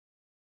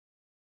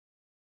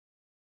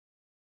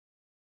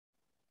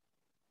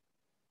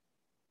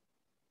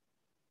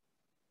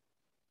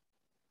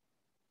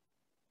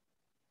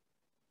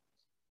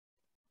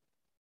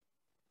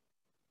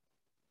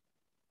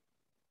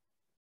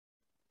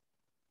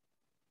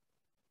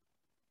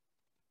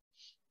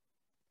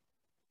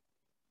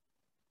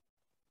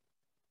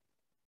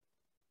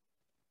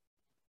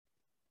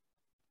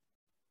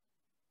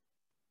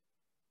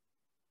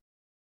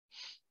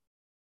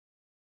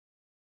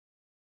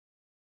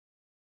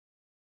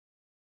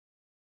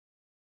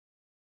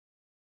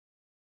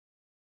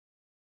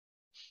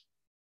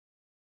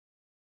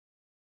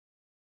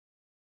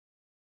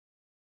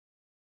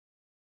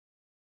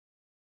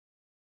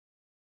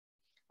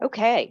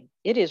Okay,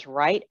 it is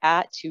right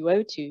at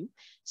 2:02.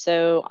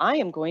 So I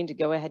am going to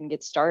go ahead and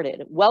get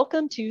started.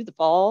 Welcome to the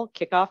fall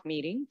kickoff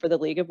meeting for the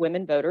League of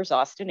Women Voters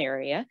Austin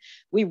area.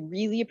 We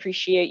really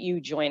appreciate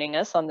you joining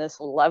us on this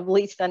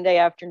lovely Sunday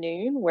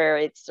afternoon where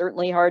it's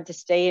certainly hard to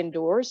stay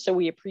indoors. So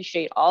we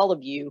appreciate all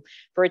of you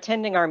for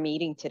attending our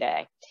meeting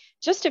today.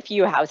 Just a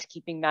few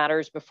housekeeping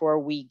matters before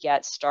we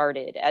get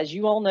started. As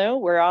you all know,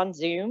 we're on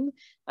Zoom,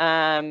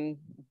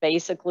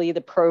 basically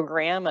the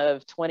program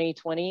of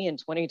 2020 and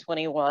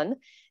 2021.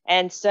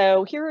 And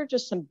so here are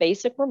just some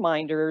basic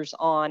reminders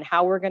on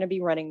how we're going to be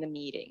running the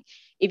meeting.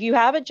 If you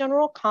have a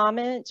general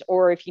comment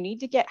or if you need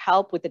to get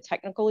help with a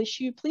technical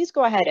issue, please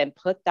go ahead and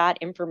put that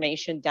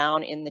information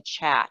down in the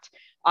chat.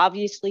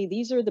 Obviously,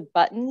 these are the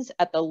buttons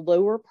at the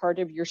lower part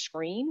of your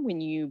screen when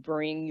you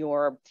bring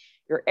your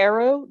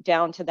arrow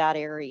down to that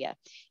area.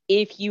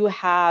 If you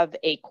have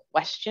a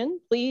question,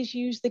 please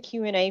use the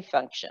Q&A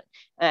function.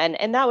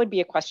 And that would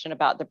be a question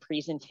about the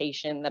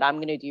presentation that I'm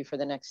going to do for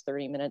the next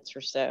 30 minutes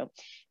or so.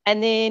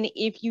 And then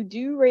if you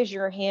do raise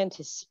your hand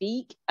to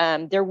speak,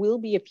 there will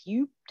be a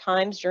few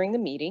times during the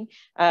meeting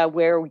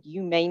where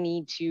you may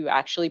need to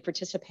actually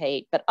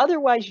participate, but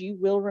otherwise you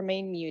will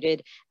remain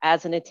muted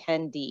as an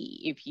attendee.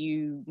 If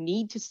you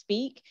need to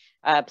speak,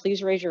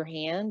 please raise your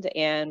hand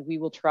and we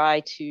will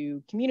try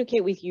to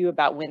communicate with you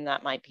about when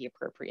that might be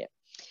appropriate.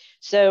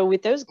 So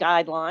with those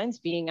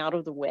guidelines being out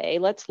of the way,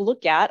 let's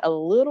look at a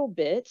little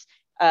bit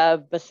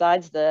of,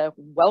 besides the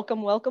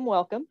welcome,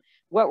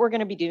 what we're going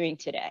to be doing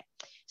today.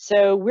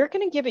 So we're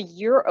going to give a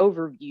year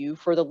overview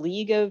for the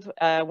League of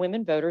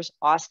Women Voters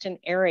Austin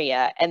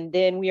area, and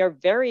then we are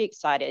very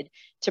excited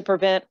to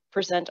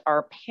present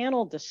our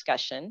panel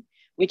discussion,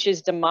 which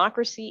is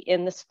Democracy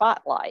in the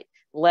Spotlight,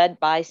 led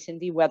by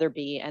Cinde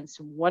Weatherby and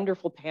some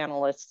wonderful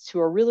panelists who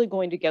are really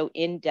going to go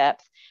in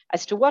depth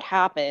as to what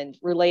happened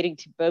relating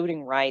to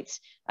voting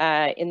rights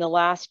in the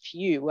last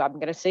few, I'm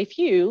going to say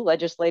few,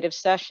 legislative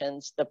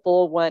sessions, the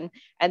full one,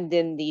 and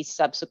then the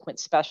subsequent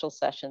special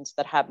sessions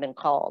that have been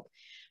called.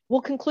 We'll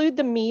conclude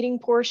the meeting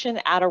portion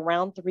at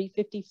around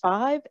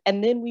 3:55,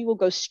 and then we will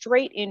go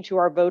straight into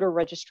our voter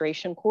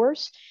registration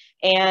course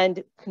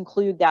and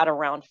conclude that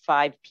around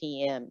 5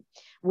 p.m.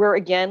 We're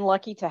again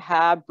lucky to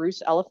have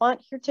Bruce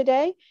Elephant here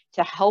today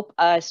to help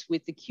us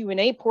with the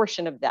Q&A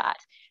portion of that.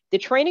 The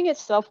training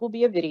itself will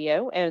be a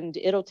video and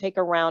it'll take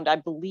around, I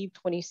believe,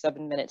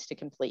 27 minutes to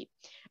complete.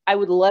 I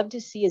would love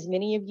to see as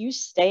many of you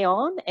stay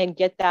on and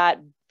get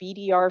that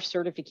VDR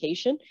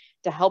certification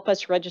to help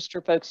us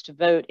register folks to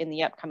vote in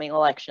the upcoming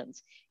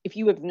elections. If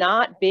you have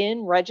not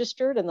been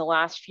registered in the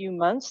last few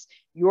months,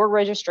 your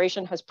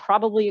registration has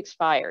probably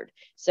expired.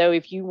 So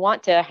if you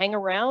want to hang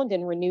around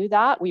and renew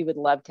that, we would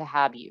love to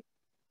have you.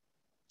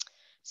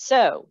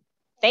 So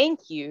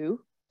thank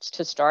you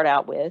to start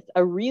out with,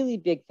 a really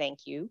big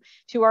thank you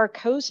to our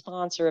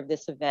co-sponsor of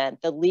this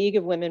event, the League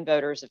of Women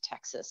Voters of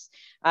Texas.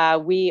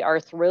 We are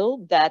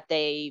thrilled that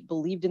they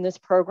believed in this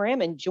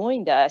program and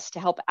joined us to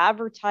help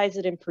advertise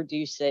it and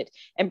produce it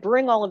and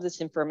bring all of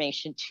this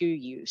information to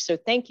you. So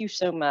thank you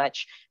so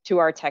much to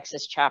our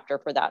Texas chapter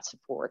for that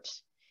support.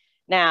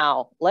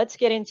 Now, let's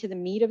get into the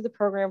meat of the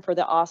program for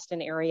the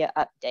Austin area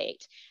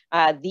update.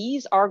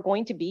 These are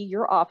going to be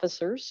your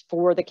officers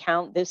for the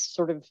count this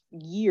sort of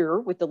year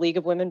with the League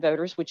of Women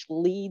Voters, which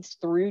leads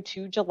through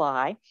to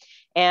July.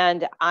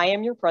 And I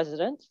am your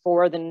president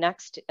for the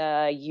next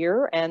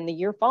year and the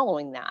year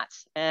following that.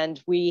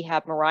 And we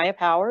have Mariah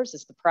Powers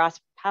as the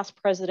past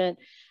president,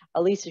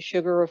 Elisa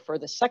Sugar for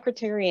the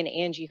secretary, and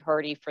Angie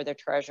Hardy for the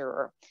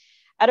treasurer.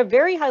 At a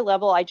very high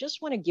level, I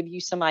just want to give you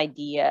some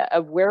idea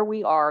of where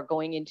we are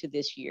going into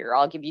this year.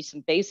 I'll give you some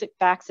basic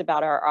facts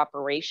about our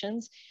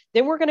operations.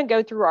 Then we're going to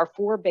go through our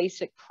 4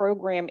 basic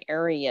program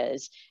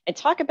areas and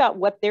talk about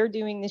what they're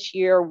doing this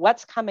year,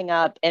 what's coming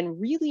up, and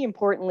really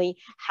importantly,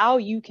 how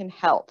you can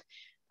help.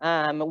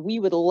 We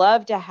would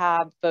love to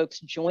have folks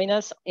join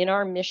us in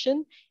our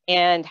mission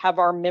and have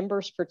our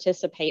members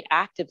participate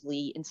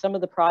actively in some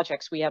of the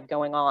projects we have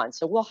going on.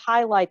 So we'll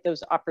highlight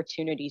those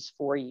opportunities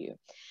for you.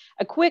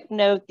 A quick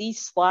note, these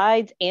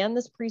slides and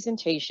this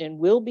presentation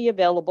will be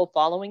available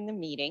following the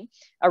meeting.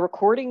 A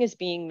recording is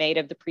being made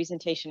of the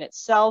presentation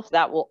itself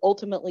that will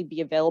ultimately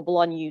be available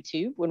on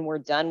YouTube when we're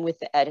done with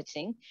the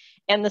editing.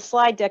 And the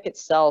slide deck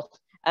itself,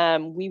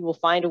 we will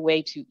find a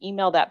way to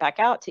email that back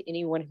out to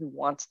anyone who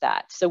wants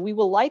that. So we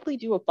will likely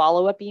do a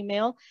follow-up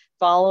email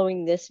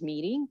following this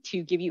meeting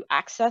to give you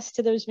access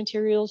to those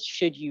materials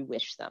should you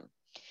wish them.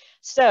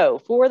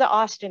 So for the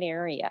Austin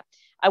area,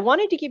 I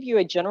wanted to give you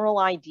a general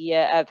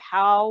idea of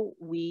how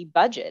we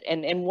budget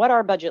and what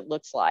our budget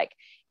looks like.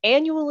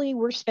 Annually,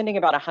 we're spending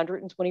about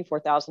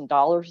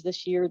 $124,000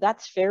 this year.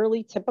 That's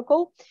fairly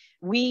typical.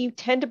 We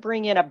tend to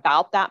bring in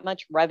about that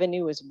much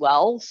revenue as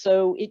well.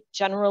 So it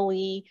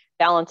generally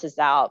balances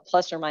out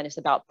plus or minus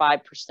about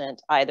 5%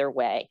 either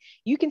way.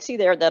 You can see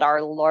there that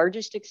our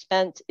largest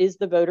expense is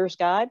the voter's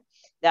guide.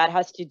 That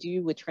has to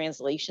do with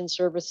translation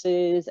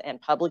services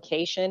and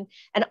publication.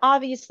 And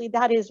obviously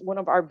that is one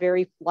of our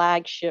very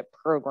flagship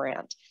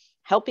programs,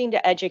 helping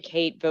to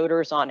educate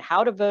voters on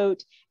how to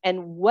vote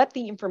and what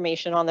the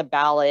information on the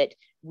ballot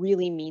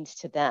really means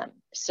to them.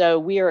 So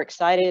we are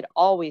excited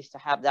always to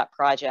have that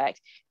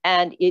project,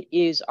 and it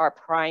is our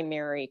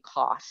primary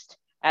cost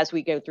as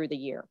we go through the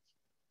year.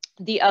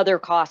 The other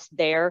costs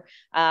there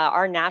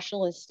are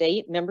national and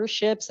state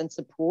memberships and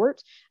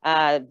support.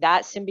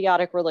 That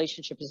symbiotic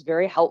relationship is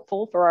very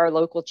helpful for our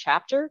local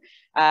chapter.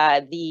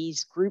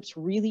 These groups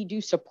really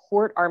do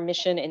support our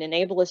mission and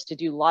enable us to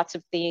do lots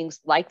of things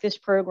like this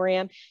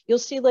program. You'll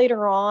see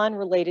later on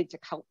related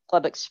to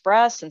Club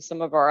Express and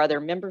some of our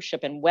other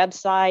membership and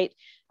website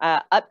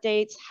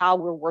updates, how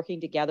we're working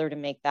together to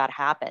make that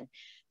happen.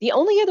 The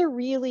only other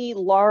really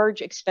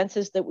large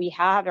expenses that we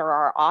have are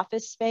our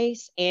office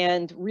space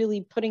and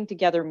really putting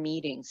together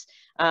meetings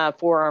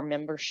for our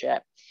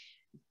membership.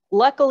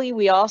 Luckily,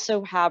 we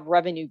also have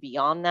revenue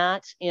beyond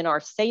that. In our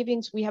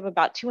savings, we have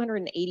about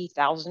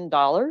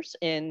 $280,000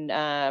 in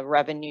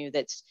revenue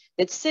that's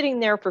sitting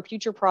there for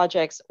future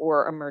projects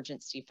or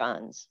emergency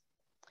funds.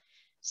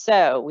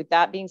 So with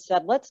that being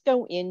said, let's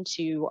go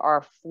into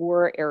our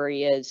 4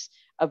 areas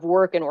of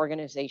work and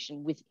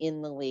organization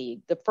within the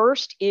league. The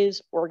first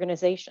is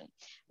organization,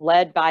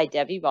 led by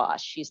Debbie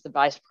Voss. She's the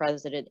vice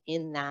president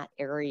in that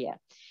area.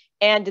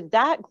 And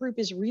that group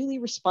is really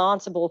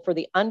responsible for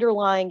the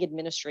underlying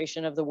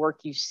administration of the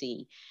work you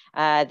see.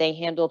 They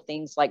handle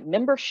things like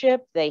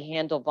membership, they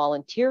handle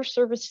volunteer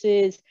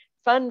services,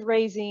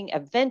 fundraising,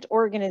 event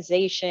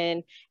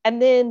organization, and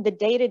then the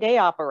day-to-day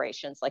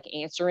operations like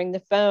answering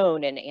the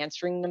phone and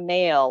answering the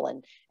mail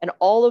and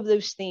all of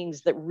those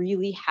things that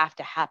really have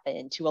to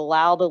happen to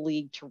allow the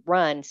league to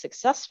run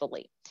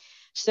successfully.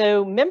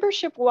 So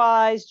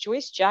membership-wise,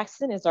 Joyce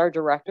Jackson is our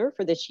director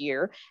for this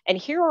year, and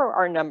here are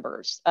our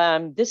numbers.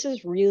 This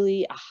is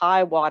really a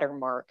high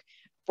watermark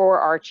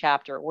for our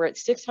chapter. We're at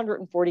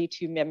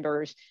 642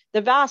 members, the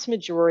vast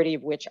majority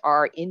of which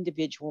are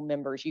individual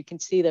members. You can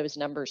see those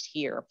numbers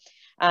here.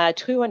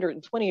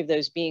 220 of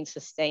those being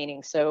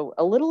sustaining. So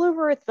a little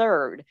over a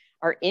third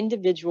are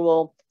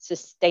individual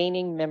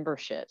sustaining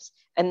memberships.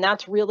 And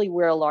that's really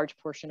where a large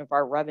portion of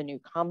our revenue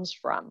comes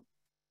from.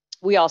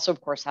 We also, of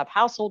course, have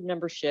household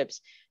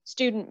memberships,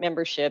 student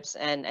memberships,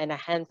 and a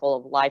handful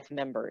of life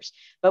members.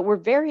 But we're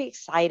very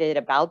excited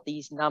about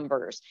these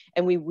numbers,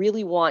 and we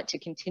really want to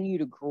continue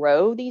to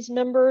grow these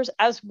members,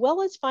 as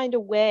well as find a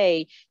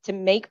way to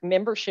make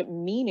membership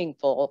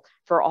meaningful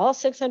for all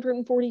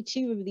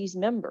 642 of these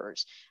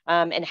members,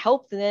 and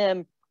help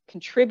them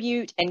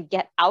contribute and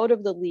get out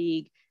of the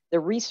league the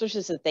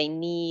resources that they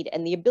need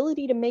and the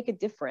ability to make a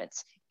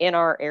difference in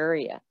our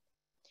area.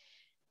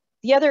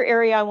 The other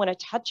area I want to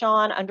touch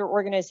on under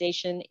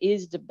organization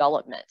is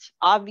development.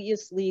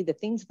 Obviously, the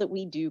things that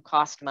we do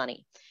cost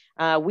money.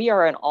 We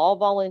are an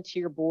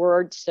all-volunteer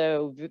board,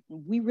 so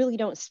we really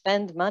don't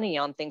spend money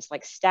on things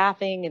like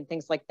staffing and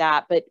things like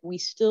that, but we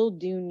still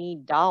do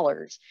need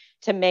dollars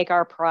to make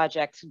our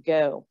projects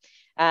go.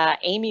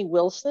 Amy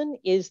Wilson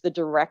is the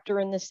director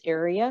in this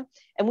area,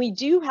 and we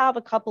do have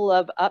a couple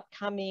of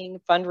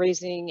upcoming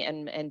fundraising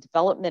and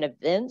development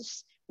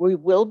events. We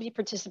will be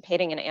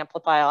participating in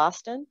Amplify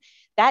Austin.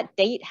 That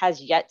date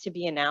has yet to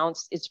be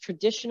announced. It's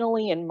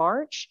traditionally in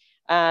March.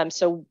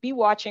 So be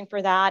watching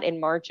for that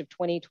in March of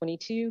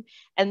 2022.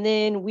 And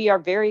then we are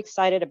very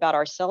excited about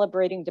our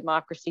Celebrating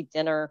Democracy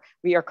dinner.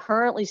 We are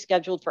currently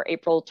scheduled for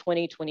April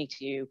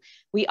 2022.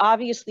 We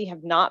obviously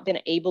have not been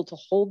able to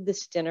hold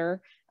this dinner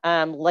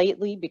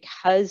lately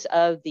because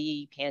of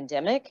the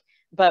pandemic,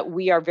 but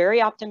we are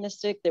very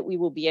optimistic that we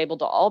will be able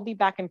to all be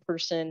back in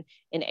person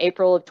in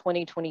April of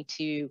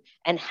 2022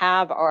 and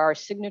have our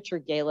signature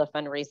gala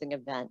fundraising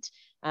event.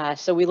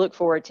 So we look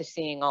forward to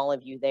seeing all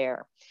of you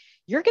there.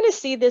 You're going to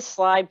see this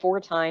slide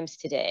 4 times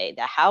today,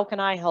 the How Can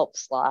I Help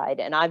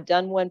slide, and I've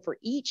done one for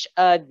each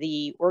of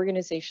the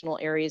organizational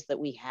areas that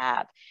we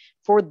have.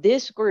 For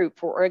this group,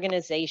 for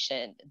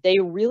organization, they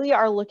really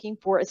are looking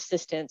for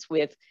assistance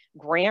with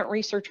grant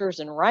researchers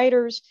and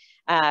writers,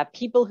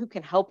 people who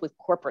can help with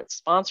corporate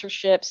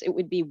sponsorships. It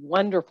would be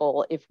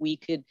wonderful if we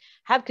could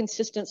have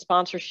consistent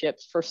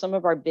sponsorships for some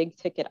of our big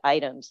ticket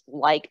items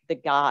like the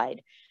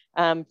guide.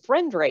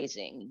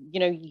 Fundraising,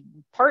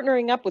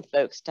 partnering up with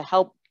folks to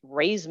help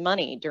raise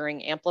money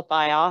during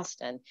Amplify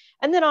Austin,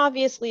 and then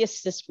obviously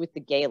assist with the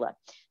gala.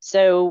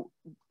 So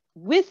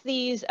with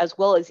these, as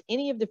well as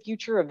any of the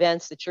future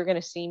events that you're going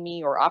to see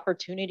me or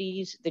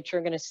opportunities that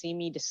you're going to see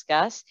me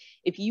discuss,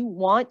 if you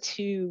want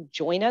to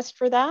join us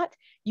for that,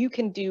 you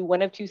can do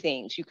one of 2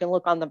 things. You can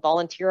look on the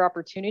volunteer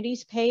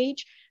opportunities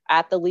page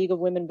at the League of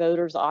Women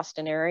Voters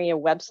Austin area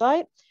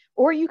website,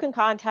 or you can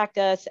contact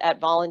us at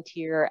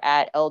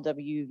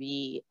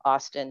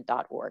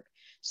volunteer@lwvaustin.org.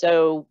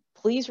 So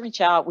please reach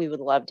out. We would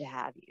love to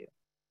have you.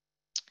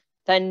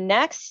 The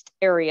next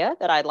area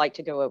that I'd like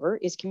to go over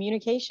is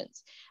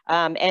communications,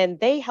 and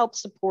they help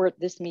support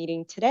this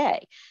meeting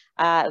today.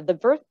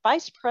 The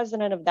vice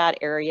president of that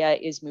area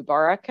is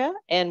Mubaraka,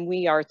 and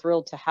we are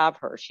thrilled to have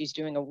her. She's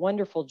doing a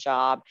wonderful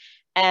job.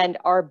 And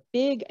our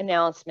big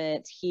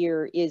announcement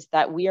here is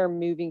that we are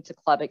moving to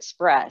Club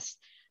Express.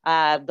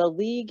 The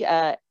league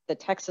at the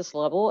Texas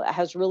level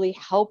has really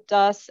helped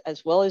us,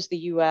 as well as the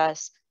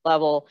US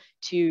level,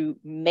 to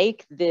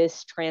make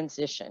this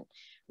transition.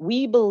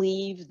 We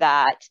believe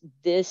that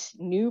this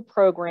new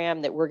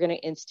program that we're going to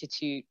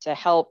institute to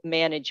help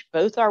manage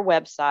both our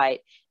website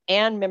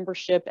and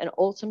membership and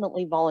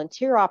ultimately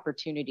volunteer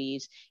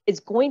opportunities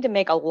is going to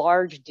make a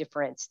large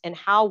difference in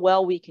how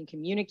well we can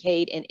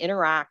communicate and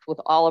interact with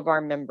all of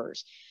our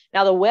members.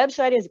 Now, the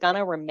website is going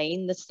to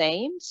remain the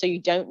same, so you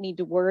don't need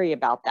to worry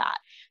about that.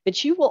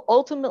 But you will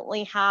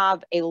ultimately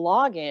have a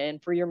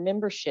login for your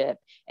membership,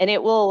 and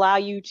it will allow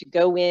you to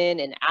go in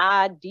and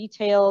add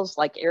details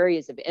like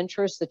areas of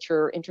interest that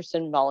you're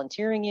interested in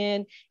volunteering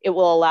in. It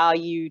will allow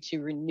you to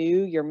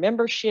renew your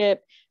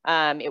membership.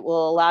 It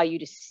will allow you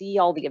to see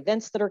all the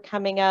events that are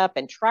coming up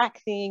and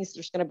track things.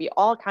 There's going to be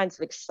all kinds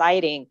of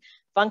exciting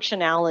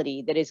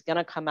functionality that is going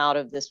to come out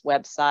of this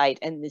website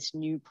and this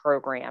new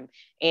program.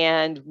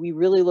 And we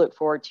really look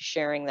forward to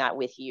sharing that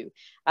with you.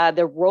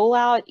 The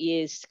rollout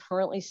is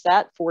currently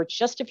set for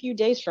just a few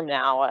days from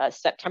now,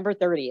 September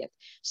 30th.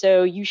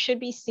 So you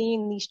should be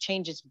seeing these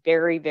changes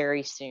very,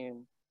 very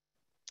soon.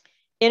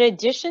 In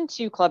addition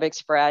to Club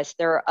Express,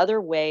 there are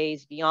other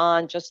ways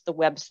beyond just the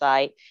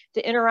website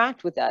to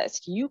interact with us.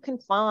 You can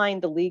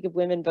find the League of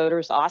Women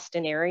Voters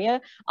Austin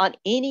area on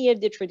any of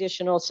the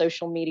traditional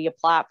social media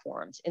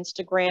platforms,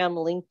 Instagram,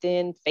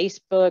 LinkedIn,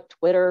 Facebook,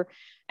 Twitter,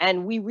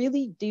 and we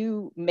really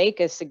do make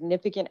a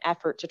significant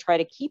effort to try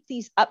to keep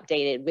these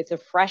updated with the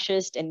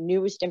freshest and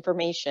newest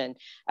information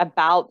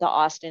about the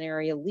Austin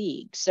Area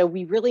League. So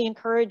we really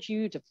encourage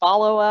you to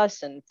follow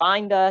us and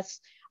find us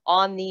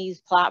on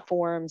these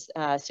platforms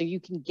so you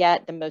can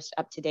get the most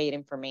up-to-date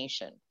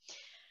information.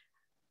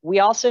 We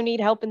also need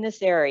help in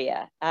this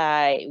area.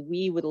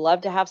 We would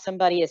love to have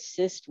somebody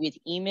assist with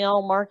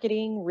email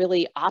marketing,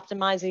 really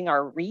optimizing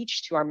our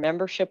reach to our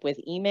membership with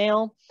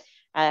email.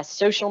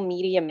 Social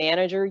media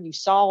manager, you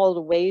saw all the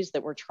ways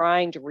that we're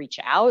trying to reach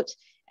out,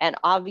 and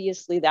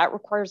obviously that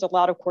requires a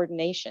lot of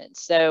coordination.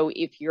 So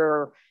if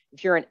you're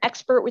an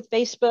expert with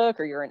Facebook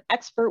or you're an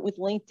expert with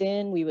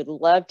LinkedIn, we would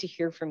love to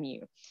hear from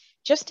you.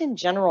 Just in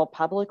general,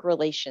 public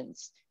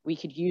relations, we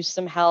could use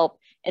some help.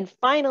 And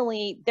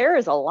finally, there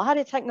is a lot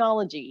of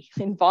technology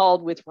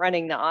involved with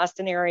running the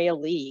Austin Area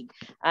League,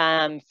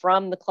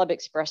 from the Club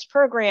Express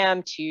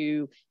program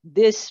to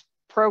this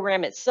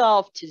program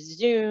itself, to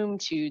Zoom,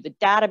 to the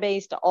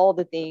database, to all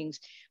the things.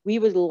 We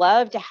would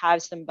love to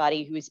have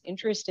somebody who is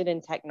interested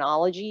in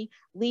technology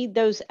lead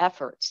those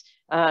efforts.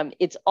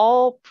 It's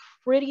all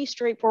pretty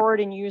straightforward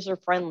and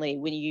user-friendly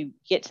when you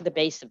get to the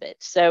base of it.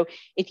 So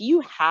if you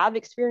have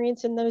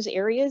experience in those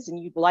areas and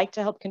you'd like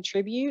to help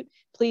contribute,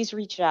 please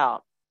reach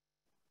out.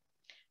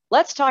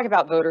 Let's talk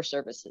about voter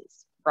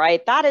services,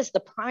 right? That is the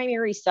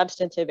primary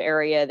substantive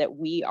area that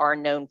we are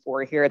known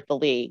for here at the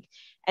League.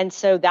 And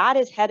so that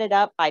is headed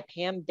up by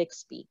Pam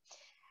Bixby.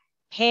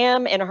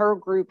 Pam and her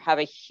group have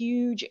a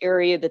huge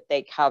area that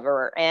they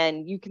cover,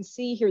 and you can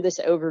see here this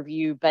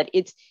overview, but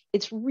it's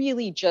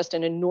really just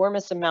an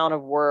enormous amount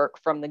of work,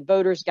 from the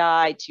voter's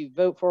guide to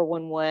Vote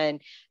 411,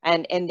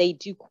 and they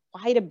do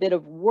quite a bit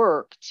of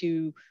work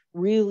to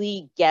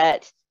really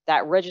get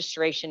that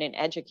registration and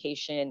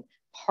education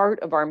part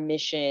of our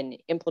mission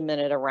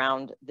implemented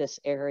around this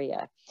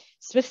area.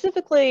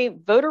 Specifically,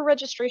 voter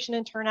registration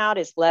and turnout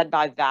is led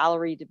by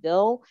Valerie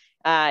DeVille.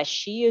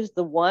 She is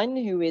the one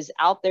who is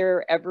out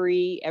there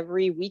every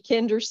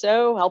weekend or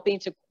so helping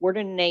to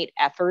coordinate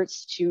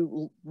efforts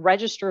to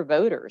register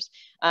voters,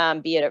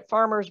 be it at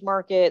farmers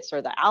markets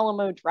or the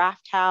Alamo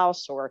Draft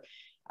House or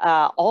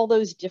all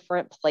those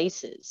different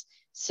places.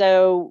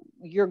 So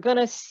you're going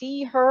to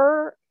see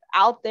her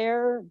out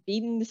there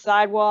beating the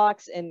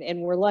sidewalks,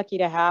 and we're lucky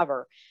to have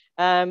her.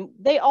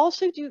 They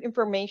also do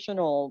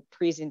informational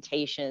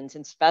presentations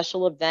and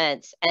special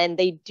events, and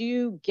they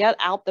do get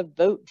out the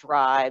vote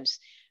drives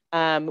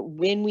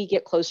when we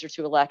get closer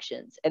to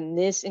elections. And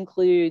this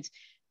includes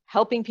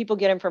helping people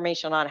get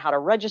information on how to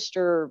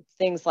register,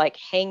 things like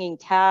hanging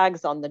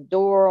tags on the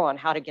door on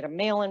how to get a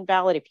mail-in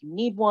ballot if you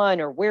need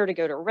one, or where to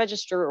go to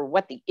register, or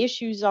what the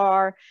issues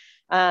are.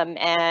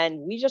 And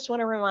we just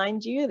want to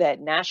remind you that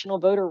National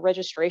Voter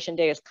Registration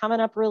Day is coming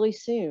up really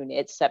soon.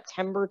 It's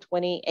September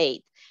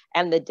 28th,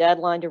 and the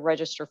deadline to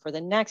register for the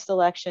next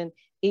election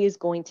is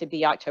going to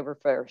be October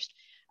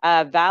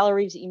 1st.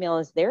 Valerie's email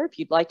is there. If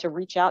you'd like to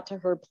reach out to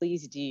her,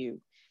 please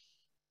do.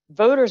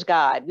 Voter's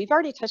Guide. We've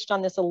already touched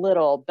on this a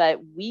little, but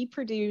we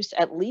produce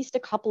at least a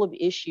couple of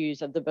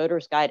issues of the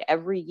Voter's Guide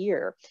every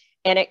year,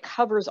 and it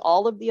covers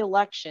all of the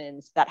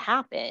elections that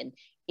happen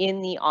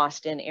in the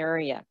Austin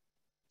area.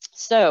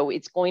 So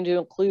it's going to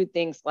include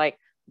things like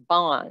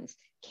bonds,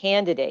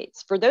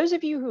 candidates. For those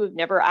of you who have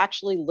never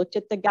actually looked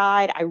at the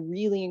guide, I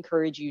really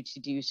encourage you to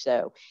do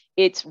so.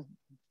 It's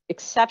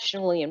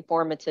exceptionally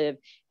informative,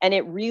 and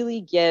it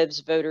really gives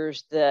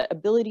voters the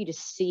ability to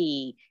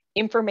see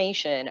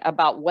information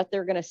about what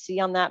they're going to see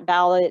on that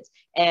ballot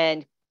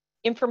and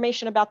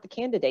information about the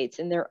candidates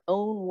in their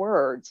own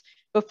words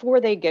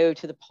before they go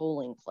to the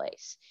polling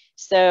place.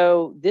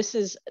 So this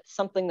is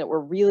something that we're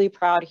really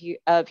proud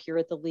of here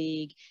at the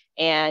League,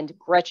 and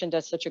Gretchen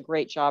does such a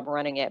great job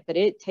running it, but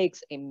it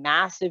takes a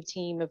massive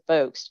team of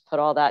folks to put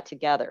all that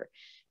together.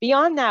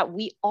 Beyond that,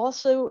 we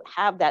also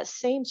have that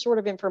same sort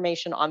of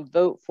information on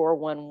Vote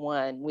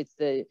 411 with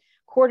the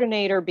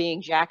coordinator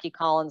being Jackie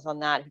Collins on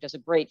that, who does a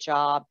great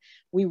job.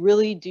 We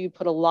really do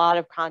put a lot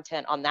of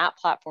content on that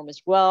platform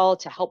as well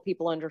to help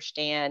people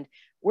understand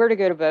where to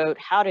go to vote,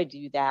 how to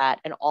do that,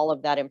 and all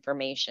of that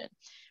information.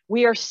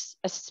 We are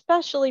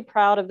especially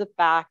proud of the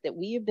fact that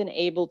we have been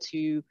able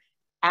to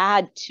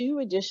add 2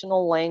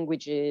 additional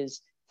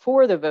languages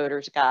for the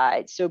voter's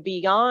guide. So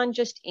beyond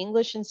just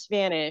English and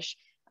Spanish,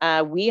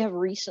 we have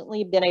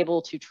recently been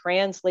able to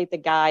translate the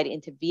guide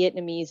into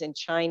Vietnamese and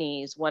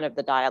Chinese, one of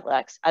the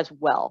dialects, as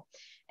well.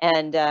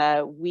 And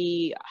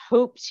we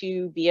hope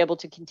to be able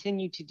to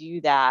continue to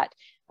do that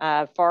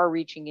far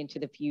reaching into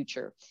the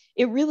future.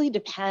 It really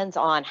depends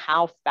on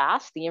how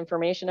fast the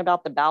information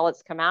about the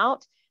ballots come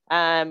out.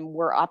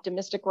 We're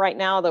optimistic right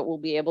now that we'll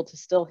be able to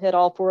still hit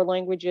all 4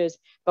 languages,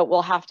 but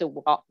we'll have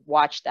to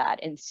watch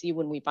that and see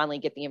when we finally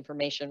get the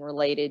information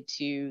related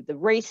to the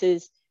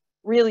races,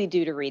 really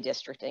due to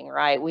redistricting,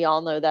 right? We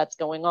all know that's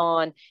going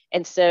on.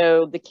 And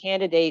so the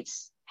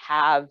candidates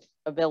have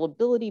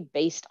availability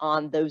based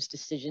on those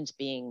decisions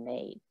being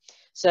made.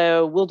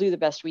 So we'll do the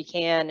best we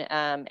can,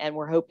 and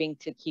we're hoping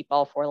to keep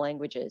all 4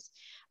 languages.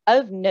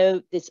 Of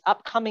note, this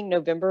upcoming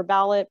November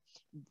ballot,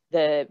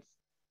 the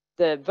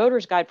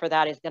voter's guide for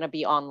that is going to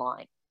be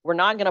online. We're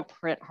not going to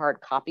print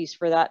hard copies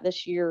for that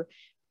this year,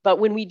 but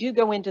when we do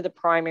go into the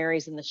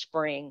primaries in the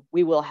spring,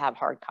 we will have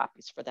hard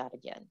copies for that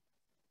again.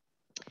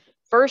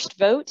 First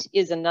Vote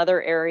is another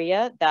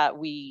area that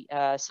we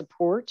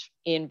support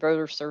in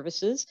voter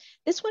services.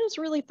 This one is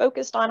really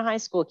focused on high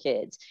school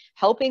kids,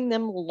 helping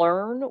them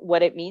learn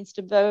what it means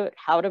to vote,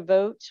 how to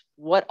vote,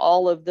 what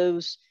all of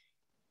those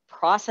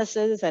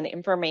processes and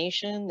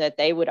information that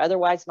they would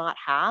otherwise not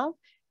have,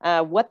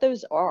 what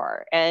those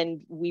are.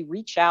 And we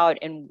reach out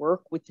and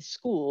work with the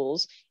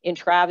schools in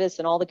Travis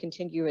and all the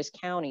contiguous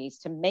counties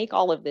to make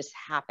all of this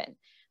happen.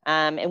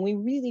 And we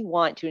really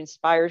want to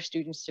inspire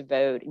students to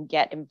vote and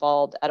get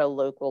involved at a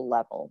local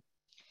level.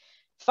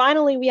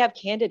 Finally, we have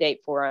candidate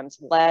forums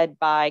led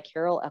by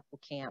Carol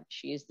Eppelkamp.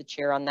 She is the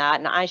chair on that.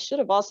 And I should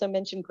have also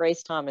mentioned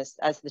Grace Thomas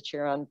as the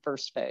chair on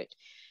First Vote.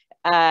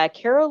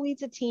 Carol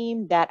leads a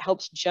team that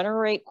helps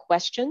generate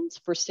questions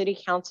for city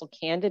council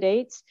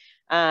candidates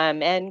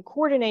and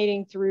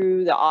coordinating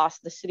through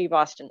the City of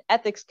Austin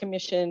Ethics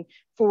Commission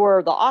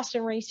for the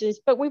Austin races,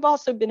 but we've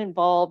also been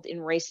involved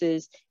in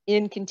races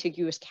in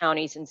contiguous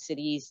counties and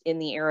cities in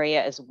the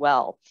area as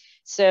well.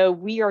 So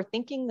we are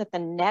thinking that the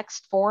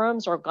next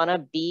forums are going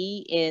to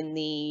be in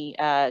the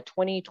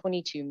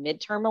 2022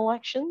 midterm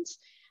elections.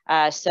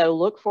 So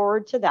look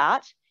forward to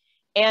that.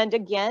 And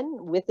again,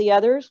 with the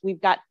others,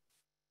 we've got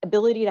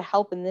ability to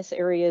help in this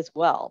area as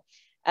well.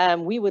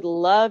 We would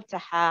love to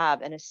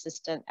have an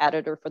assistant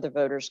editor for the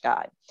voter's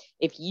guide.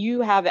 If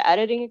you have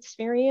editing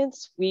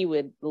experience, we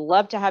would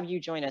love to have you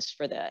join us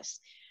for this.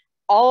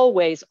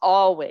 Always,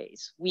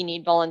 always, we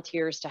need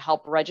volunteers to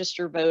help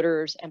register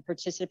voters and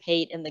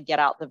participate in the Get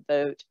Out the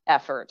Vote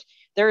effort.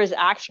 There is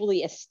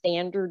actually a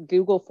standard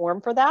Google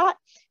form for that.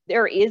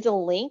 There is a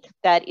link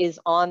that is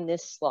on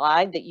this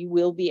slide that you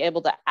will be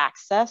able to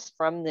access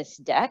from this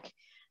deck.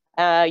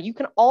 You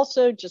can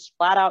also just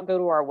flat out go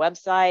to our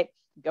website,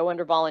 go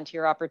under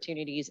volunteer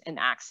opportunities and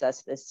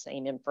access this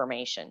same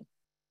information.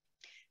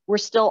 We're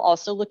still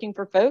also looking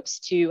for folks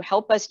to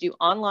help us do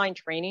online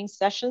training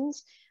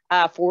sessions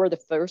for the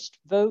First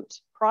Vote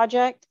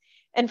project.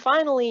 And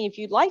finally, if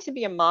you'd like to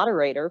be a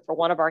moderator for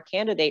one of our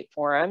candidate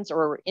forums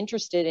or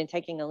interested in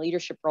taking a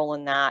leadership role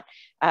in that,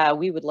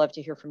 we would love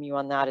to hear from you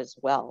on that as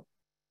well.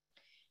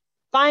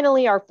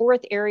 Finally, our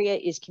 4th area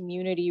is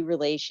community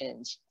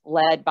relations,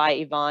 led by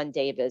Yvonne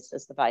Davis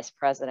as the vice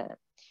president.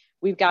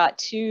 We've got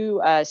 2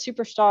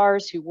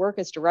 superstars who work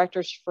as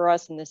directors for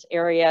us in this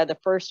area, the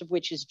first of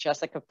which is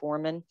Jessica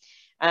Foreman.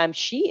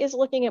 She is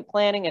looking at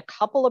planning a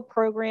couple of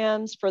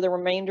programs for the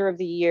remainder of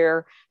the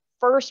year.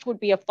 First would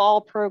be a fall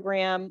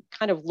program,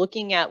 kind of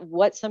looking at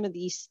what some of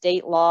these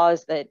state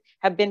laws that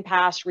have been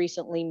passed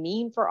recently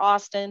mean for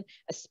Austin,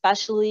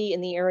 especially in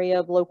the area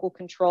of local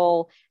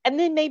control. And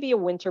then maybe a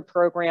winter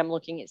program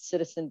looking at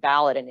citizen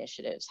ballot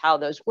initiatives, how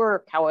those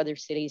work, how other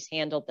cities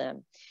handled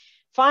them.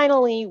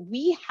 Finally,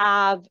 we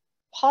have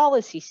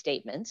policy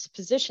statements,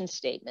 position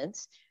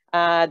statements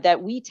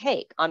that we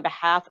take on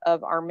behalf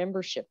of our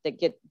membership that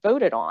get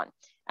voted on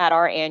at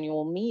our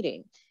annual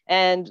meeting.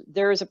 And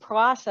there is a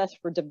process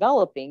for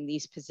developing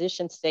these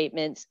position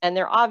statements, and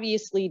they're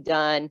obviously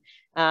done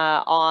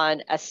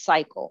on a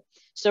cycle.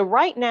 So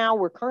right now,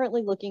 we're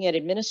currently looking at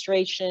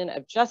administration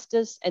of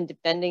justice and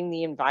defending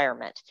the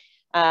environment.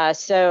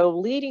 So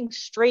leading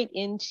straight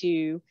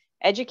into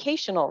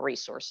educational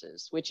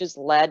resources, which is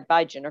led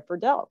by Jennifer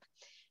Delk.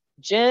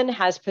 Jen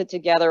has put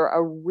together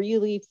a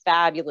really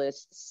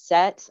fabulous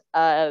set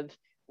of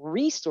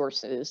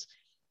resources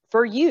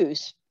for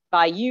use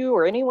by you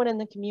or anyone in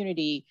the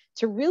community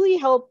to really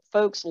help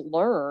folks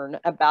learn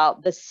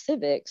about the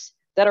civics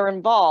that are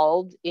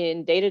involved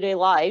in day-to-day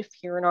life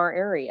here in our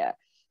area.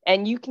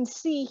 And you can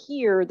see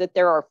here that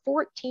there are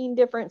 14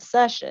 different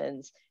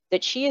sessions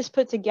that she has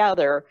put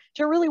together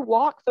to really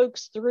walk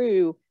folks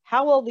through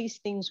how all these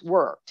things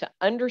work, to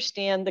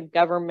understand the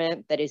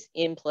government that is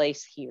in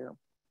place here.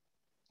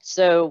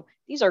 So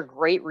these are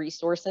great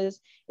resources.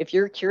 If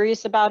you're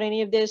curious about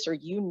any of this, or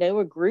you know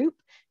a group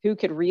who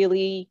could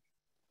really,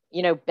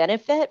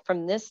 benefit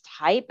from this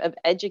type of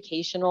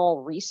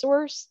educational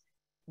resource,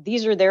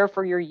 these are there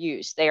for your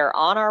use. They are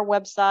on our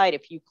website.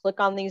 If you click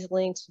on these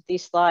links with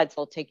these slides,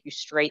 they'll take you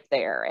straight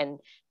there. And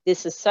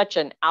this is such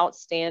an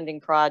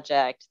outstanding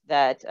project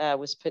that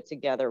was put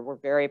together. We're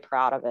very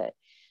proud of it.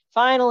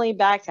 Finally,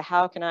 back to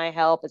how can I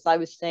help? As I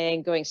was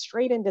saying, going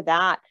straight into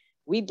that,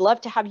 we'd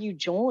love to have you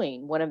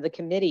join one of the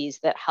committees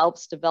that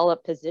helps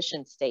develop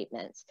position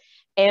statements.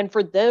 And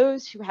for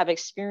those who have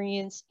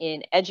experience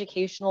in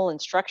educational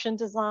instruction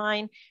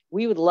design,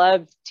 we would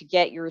love to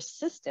get your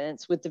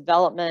assistance with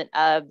development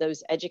of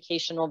those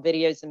educational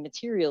videos and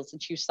materials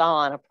that you saw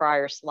on a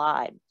prior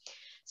slide.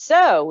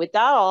 So with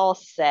that all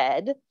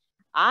said,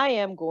 I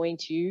am going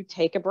to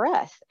take a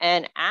breath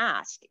and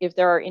ask if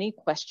there are any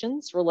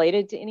questions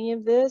related to any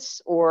of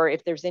this, or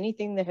if there's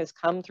anything that has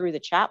come through the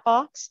chat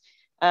box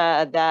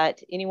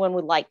that anyone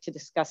would like to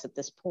discuss at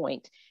this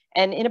point.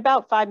 And in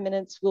about 5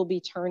 minutes, we'll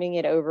be turning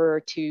it over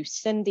to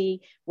Cinde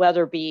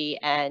Weatherby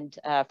and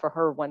for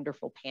her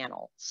wonderful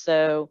panel.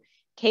 So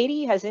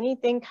Katie, has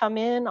anything come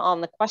in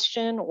on the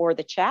question or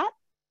the chat?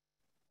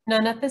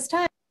 None at this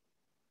time.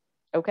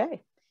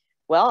 Okay.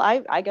 Well,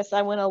 I guess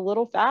I went a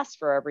little fast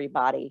for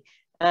everybody.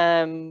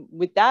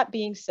 With that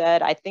being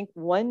said, I think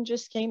one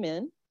just came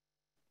in.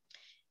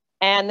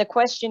 And the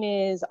question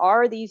is,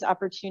 are these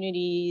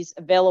opportunities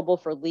available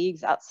for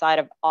leagues outside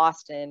of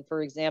Austin,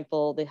 for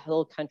example, the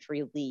Hill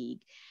Country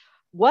League?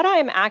 What I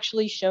am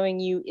actually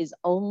showing you is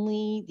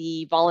only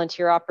the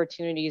volunteer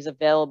opportunities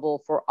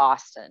available for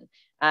Austin.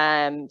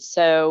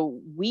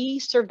 So we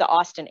serve the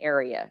Austin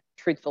area,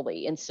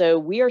 truthfully. And so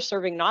we are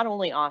serving not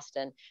only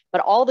Austin, but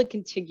all the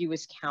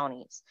contiguous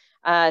counties.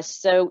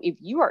 So if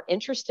you are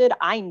interested,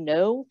 I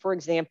know, for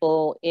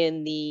example,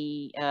 in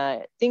the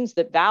things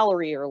that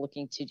Valerie are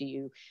looking to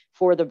do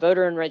for the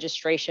voter and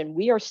registration,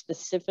 we are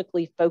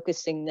specifically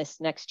focusing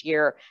this next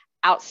year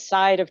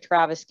outside of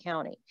Travis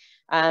County.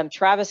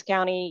 Travis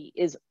County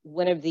is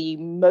one of the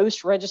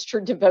most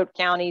registered to vote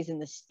counties in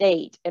the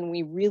state, and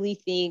we really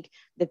think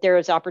that there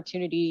is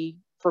opportunity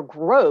for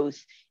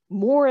growth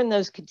more in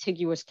those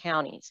contiguous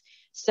counties.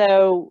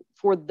 So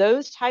for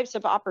those types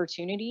of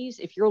opportunities,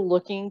 if you're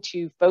looking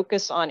to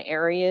focus on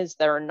areas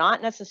that are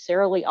not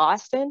necessarily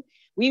Austin,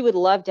 we would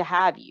love to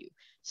have you.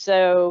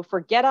 So for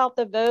Get Out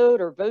the Vote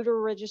or voter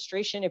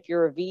registration, if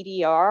you're a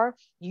VDR,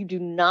 you do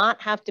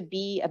not have to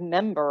be a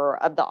member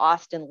of the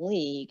Austin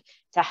League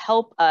to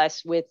help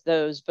us with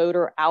those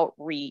voter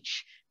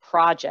outreach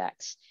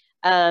projects.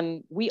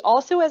 We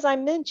also, as I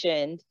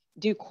mentioned,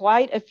 do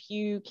quite a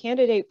few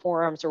candidate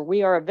forums, or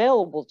we are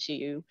available to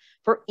you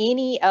for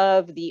any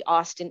of the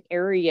Austin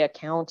area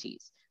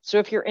counties. So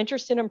if you're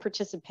interested in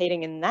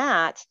participating in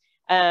that,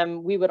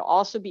 we would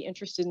also be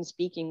interested in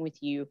speaking with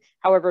you.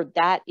 However,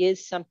 that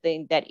is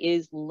something that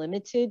is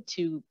limited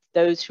to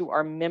those who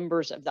are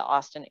members of the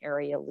Austin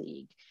Area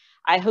League.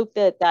 I hope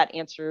that that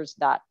answers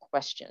that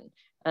question.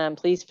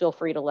 Please feel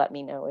free to let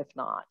me know if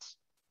not.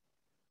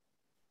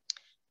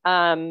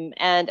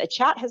 And a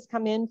chat has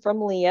come in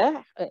from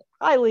Leah.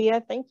 Hi,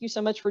 Leah. Thank you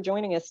so much for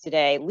joining us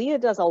today. Leah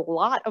does a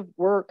lot of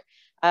work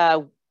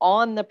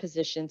on the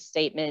position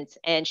statements,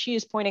 and she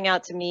is pointing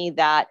out to me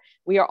that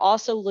we are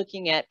also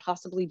looking at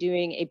possibly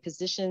doing a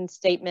position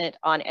statement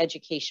on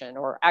education,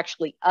 or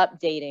actually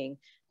updating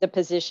the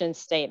position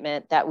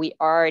statement that we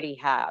already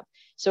have.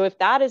 So if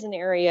that is an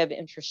area of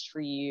interest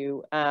for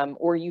you,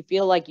 or you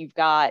feel like you've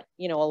got,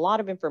 a lot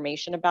of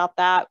information about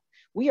that,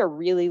 we are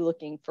really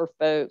looking for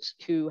folks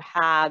who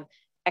have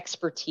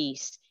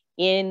expertise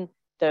in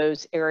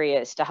those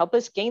areas to help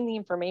us gain the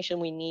information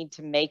we need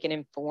to make an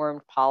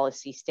informed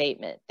policy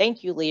statement.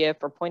 Thank you, Leah,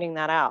 for pointing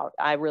that out.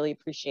 I really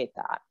appreciate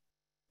that.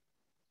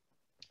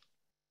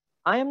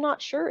 I am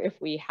not sure if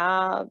we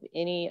have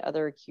any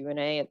other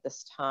Q&A at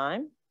this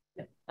time.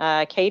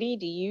 Katie,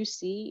 do you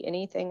see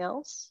anything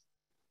else?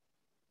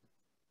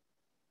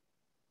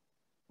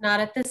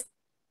 Not at this.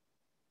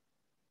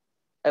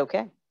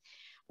 Okay.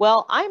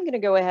 Well, I'm going to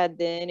go ahead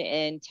then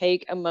and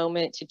take a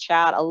moment to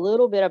chat a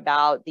little bit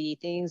about the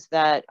things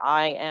that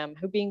I am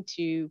hoping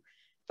to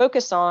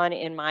focus on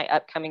in my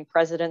upcoming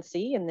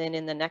presidency. And then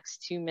in the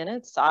next 2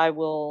 minutes, I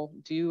will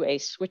do a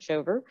switch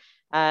over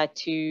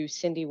to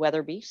Cinde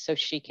Weatherby so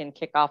she can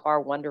kick off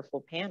our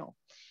wonderful panel.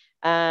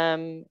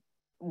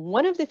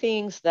 One of the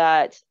things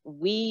that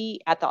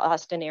we at the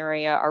Austin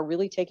area are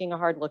really taking a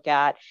hard look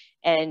at,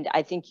 and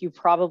I think you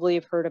probably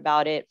have heard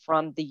about it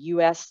from the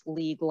US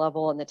League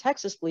level and the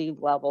Texas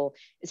League level,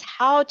 is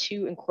how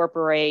to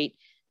incorporate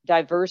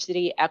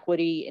diversity,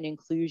 equity, and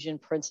inclusion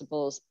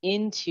principles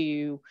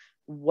into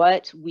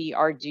what we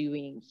are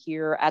doing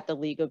here at the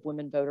League of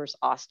Women Voters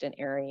Austin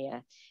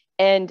area.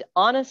 And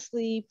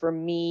honestly, for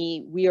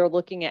me, we are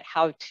looking at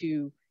how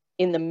to,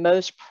 in the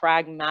most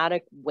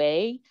pragmatic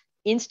way,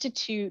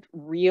 institute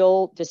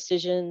real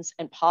decisions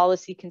and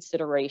policy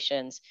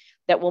considerations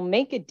that will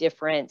make a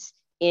difference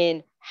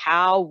in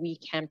how we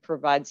can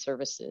provide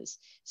services.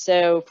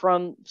 So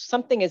from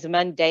something as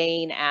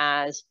mundane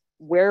as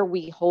where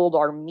we hold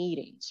our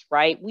meetings,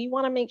 right? We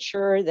want to make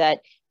sure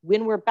that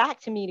when we're back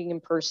to meeting in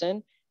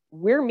person,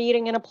 we're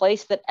meeting in a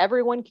place that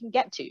everyone can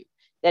get to,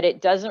 that it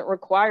doesn't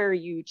require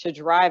you to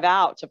drive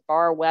out to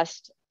far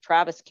west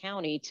Travis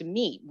County to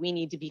meet. We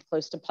need to be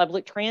close to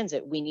public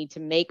transit. We need to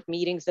make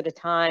meetings at a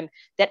time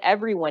that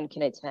everyone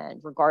can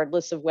attend,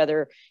 regardless of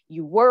whether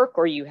you work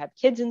or you have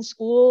kids in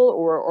school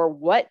or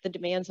what the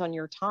demands on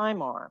your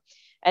time are.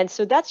 And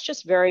so that's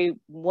just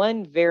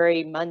one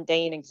very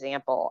mundane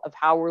example of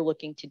how we're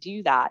looking to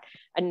do that.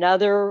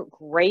 Another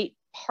great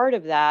part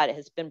of that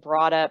has been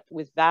brought up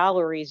with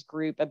Valerie's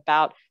group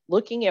about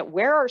looking at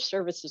where our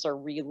services are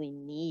really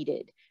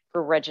needed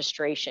for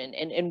registration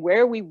and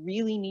where we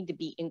really need to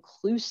be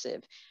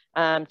inclusive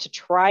to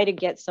try to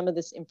get some of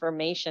this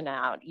information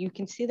out. You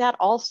can see that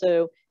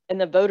also in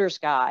the voter's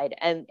guide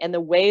and the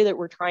way that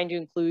we're trying to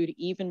include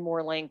even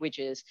more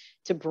languages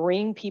to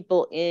bring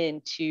people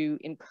in to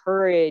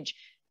encourage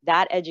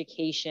that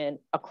education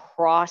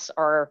across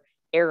our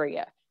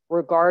area,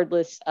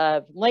 regardless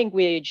of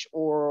language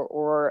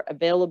or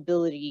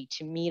availability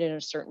to meet in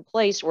a certain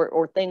place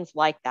or things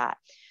like that.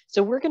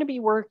 So we're going to be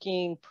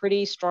working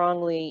pretty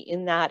strongly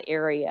in that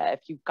area. If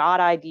you've got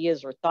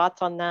ideas or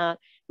thoughts on that,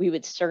 we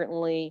would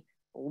certainly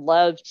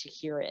love to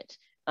hear it.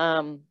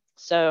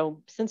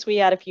 So since we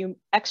had a few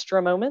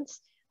extra moments,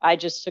 I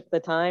just took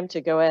the time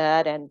to go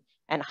ahead and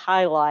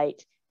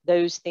highlight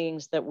those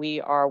things that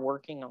we are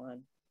working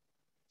on.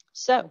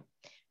 So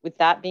with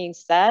that being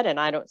said,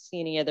 and I don't see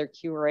any other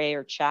Q&A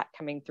or chat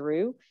coming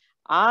through,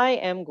 I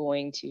am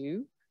going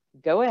to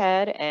go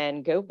ahead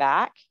and go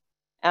back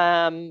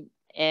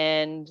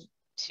and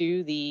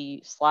to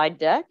the slide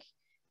deck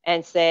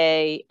and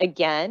say,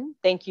 again,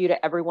 thank you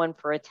to everyone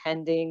for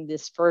attending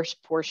this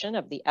first portion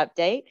of the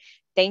update.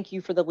 Thank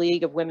you for the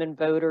League of Women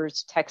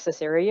Voters Texas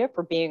area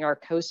for being our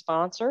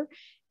co-sponsor.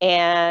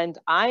 And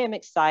I am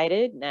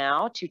excited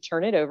now to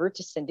turn it over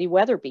to Cinde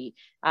Weatherby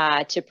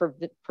to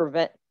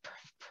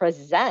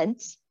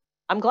present.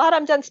 I'm glad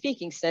I'm done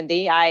speaking,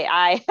 Cinde.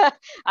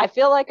 I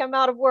feel like I'm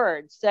out of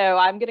words. So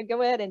I'm going to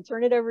go ahead and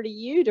turn it over to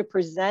you to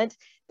present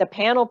the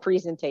panel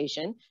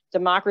presentation,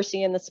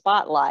 Democracy in the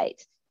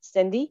Spotlight.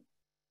 Cinde?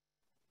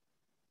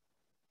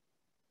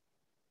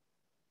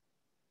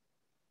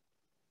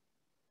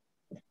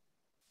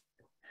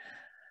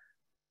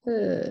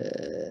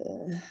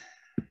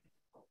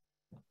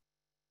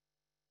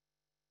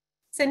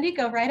 Cinde,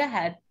 go right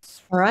ahead.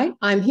 All right,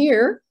 I'm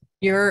here.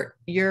 Your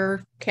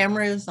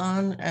camera is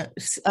on.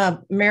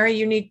 Mary,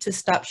 you need to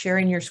stop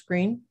sharing your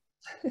screen.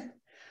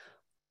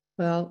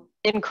 Well,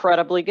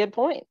 incredibly good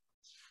point.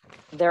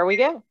 There we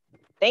go.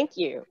 Thank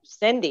you,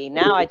 Cinde.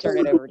 Now I turn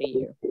it over to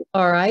you.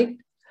 All right.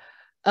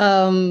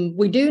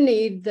 We do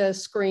need the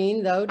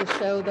screen, though, to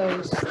show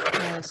those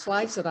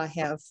slides that I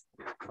have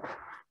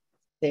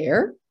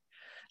there.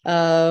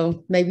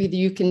 Maybe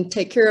you can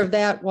take care of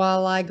that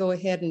while I go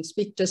ahead and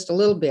speak just a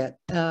little bit.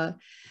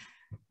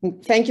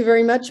 Thank you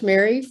very much,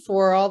 Mary,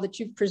 for all that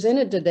you've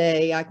presented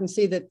today. I can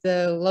see that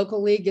the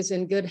local league is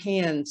in good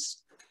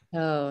hands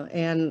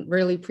and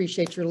really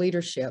appreciate your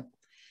leadership.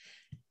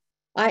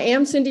 I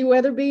am Cinde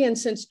Weatherby, and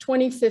since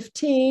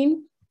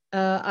 2015,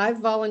 I've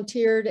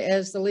volunteered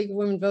as the League of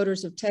Women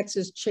Voters of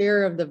Texas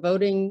Chair of the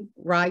Voting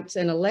Rights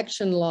and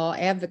Election Law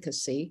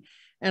Advocacy,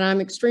 and I'm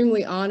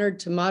extremely honored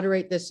to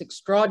moderate this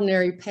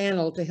extraordinary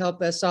panel to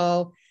help us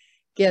all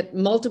get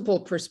multiple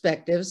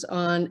perspectives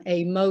on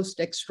a most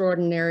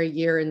extraordinary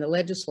year in the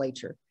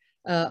legislature.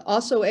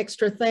 Also,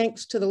 extra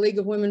thanks to the League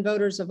of Women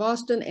Voters of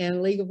Austin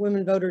and League of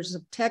Women Voters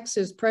of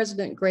Texas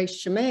President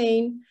Grace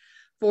Shemaine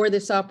for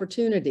this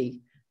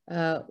opportunity.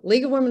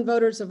 League of Women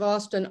Voters of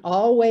Austin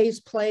always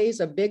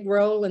plays a big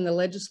role in the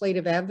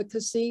legislative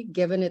advocacy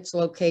given its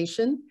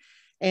location,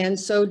 and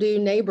so do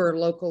neighbor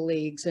local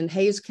leagues in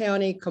Hays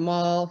County,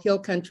 Comal, Hill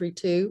Country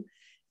too.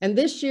 And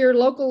this year,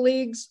 local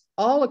leagues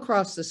all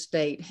across the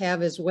state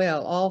have as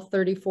well, all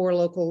 34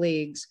 local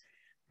leagues,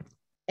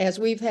 as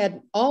we've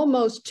had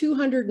almost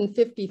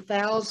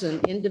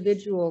 250,000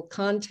 individual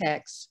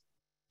contacts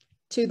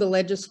to the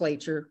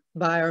legislature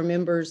by our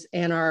members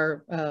and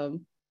our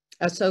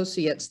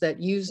associates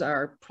that use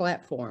our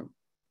platform.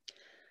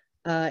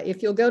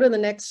 If you'll go to the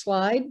next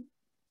slide.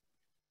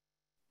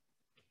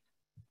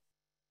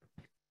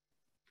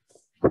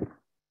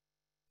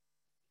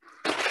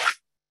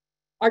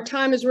 Our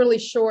time is really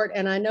short,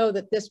 and I know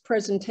that this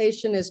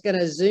presentation is going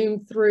to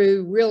zoom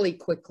through really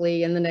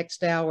quickly in the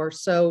next hour.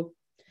 So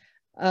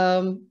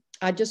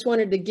I just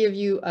wanted to give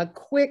you a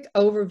quick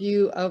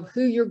overview of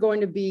who you're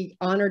going to be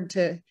honored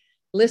to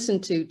listen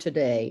to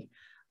today.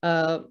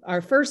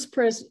 Our first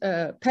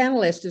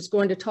panelist is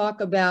going to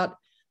talk about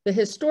the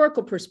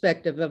historical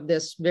perspective of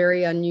this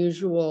very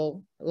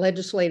unusual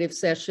legislative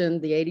session,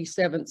 the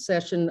 87th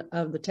session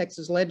of the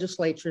Texas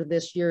legislature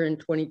this year in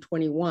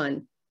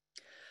 2021.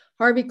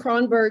 Harvey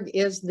Kronberg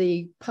is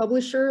the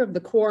publisher of the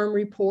Quorum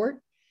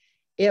report.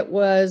 It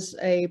was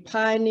a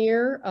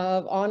pioneer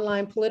of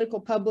online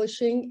political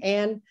publishing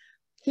and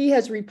He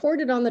has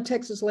reported on the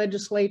Texas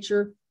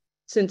legislature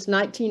since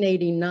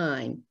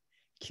 1989.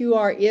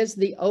 QR is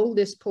the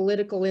oldest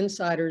Political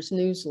Insiders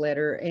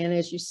newsletter, and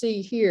as you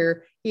see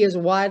here, he is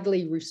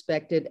widely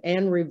respected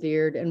and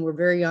revered, and we're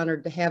very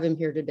honored to have him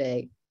here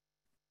today.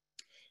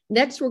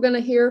 Next, we're going to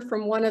hear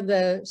from one of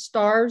the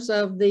stars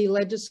of the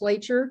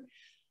legislature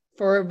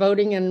for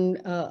voting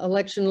and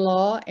election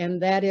law, and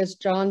that is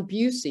John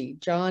Bucy.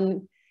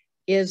 John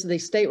is the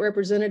state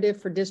representative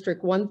for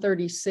District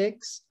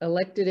 136,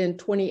 elected in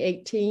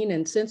 2018,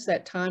 and since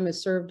that time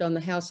has served on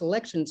the House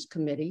Elections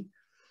Committee.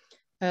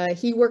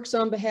 He works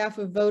on behalf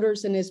of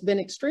voters and has been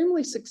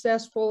extremely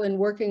successful in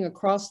working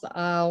across the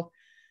aisle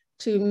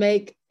to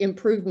make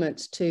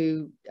improvements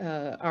to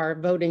our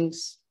voting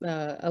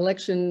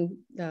election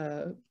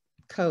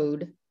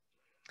code.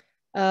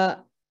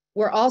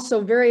 We're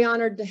also very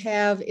honored to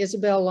have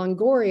Isabel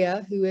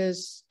Longoria, who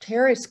is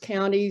Harris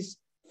County's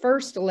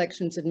first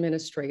elections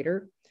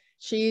administrator.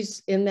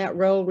 She's in that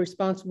role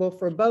responsible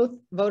for both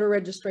voter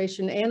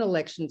registration and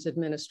elections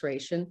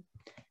administration,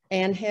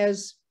 and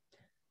has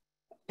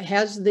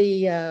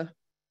the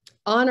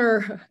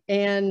honor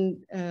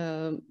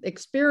and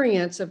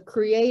experience of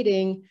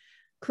creating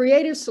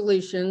creative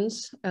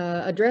solutions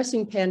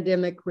addressing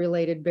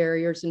pandemic-related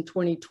barriers in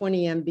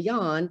 2020 and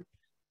beyond.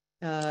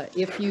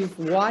 If you've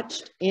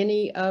watched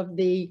any of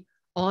the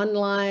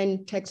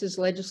online Texas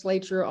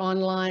legislature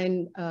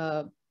online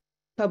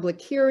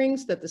public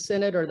hearings that the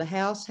Senate or the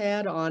House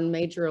had on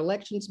major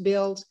elections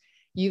bills,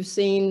 you've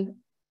seen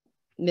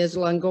Ms.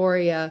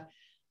 Longoria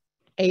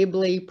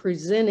ably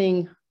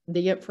presenting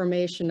the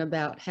information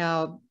about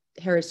how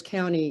Harris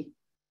County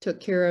took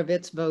care of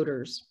its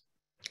voters.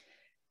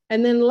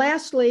 And then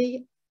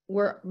lastly,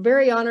 we're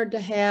very honored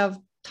to have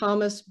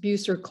Thomas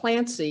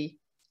Buser-Clancey.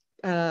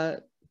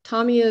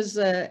 Tommy is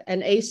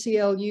an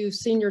ACLU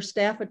senior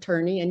staff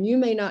attorney, and you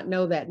may not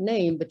know that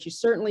name, but you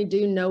certainly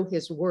do know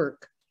his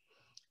work.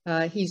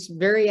 He's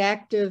very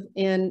active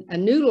in a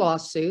new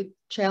lawsuit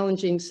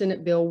challenging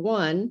Senate Bill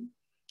 1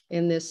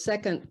 in this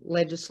second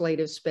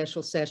legislative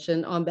special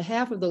session on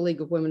behalf of the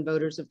League of Women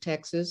Voters of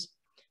Texas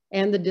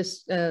and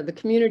the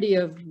community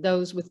of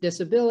those with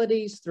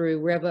disabilities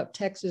through Rev Up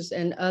Texas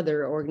and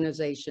other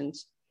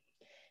organizations.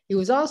 He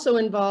was also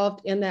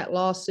involved in that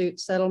lawsuit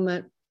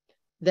settlement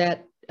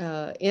that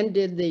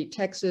ended the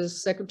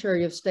Texas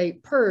Secretary of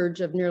State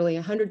purge of nearly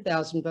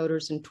 100,000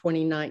 voters in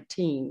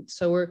 2019.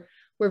 So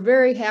we're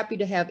very happy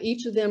to have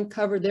each of them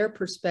cover their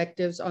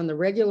perspectives on the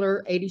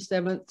regular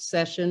 87th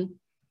session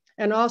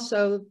and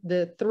also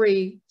the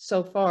 3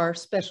 so far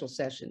special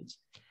sessions.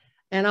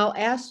 And I'll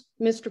ask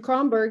Mr.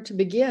 Kronberg to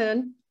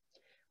begin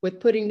with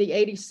putting the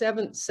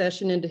 87th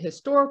session into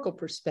historical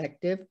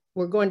perspective.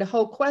 We're going to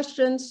hold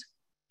questions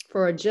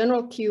for a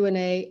general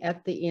Q&A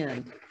at the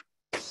end.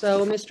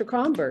 So, Mr.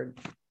 Kronberg.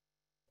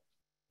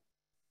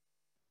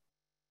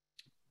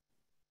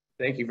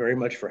 Thank you very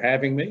much for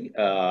having me.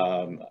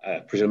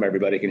 I presume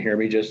everybody can hear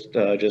me just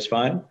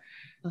fine.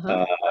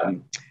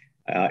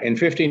 In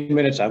 15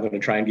 minutes, I'm going to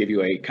try and give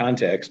you a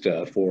context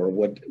for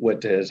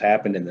what has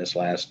happened in this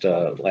last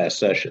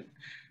session,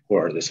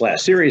 or this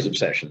last series of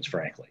sessions,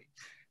 frankly.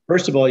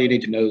 First of all, you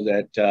need to know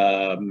that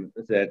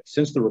that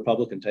since the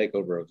Republican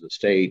takeover of the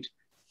state,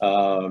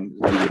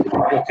 the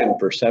Republican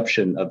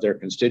perception of their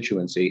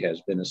constituency has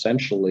been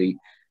essentially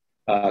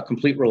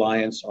complete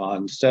reliance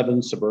on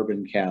 7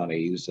 suburban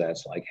counties.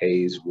 That's like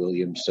Hayes,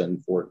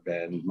 Williamson, Fort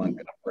Bend,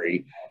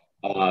 Montgomery.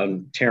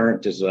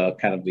 Tarrant is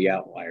kind of the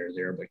outlier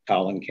there, but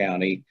Collin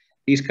County.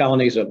 These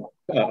counties have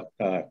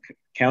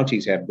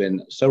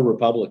been so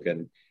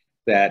Republican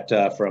that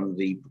from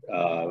the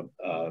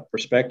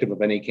perspective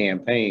of any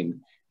campaign,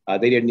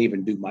 they didn't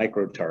even do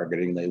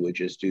micro-targeting. They would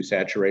just do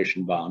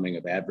saturation bombing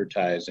of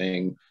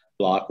advertising,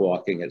 block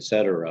walking, et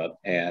cetera.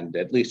 And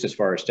at least as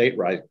far as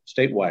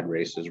statewide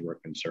races were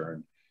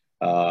concerned,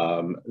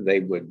 they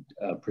would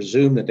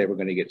presume that they were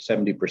going to get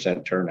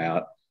 70%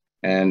 turnout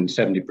and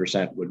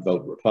 70% would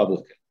vote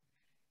Republican.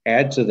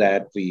 Add to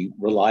that the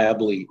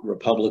reliably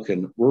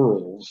Republican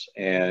rurals,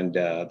 and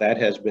that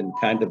has been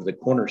kind of the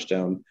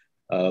cornerstone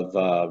of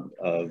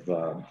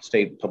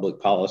state public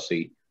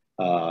policy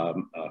for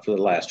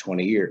the last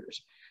 20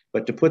 years.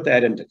 But to put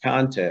that into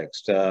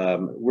context,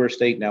 we're a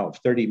state now of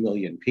 30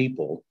 million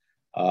people,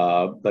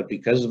 but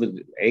because of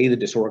the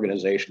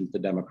disorganization of the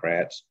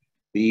Democrats,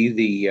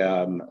 the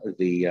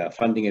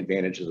funding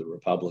advantage of the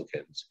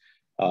Republicans,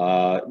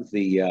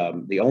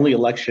 the only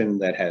election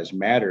that has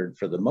mattered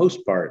for the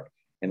most part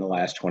in the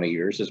last 20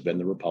 years has been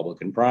the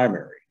Republican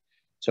primary.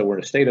 So we're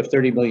a state of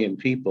 30 million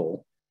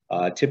people.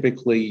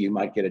 Typically, you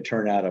might get a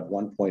turnout of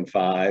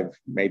 1.5,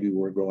 maybe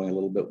we're growing a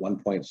little bit,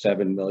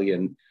 1.7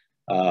 million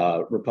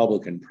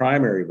Republican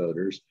primary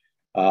voters,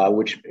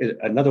 which is,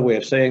 another way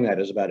of saying that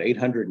is about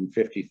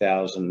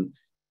 850,000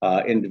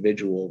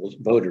 individual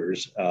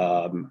voters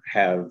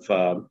have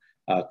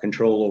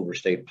control over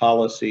state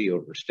policy,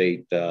 over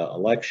state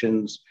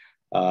elections.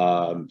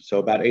 So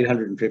about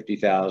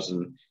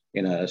 850,000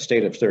 in a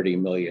state of 30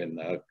 million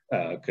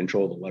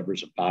control the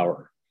levers of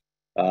power.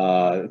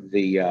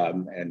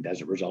 And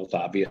as a result,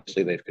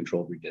 obviously, they've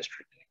controlled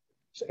redistricting.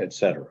 et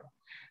cetera.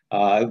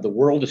 The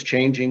world is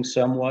changing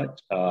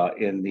somewhat.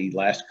 In the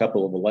last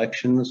couple of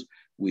elections,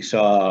 we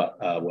saw,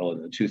 well,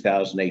 in the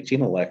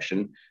 2018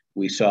 election,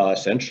 we saw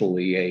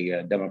essentially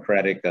a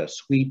Democratic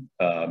sweep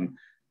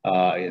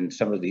in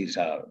some of these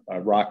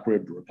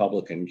rock-ribbed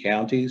Republican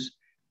counties.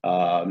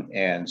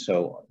 And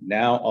so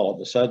now all of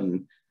a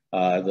sudden,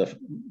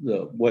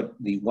 what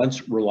the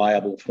once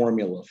reliable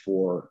formula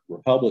for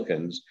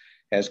Republicans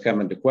has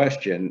come into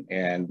question,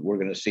 and we're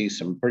going to see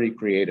some pretty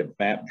creative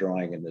map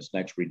drawing in this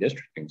next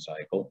redistricting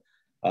cycle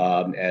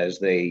as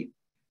they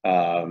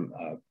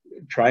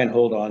try and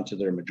hold on to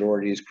their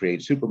majorities,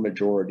 create super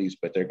majorities,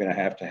 but they're going to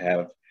have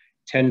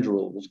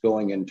tendrils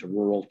going into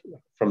rural,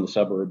 from the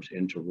suburbs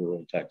into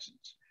rural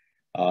Texas.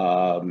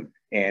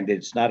 And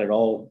it's not at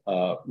all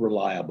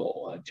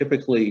reliable.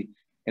 Typically,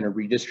 in a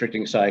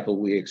redistricting cycle,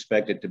 we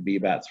expect it to be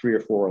about 3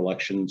 or 4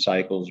 election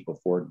cycles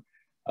before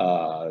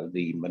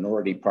the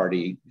minority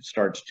party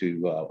starts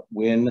to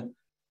win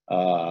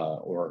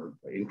or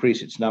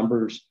increase its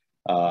numbers.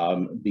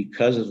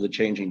 Because of the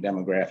changing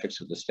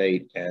demographics of the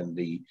state and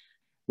the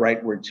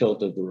rightward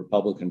tilt of the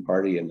Republican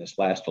Party in this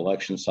last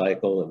election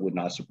cycle, it would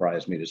not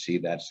surprise me to see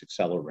that's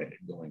accelerated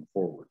going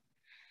forward.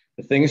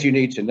 The things you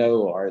need to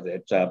know are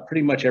that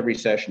pretty much every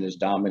session is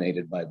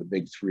dominated by the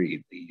big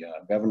three: the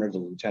governor, the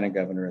lieutenant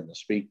governor, and the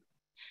speaker.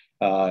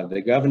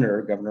 The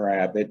governor, Governor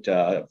Abbott,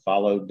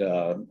 followed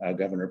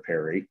Governor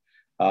Perry.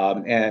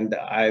 And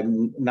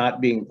I'm not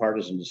being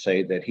partisan to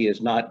say that he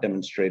has not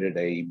demonstrated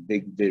a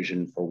big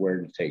vision for where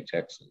to take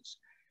Texas.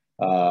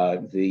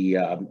 Unlike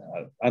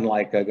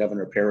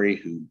Governor Perry,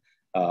 who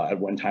at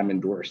one time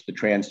endorsed the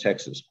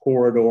Trans-Texas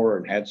Corridor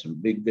and had some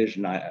big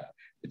vision,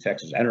 the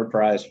Texas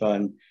Enterprise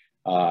Fund,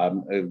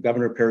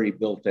 Governor Perry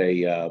built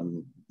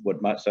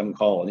what some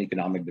call an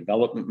economic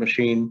development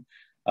machine.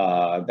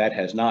 That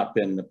has not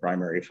been the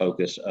primary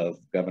focus of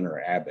Governor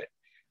Abbott.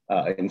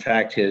 In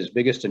fact, his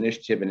biggest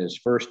initiative in his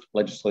first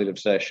legislative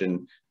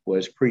session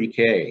was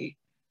pre-K,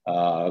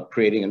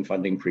 creating and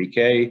funding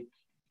pre-K.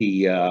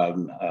 He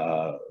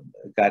got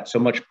so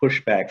much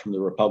pushback from the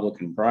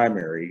Republican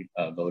primary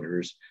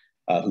voters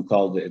who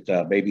called it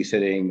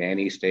babysitting,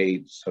 nanny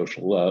state,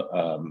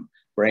 social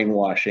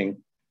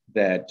brainwashing,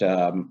 that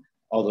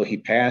although he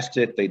passed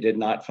it, they did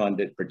not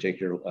fund it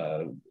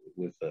particularly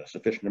with a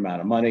sufficient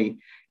amount of money.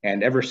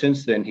 And ever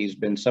since then, he's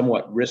been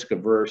somewhat risk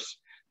averse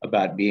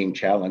about being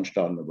challenged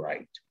on the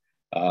right.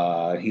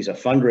 He's a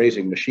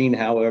fundraising machine,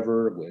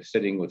 however,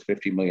 sitting with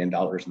 $50 million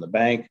in the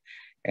bank.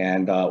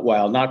 And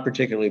while not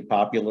particularly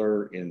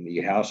popular in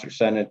the House or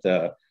Senate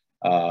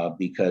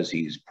because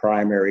he's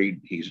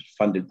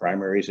funded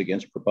primaries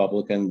against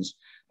Republicans,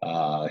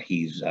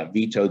 he's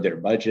vetoed their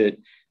budget.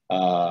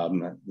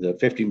 The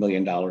 $50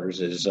 million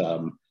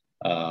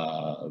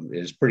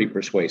is pretty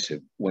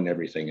persuasive when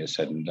everything is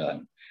said and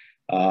done.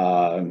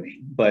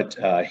 But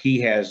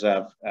he has,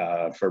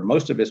 for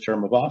most of his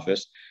term of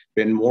office,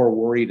 been more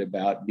worried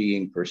about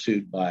being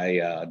pursued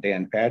by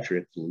Dan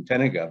Patrick, the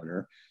lieutenant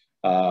governor,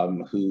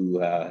 who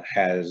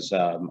has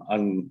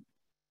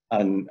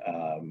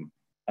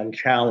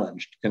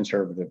unchallenged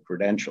conservative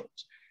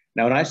credentials.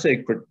 Now, when I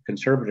say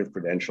conservative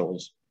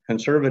credentials,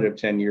 conservative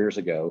 10 years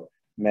ago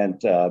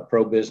meant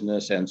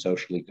pro-business and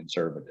socially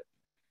conservative.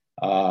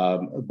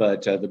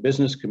 But the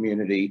business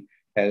community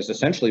has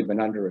essentially been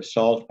under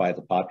assault by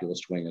the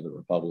populist wing of the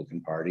Republican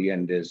Party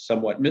and is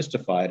somewhat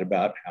mystified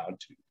about how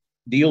to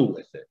deal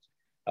with it.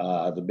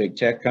 The big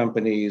tech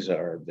companies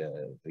are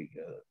the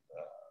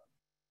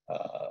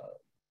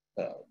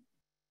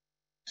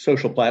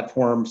social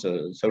platforms,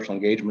 social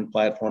engagement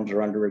platforms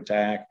are under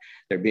attack.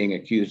 They're being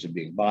accused of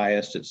being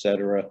biased, et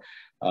cetera.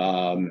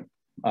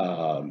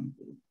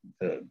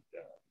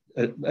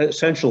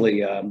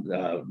 Essentially,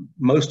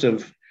 most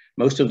of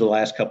the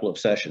last couple of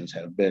sessions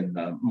have been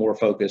more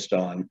focused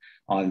on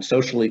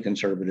socially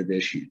conservative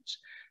issues.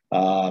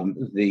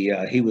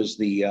 He was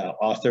the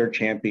author,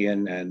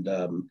 champion, and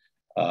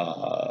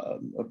a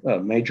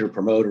major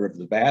promoter of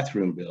the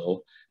bathroom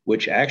bill,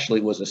 which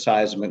actually was a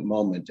seismic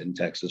moment in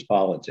Texas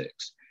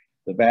politics.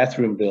 The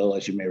bathroom bill,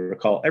 as you may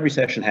recall, every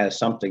session has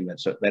something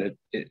that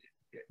it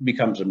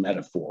becomes a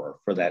metaphor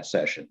for that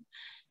session.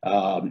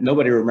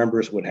 Nobody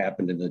remembers what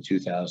happened in the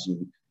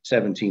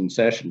 2017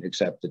 session,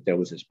 except that there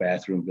was this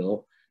bathroom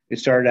bill. It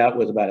started out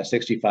with about a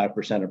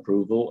 65%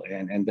 approval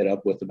and ended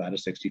up with about a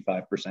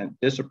 65%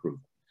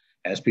 disapproval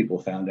as people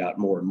found out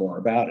more and more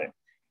about it.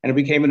 And it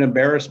became an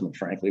embarrassment,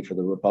 frankly, for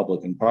the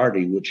Republican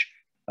Party, which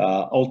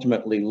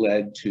ultimately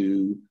led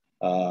to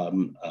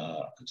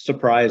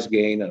surprise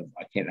gain of,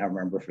 I can't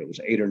remember if it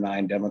was 8 or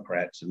 9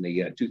 Democrats in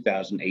the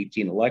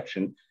 2018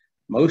 election.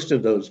 Most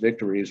of those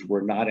victories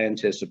were not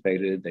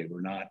anticipated. They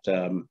were not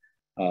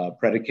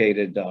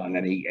predicated on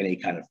any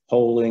kind of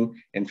polling.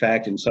 In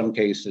fact, in some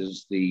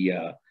cases,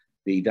 the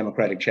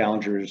Democratic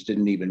challengers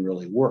didn't even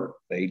really work.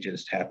 They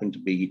just happened to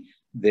be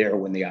there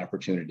when the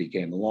opportunity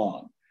came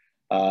along.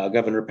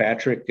 Governor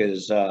Patrick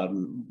has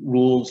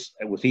rules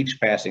with each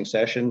passing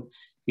session.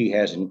 He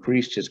has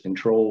increased his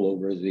control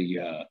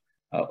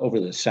over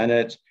the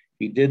Senate.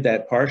 He did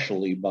that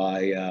partially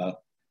by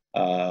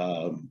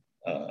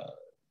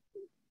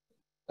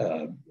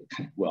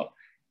well,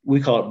 we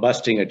call it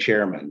busting a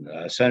chairman.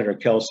 Senator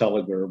Kel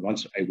Seliger,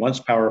 a once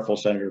powerful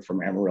senator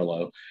from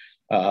Amarillo,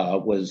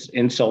 was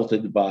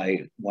insulted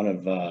by one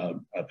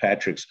of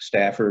Patrick's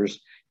staffers.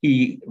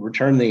 He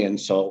returned the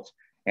insult,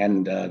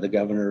 and the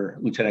governor,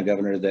 lieutenant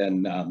governor,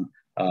 then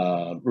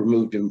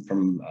removed him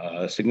from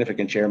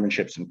significant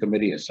chairmanships and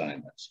committee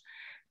assignments.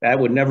 That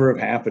would never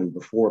have happened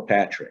before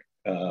Patrick.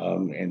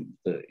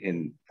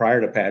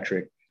 Prior to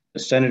Patrick, the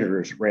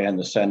senators ran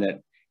the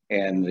Senate,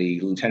 and the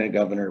lieutenant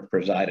governor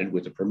presided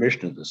with the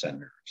permission of the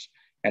senators.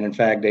 And in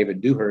fact, David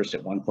Dewhurst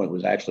at one point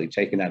was actually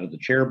taken out of the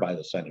chair by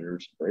the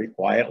senators very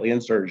quietly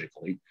and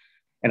surgically.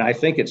 And I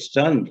think it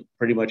stunned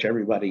pretty much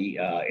everybody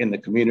in the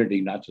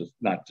community, not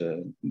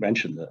to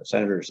mention the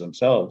senators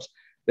themselves,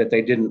 that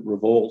they didn't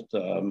revolt,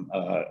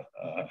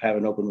 have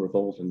an open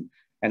revolt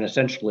and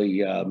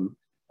essentially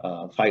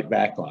fight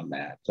back on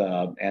that.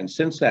 And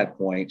since that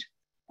point,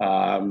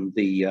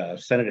 the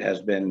Senate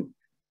has been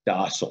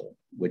docile,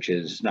 which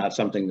is not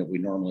something that we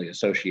normally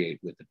associate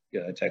with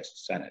the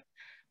Texas Senate.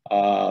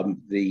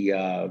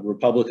 The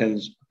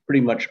Republicans pretty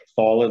much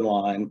fall in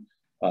line.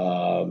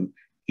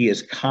 He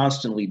is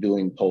constantly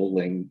doing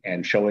polling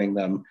and showing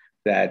them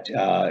that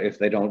if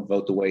they don't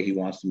vote the way he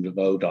wants them to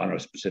vote on a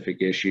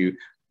specific issue,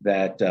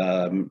 that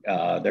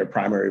their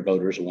primary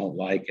voters won't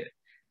like it.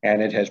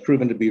 And it has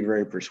proven to be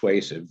very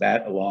persuasive,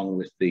 that along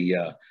with the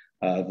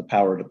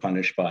power to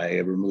punish by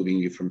removing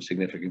you from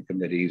significant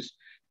committees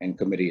and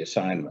committee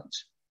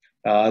assignments.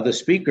 The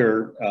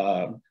speaker,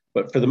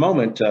 but for the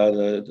moment,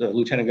 the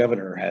lieutenant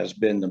governor has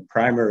been the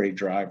primary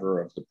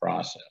driver of the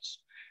process.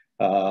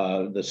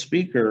 The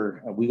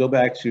speaker, we go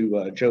back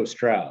to Joe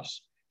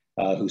Strauss,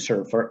 who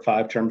served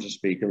 5 terms as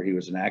speaker. He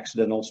was an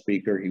accidental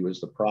speaker. He was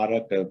the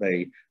product of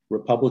a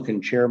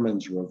Republican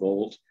chairman's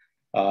revolt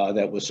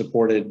that was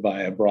supported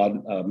by a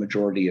broad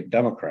majority of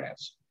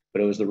Democrats.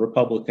 But it was the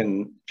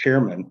Republican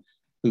chairman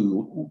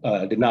who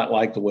did not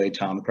like the way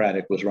Tom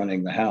Craddock was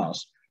running the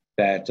House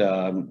that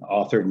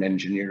authored and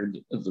engineered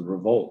the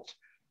revolt.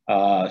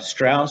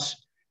 Strauss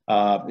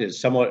is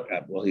somewhat,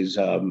 well, he's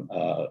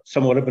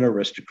somewhat of an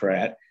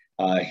aristocrat.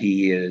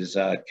 He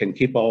can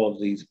keep all of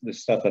this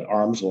stuff at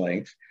arm's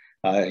length.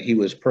 He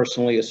was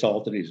personally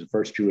assaulted. He's the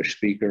first Jewish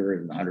speaker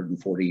in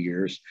 140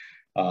 years.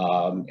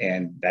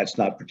 And that's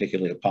not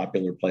particularly a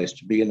popular place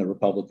to be in the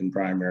Republican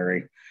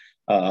primary.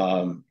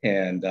 But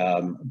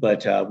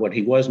what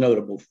he was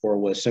notable for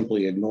was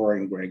simply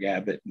ignoring Greg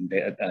Abbott and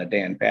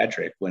Dan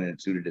Patrick when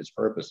it suited his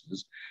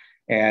purposes.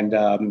 And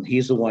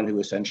he's the one who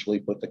essentially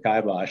put the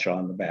kibosh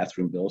on the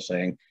bathroom bill,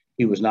 saying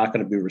he was not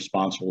going to be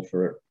responsible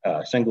for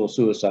a single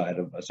suicide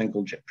of a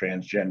single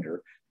transgender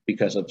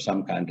because of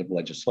some kind of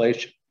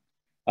legislation.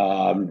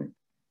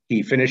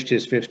 He finished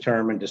his 5th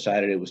term and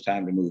decided it was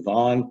time to move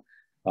on.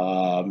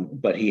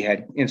 But he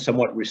had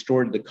somewhat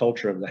restored the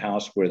culture of the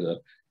House where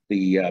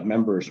the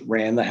members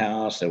ran the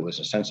House. There was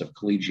a sense of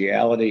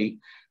collegiality.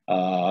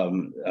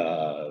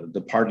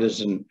 The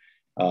partisan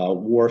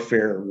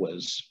warfare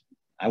was,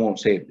 I won't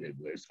say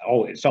it's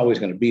always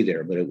going to be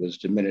there, but it was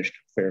diminished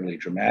fairly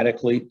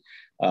dramatically.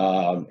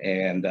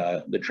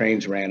 The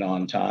trains ran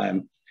on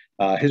time.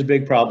 His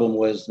big problem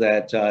was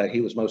that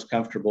he was most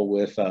comfortable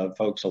with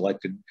folks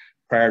elected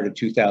prior to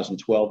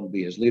 2012 to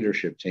be his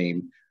leadership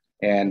team.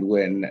 And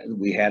when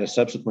we had a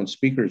subsequent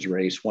speaker's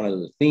race, one of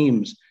the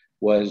themes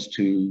was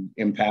to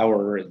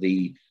empower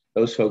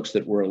those folks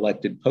that were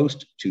elected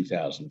post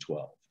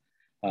 2012.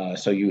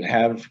 So you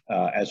have,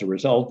 as a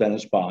result,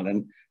 Dennis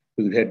Bonnen,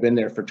 who had been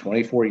there for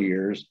 24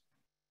 years,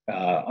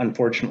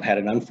 unfortunately had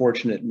an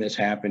unfortunate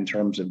mishap in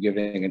terms of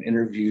giving an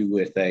interview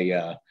with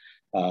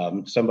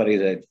somebody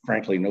that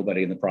frankly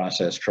nobody in the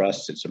process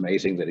trusts. It's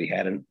amazing that he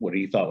had what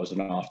he thought was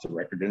an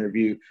off-the-record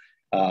interview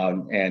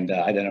and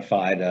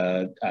identified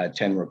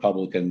 10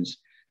 Republicans,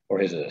 or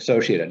his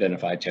associate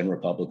identified 10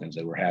 Republicans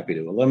they were happy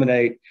to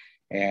eliminate.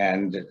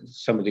 And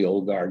some of the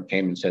old guard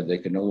came and said they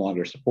could no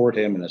longer support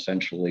him and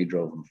essentially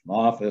drove him from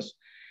office.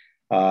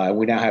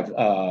 We now have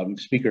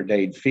Speaker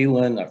Dade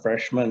Phelan, a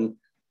freshman,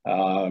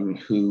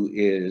 who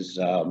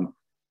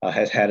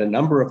has had a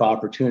number of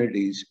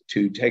opportunities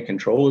to take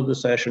control of the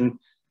session.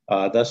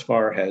 Thus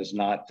far has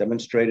not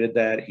demonstrated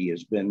that. He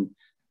has been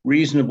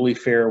reasonably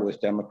fair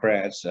with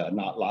Democrats,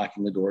 not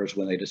locking the doors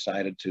when they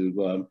decided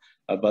to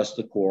bust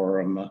the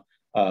quorum.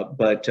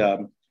 But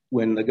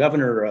when the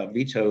governor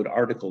vetoed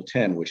Article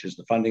 10, which is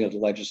the funding of the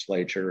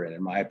legislature, and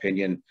in my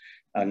opinion,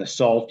 an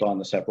assault on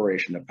the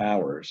separation of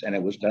powers, and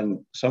it was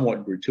done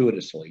somewhat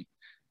gratuitously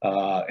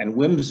and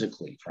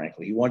whimsically,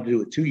 frankly. He wanted to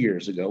do it 2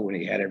 years ago when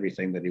he had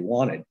everything that he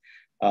wanted.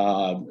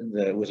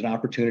 There was an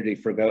opportunity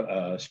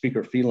for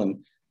Speaker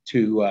Phelan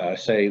to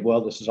say,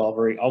 well, this is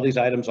all these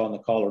items on the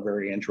call are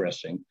very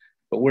interesting,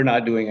 but we're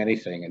not doing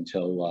anything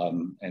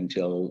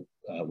until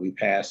we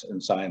pass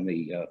and sign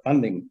the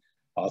funding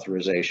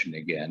authorization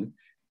again.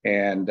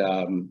 And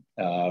the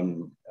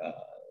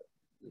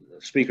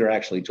speaker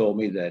actually told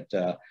me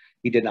that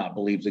he did not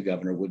believe the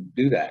governor would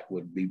do that,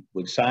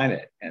 would sign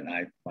it. And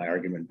my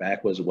argument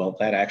back was, well,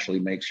 that actually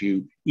makes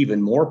you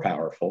even more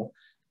powerful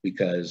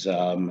because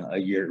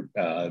you're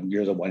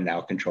the one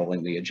now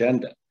controlling the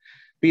agenda.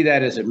 Be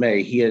that as it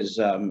may, he is.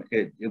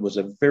 It was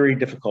a very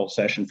difficult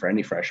session for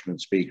any freshman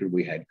speaker.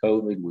 We had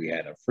COVID, we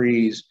had a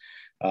freeze,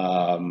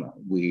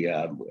 we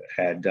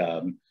had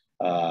all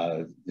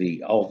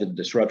the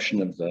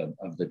disruption of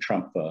the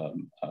Trump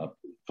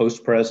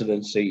post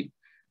presidency,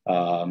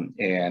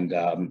 and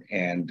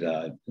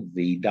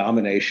the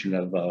domination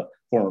of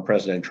former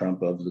President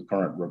Trump of the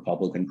current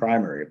Republican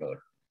primary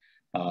voter.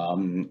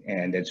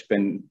 And it's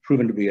been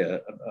proven to be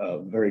a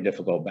very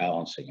difficult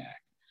balancing act.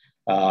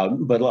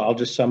 But I'll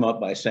just sum up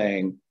by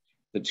saying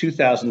the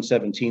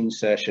 2017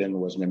 session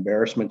was an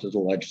embarrassment to the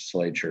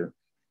legislature.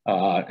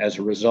 As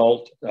a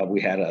result,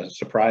 we had a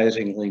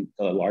surprisingly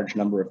large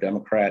number of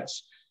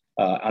Democrats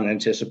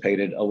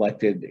unanticipated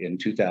elected in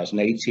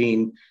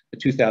 2018. The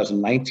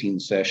 2019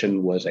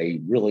 session was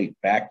a really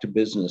back to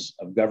business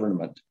of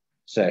government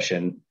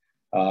session.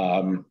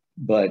 The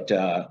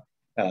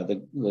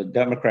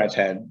Democrats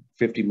had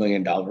 $50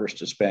 million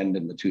to spend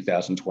in the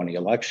 2020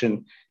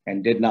 election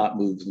and did not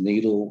move the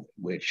needle,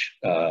 which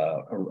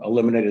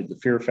eliminated the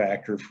fear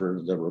factor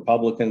for the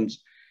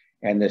Republicans.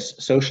 And this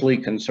socially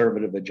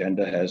conservative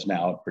agenda has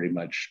now pretty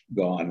much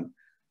gone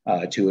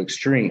to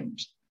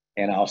extremes.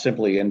 And I'll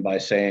simply end by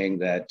saying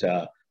that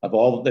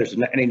there's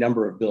any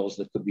number of bills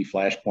that could be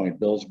flashpoint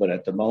bills, but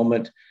at the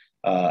moment,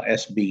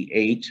 SB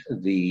 8,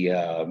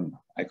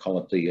 I call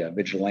it the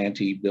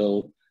vigilante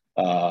bill,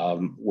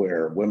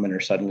 where women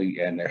are suddenly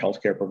and their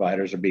healthcare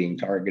providers are being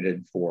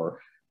targeted for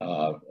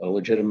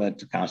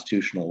legitimate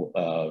constitutional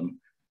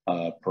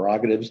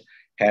prerogatives,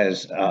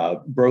 has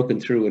broken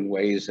through in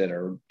ways that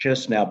are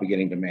just now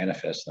beginning to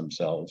manifest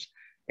themselves.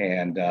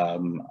 And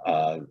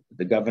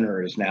the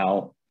governor is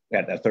now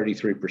at a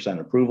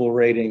 33% approval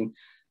rating.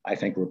 I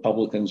think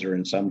Republicans are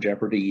in some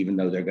jeopardy, even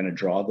though they're going to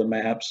draw the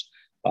maps.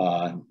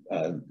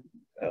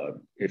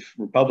 If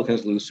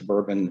Republicans lose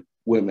suburban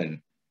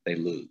women, they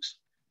lose.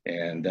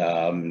 And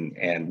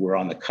we're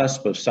on the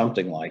cusp of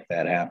something like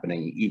that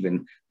happening,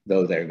 even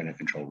though they're going to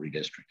control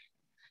redistricting.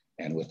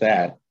 And with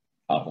that,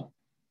 I'll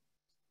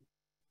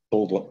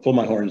pull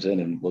my horns in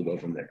and we'll go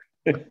from there.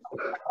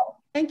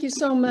 Thank you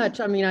so much.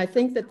 I mean, I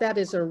think that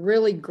is a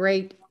really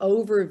great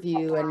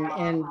overview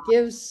and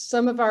gives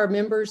some of our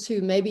members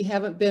who maybe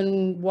haven't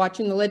been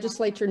watching the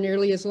legislature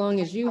nearly as long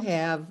as you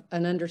have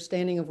an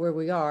understanding of where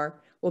we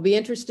are. We'll be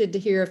interested to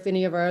hear if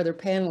any of our other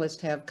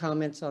panelists have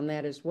comments on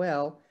that as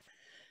well.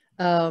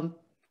 And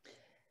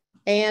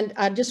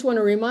I just want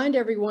to remind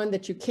everyone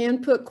that you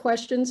can put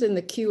questions in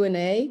the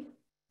Q&A.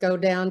 Go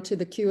down to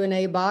the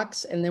Q&A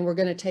box, and then we're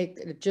going to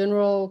take a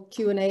general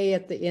Q&A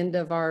at the end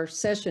of our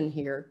session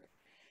here.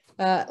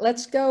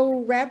 Let's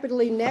go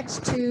rapidly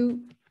next to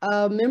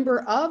a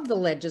member of the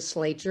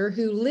legislature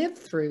who lived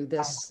through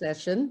this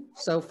session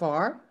so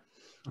far,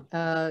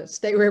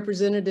 State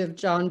Representative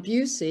John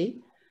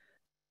Bucy,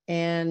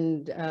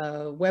 and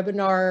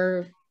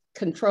webinar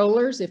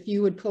controllers, if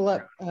you would pull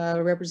up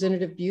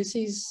Representative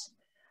Bucy's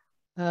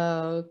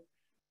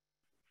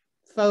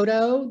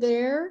photo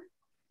there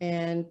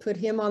and put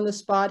him on the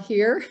spot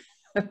here.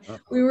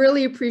 We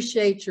really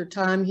appreciate your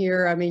time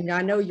here. I mean,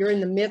 I know you're in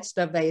the midst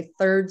of a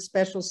third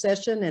special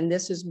session, and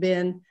this has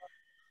been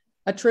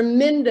a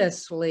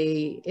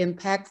tremendously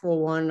impactful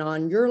one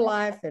on your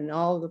life and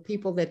all the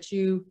people that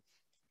you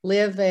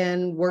live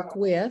and work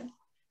with.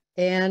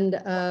 And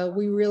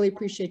we really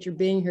appreciate your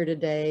being here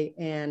today,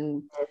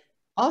 and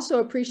also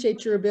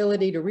appreciate your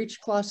ability to reach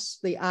across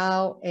the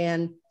aisle.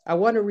 And I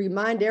want to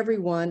remind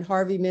everyone,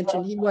 Harvey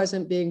mentioned he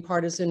wasn't being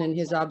partisan in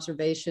his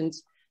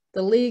observations.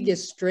 The League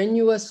is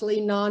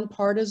strenuously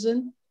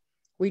nonpartisan.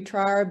 We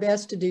try our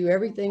best to do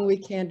everything we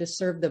can to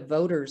serve the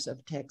voters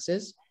of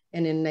Texas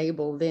and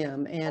enable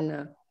them.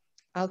 And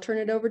I'll turn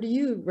it over to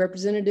you,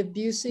 Representative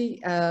Bucy.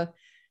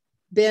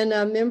 Been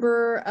a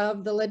member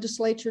of the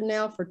legislature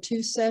now for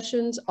 2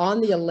 sessions,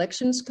 on the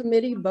elections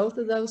committee, both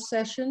of those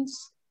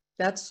sessions.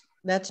 That's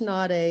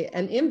not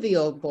an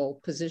enviable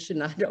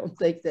position, I don't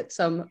think, that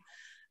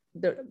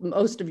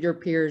most of your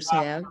peers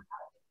have.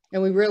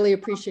 And we really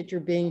appreciate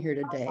your being here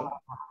today.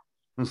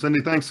 Well,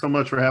 Cindy, thanks so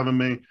much for having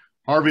me.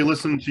 Harvey,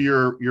 listening to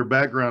your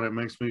background, it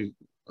makes me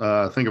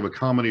think of a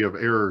comedy of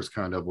errors,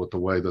 kind of, with the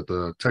way that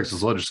the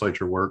Texas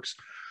legislature works.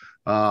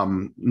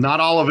 Not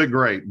all of it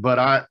great, but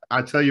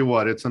I tell you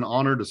what, it's an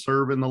honor to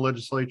serve in the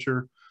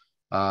legislature.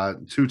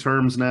 2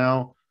 terms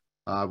now.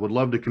 I would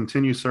love to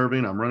continue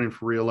serving. I'm running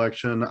for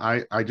re-election.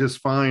 I just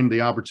find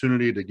the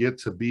opportunity to get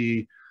to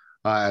be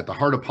at the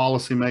heart of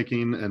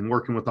policymaking and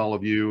working with all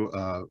of you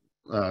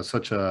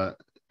such a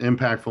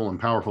impactful and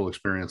powerful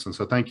experience. And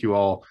so thank you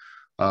all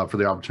for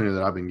the opportunity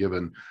that I've been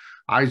given.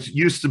 I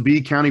used to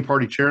be county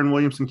party chair in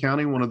Williamson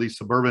County, one of these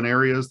suburban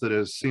areas that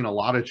has seen a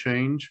lot of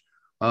change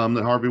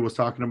that Harvey was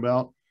talking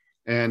about.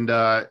 And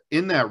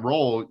in that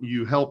role,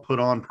 you help put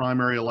on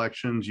primary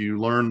elections. You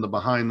learn the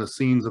behind the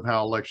scenes of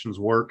how elections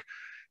work.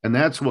 And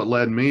that's what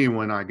led me,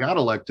 when I got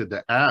elected,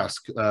 to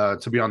ask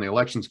to be on the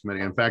elections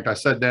committee. In fact, I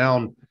sat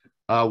down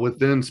with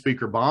then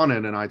Speaker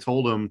Bonin and I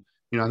told him,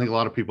 You know, I think a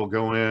lot of people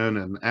go in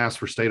and ask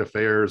for state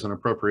affairs and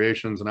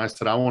appropriations. And I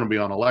said, I want to be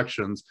on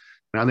elections.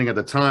 And I think at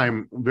the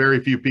time, very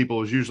few people,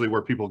 was usually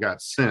where people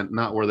got sent,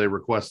 not where they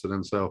requested.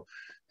 And so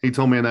he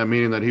told me in that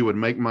meeting that he would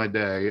make my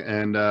day.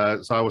 And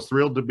so I was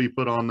thrilled to be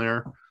put on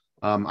there.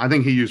 I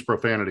think he used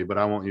profanity, but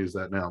I won't use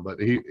that now.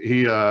 But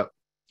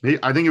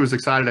I think he was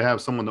excited to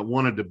have someone that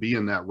wanted to be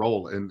in that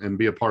role and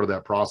be a part of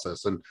that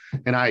process. And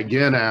I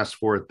again asked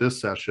for it this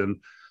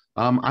session.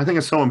 I think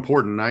it's so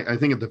important. I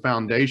think at the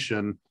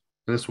foundation,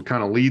 and this will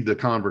kind of lead the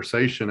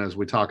conversation as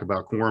we talk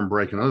about quorum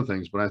break and other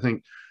things, but I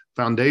think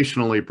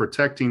foundationally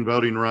protecting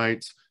voting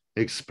rights,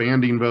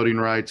 expanding voting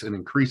rights, and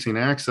increasing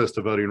access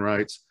to voting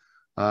rights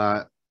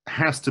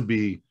has to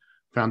be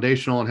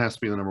foundational and has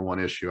to be the number one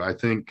issue. I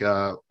think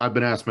I've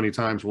been asked many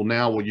times, well,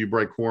 now will you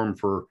break quorum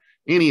for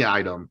any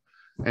item?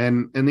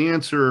 And the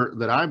answer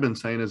that I've been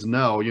saying is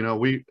no. You know,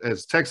 we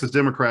as Texas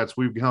Democrats,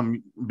 we've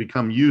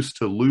become used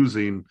to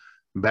losing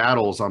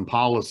battles on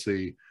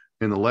policy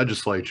in the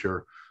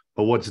legislature.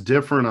 But what's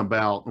different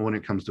about when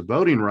it comes to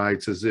voting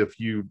rights is if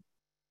you,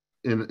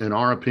 in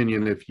our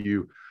opinion, if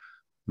you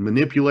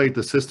manipulate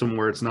the system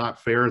where it's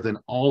not fair, then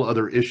all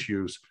other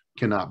issues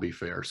cannot be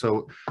fair.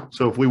 So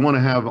if we want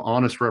to have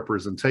honest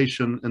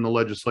representation in the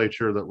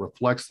legislature that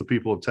reflects the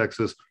people of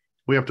Texas,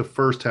 we have to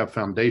first have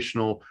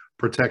foundational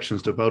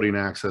protections to voting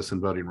access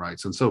and voting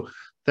rights. And so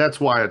that's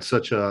why it's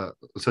such a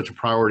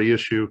priority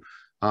issue,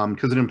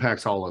 because it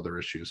impacts all other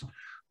issues.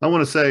 I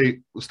want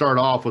to start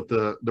off with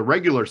the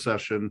regular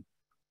session.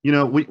 You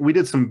know, we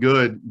did some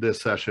good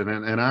this session,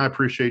 and I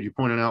appreciate you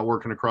pointing out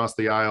working across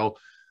the aisle.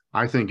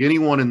 I think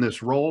anyone in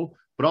this role,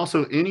 but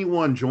also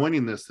anyone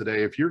joining this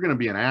today, if you're going to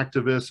be an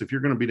activist, if you're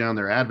going to be down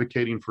there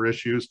advocating for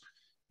issues,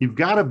 you've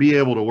got to be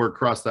able to work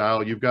across the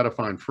aisle. You've got to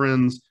find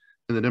friends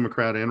in the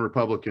Democrat and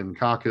Republican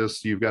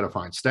caucus. You've got to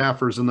find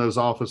staffers in those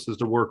offices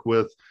to work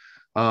with.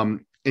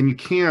 And you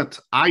can't,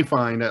 I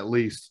find at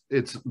least,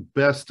 it's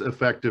best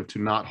effective to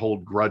not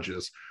hold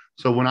grudges.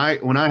 So when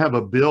I have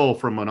a bill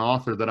from an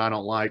author that I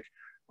don't like,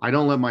 I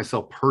don't let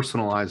myself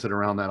personalize it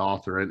around that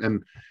author.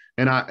 And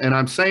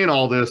I'm saying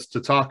all this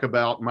to talk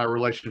about my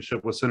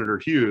relationship with Senator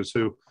Hughes,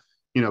 who,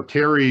 you know,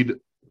 carried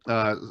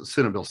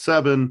Senate Bill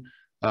 7,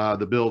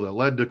 the bill that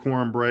led to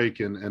quorum break,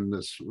 and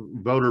this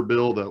voter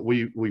bill that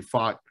we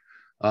fought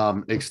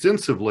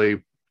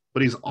extensively.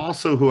 But he's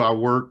also who I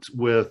worked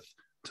with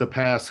to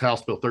pass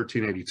House Bill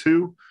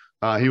 1382.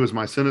 He was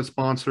my Senate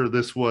sponsor.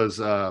 This was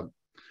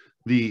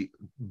the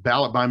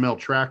ballot by mail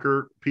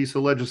tracker piece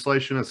of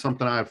legislation. Is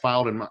something I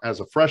filed as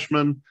a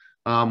freshman.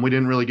 We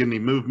didn't really get any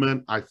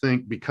movement. I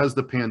think because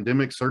the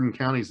pandemic, certain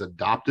counties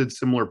adopted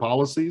similar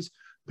policies.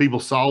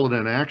 People saw it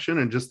in action,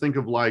 and just think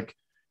of like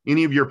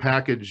any of your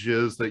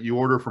packages that you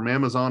order from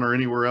Amazon or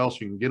anywhere else,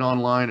 you can get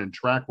online and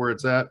track where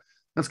it's at.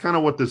 That's kind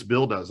of what this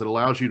bill does. It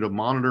allows you to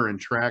monitor and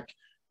track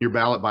your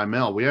ballot by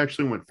mail. We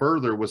actually went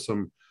further with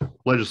some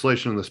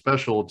legislation in the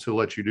special to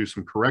let you do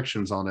some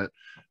corrections on it.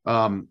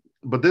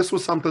 But this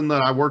was something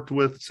that I worked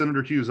with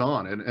Senator Hughes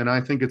on. And I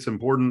think it's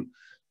important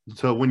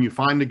to, when you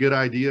find a good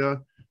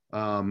idea,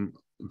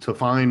 to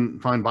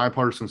find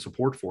bipartisan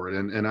support for it.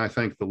 And I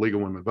thank the League of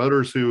Women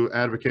Voters who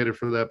advocated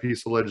for that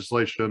piece of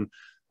legislation.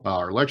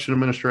 Our election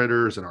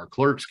administrators and our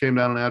clerks came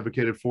down and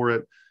advocated for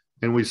it.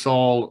 And we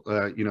saw,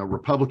 you know,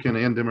 Republican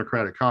and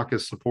Democratic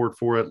caucus support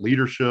for it,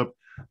 leadership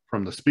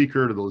from the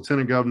speaker to the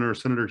lieutenant governor,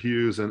 Senator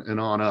Hughes, and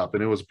on up.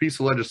 And it was a piece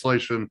of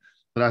legislation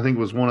that I think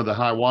was one of the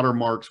high water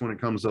marks when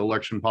it comes to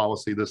election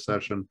policy this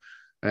session.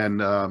 And,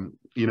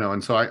 you know,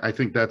 and so I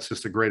think that's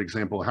just a great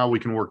example of how we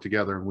can work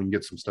together and we can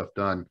get some stuff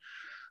done.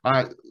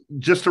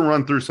 Just to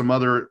run through some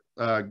other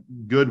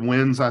good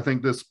wins, I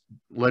think this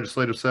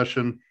legislative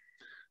session,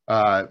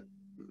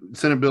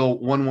 Senate Bill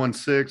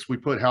 116, we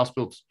put House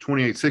Bill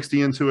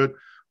 2860 into it,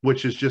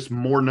 which is just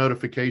more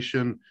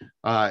notification,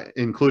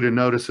 included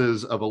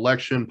notices of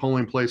election,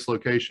 polling place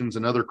locations,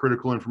 and other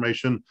critical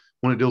information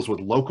when it deals with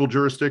local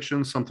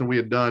jurisdictions, something we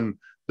had done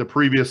the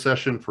previous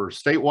session for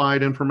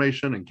statewide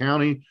information and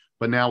county,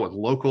 but now with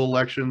local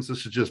elections,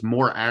 this is just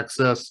more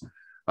access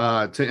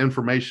to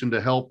information to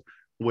help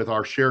with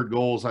our shared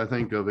goals, I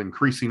think, of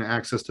increasing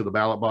access to the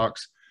ballot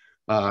box.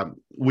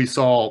 We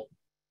saw,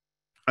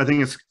 I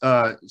think it's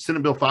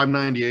Senate Bill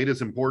 598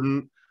 is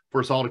important for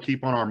us all to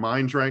keep on our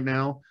minds right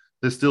now.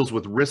 This deals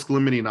with risk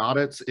limiting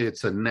audits.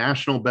 It's a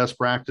national best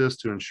practice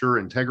to ensure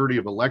integrity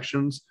of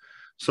elections.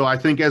 So I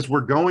think as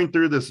we're going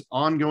through this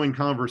ongoing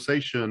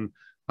conversation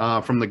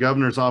from the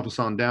governor's office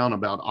on down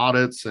about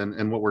audits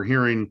and what we're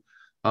hearing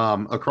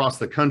across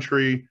the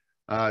country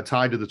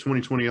tied to the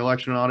 2020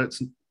 election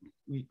audits,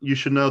 you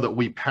should know that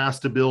we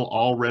passed a bill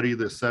already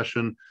this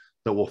session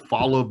that will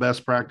follow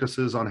best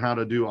practices on how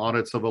to do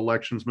audits of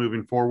elections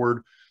moving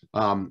forward.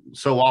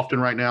 So often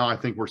right now, I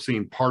think we're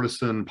seeing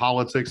partisan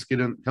politics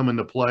come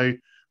into play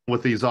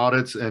with these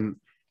audits, and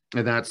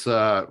that's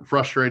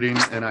frustrating.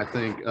 And I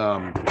think,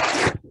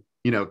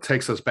 you know,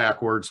 takes us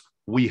backwards.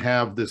 We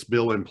have this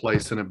bill in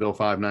place, Senate Bill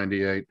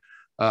 598,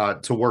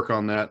 to work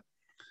on that.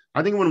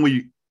 I think when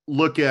we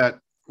look at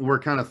where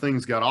kind of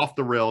things got off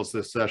the rails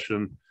this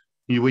session,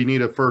 we need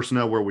to first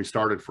know where we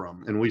started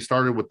from. And we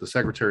started with the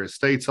Secretary of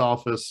State's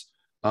office,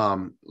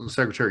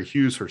 Secretary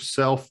Hughes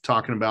herself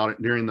talking about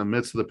it during the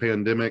midst of the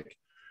pandemic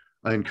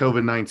and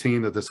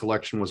COVID-19, that this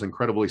election was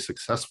incredibly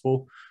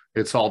successful.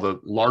 It saw the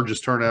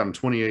largest turnout in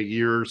 28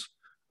 years.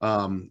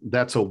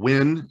 That's a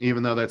win,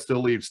 even though that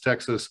still leaves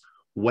Texas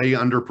way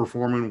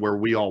underperforming where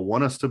we all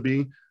want us to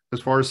be as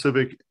far as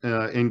civic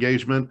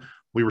engagement.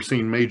 We were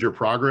seeing major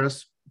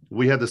progress.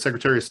 We had the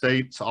Secretary of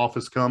State's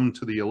office come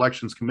to the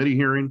elections committee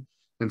hearing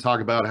and talk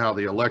about how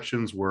the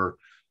elections were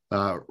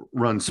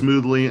run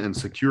smoothly and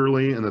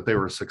securely and that they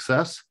were a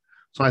success.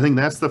 So I think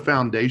that's the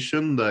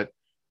foundation that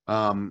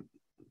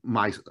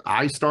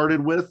I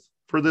started with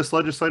for this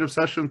legislative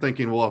session,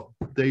 thinking, well,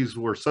 if these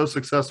were so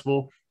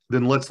successful,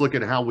 then let's look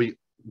at how we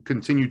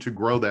continue to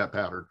grow that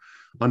pattern.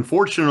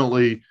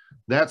 Unfortunately,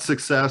 that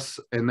success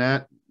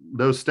and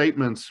those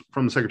statements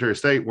from the Secretary of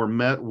State were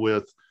met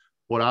with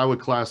what I would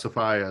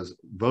classify as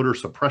voter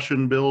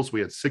suppression bills. We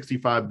had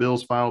 65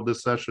 bills filed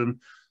this session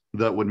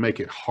that would make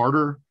it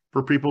harder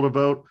for people to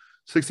vote.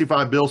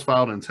 65 bills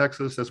filed in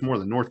Texas. That's more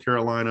than North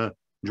Carolina,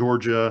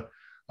 Georgia,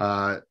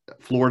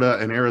 Florida,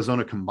 and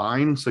Arizona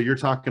combined. So you're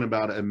talking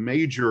about a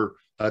major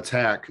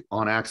attack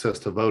on access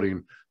to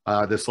voting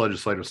this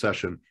legislative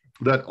session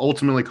that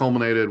ultimately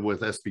culminated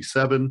with SB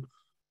 7.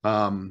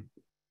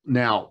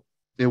 Now,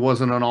 it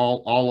wasn't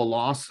all a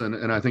loss.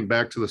 And I think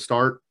back to the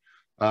start,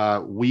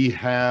 we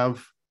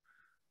have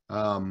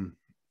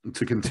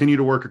to continue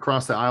to work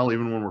across the aisle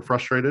even when we're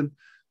frustrated.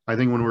 I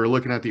think when we were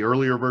looking at the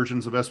earlier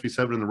versions of SB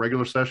 7 in the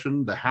regular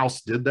session, the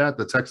House did that.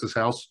 The Texas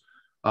House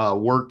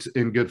worked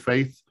in good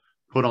faith,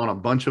 put on a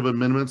bunch of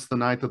amendments the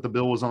night that the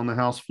bill was on the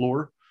House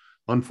floor.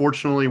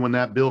 Unfortunately, when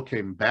that bill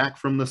came back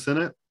from the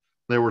Senate,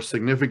 there were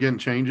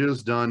significant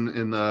changes done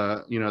in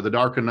the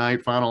dark of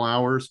night final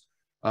hours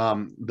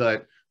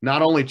that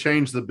not only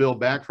changed the bill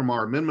back from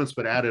our amendments,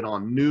 but added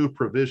on new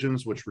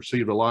provisions, which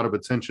received a lot of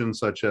attention,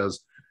 such as,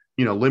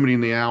 limiting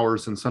the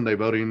hours in Sunday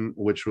voting,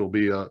 which will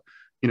be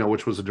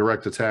which was a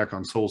direct attack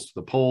on souls to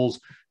the polls.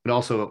 It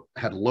also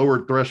had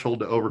lowered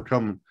threshold to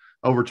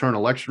overturn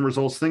election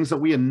results, things that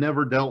we had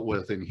never dealt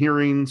with in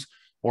hearings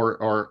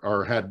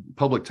or had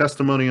public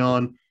testimony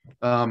on.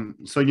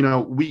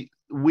 So,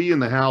 we in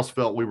the House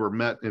felt we were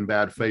met in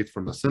bad faith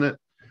from the Senate.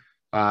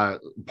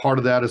 Part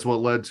of that is what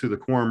led to the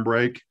quorum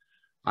break,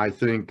 I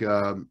think.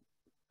 And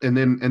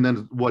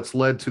then what's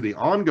led to the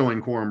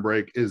ongoing quorum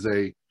break is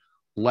a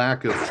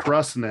lack of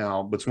trust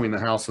now between the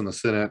House and the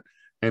Senate,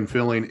 and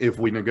feeling if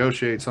we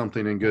negotiate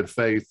something in good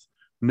faith,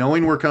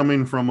 knowing we're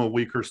coming from a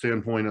weaker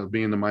standpoint of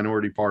being the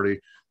minority party,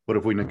 but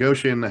if we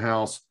negotiate in the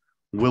House,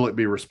 will it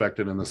be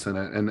respected in the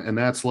Senate? And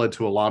that's led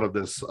to a lot of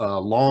this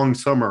long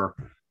summer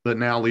that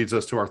now leads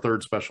us to our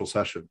third special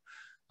session.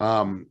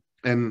 And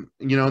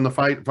the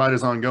fight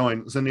is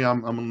ongoing. Cindy,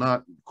 I'm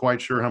not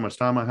quite sure how much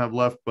time I have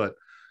left, but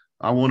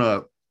I want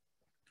a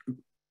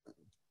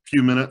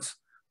few minutes.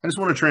 I just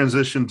want to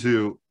transition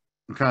to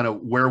kind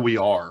of where we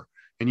are.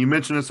 And you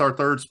mentioned it's our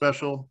third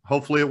special.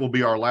 Hopefully it will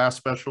be our last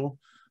special.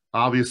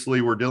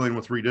 Obviously, we're dealing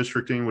with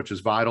redistricting, which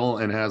is vital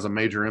and has a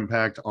major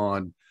impact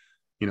on,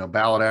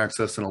 ballot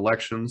access and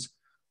elections.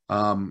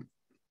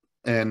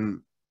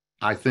 And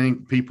I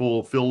think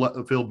people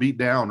feel beat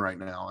down right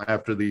now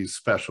after these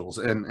specials.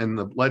 And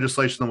the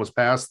legislation that was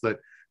passed that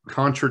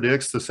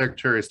contradicts the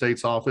Secretary of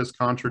State's office,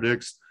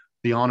 contradicts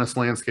the honest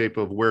landscape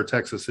of where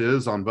Texas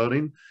is on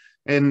voting.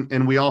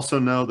 And we also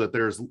know that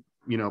there's,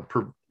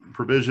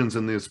 provisions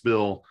in this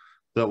bill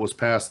that was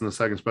passed in the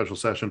second special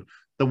session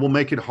that will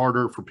make it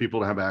harder for people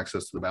to have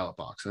access to the ballot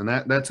box. And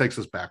that takes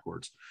us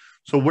backwards.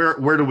 So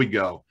where do we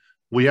go?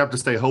 We have to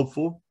stay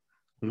hopeful.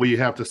 We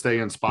have to stay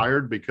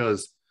inspired,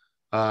 because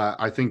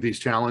I think these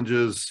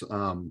challenges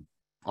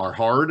are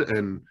hard,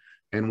 and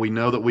we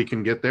know that we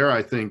can get there.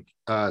 I think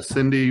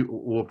Cindy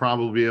will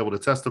probably be able to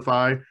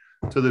testify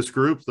to this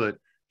group that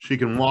she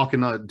can walk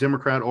in a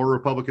Democrat or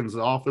Republican's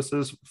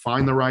offices,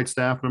 find the right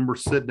staff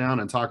members, sit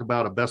down and talk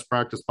about a best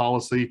practice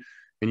policy,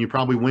 and you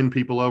probably win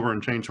people over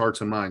and change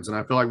hearts and minds. And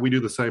I feel like we do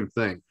the same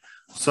thing,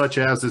 such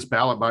as this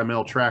ballot by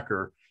mail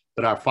tracker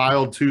that I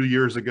filed 2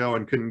 years ago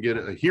and couldn't get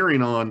a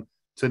hearing on,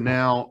 to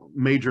now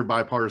major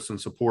bipartisan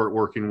support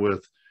working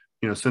with,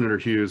 Senator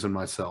Hughes and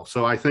myself.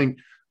 So I think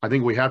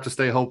we have to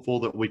stay hopeful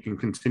that we can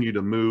continue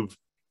to move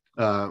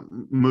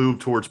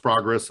towards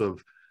progress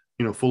of,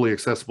 fully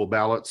accessible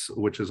ballots,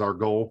 which is our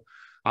goal.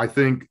 I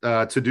think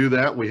to do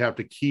that, we have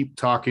to keep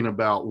talking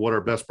about what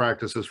are best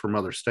practices from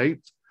other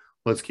states.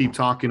 Let's keep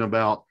talking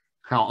about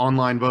how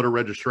online voter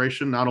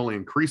registration not only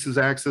increases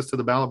access to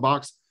the ballot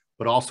box,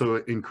 but also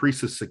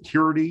increases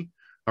security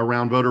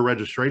around voter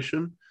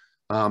registration.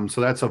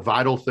 So that's a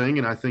vital thing.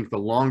 And I think the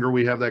longer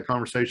we have that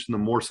conversation, the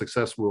more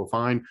success we will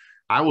find.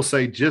 I will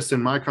say, just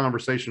in my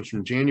conversations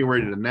from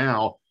January to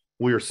now,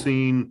 we are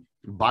seeing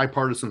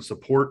bipartisan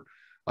support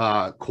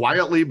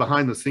quietly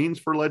behind the scenes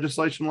for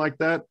legislation like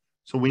that.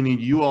 So we need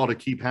you all to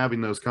keep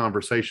having those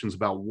conversations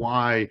about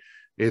why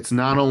it's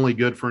not only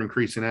good for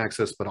increasing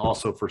access, but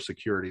also for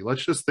security.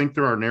 Let's just think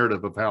through our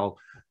narrative of how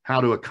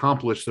how to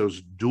accomplish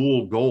those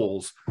dual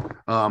goals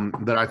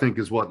that I think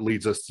is what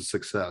leads us to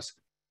success.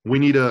 We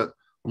need to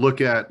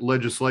look at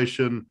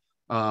legislation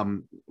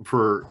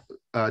for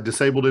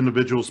disabled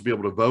individuals to be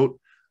able to vote.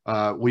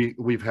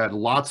 We've had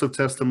lots of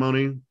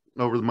testimony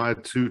over my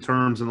 2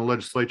 terms in the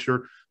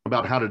legislature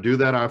about how to do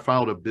that. I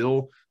filed a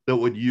bill that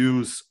would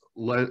use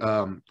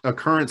a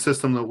current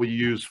system that we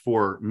use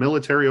for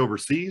military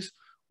overseas,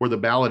 where the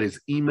ballot is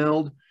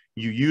emailed.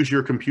 You use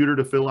your computer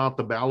to fill out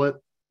the ballot,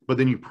 but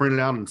then you print it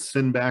out and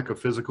send back a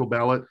physical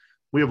ballot.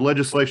 We have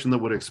legislation that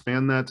would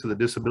expand that to the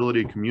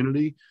disability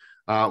community.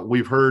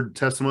 We've heard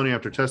testimony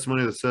after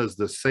testimony that says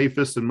the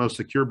safest and most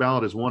secure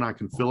ballot is one I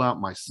can fill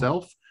out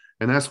myself.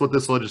 And that's what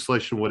this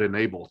legislation would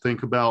enable.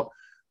 Think about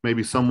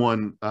maybe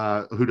someone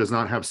who does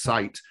not have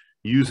sight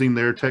using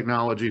their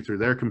technology through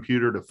their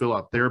computer to fill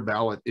out their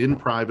ballot in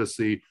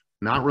privacy,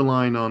 not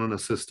relying on an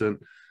assistant,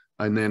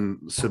 and then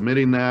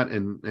submitting that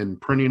and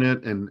printing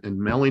it and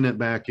mailing it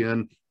back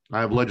in.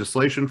 I have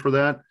legislation for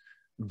that.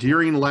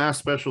 During last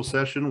special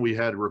session, we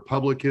had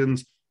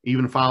Republicans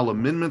even file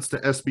amendments to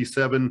SB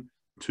 7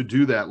 to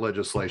do that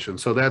legislation.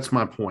 So that's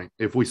my point.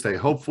 If we stay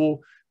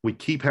hopeful, we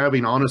keep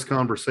having honest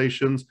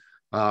conversations,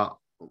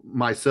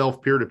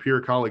 myself,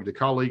 peer-to-peer, colleague to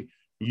colleague,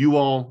 you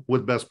all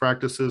with best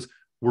practices,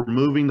 we're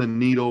moving the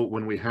needle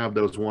when we have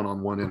those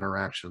one-on-one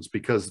interactions,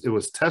 because it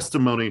was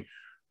testimony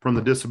from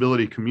the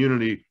disability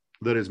community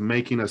that is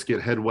making us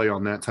get headway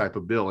on that type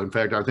of bill. In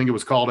fact, I think it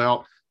was called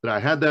out that I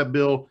had that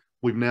bill.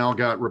 We've now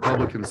got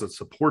Republicans that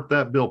support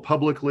that bill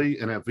publicly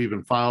and have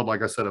even filed,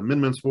 like I said,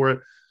 amendments for it.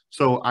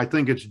 So I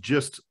think it's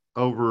just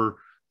over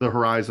the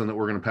horizon that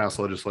we're going to pass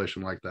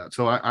legislation like that.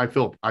 So I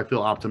feel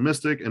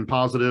optimistic and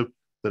positive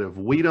that if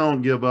we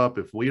don't give up,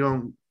 if we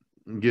don't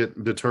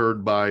get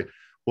deterred by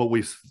what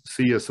we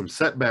see as some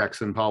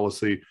setbacks in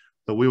policy,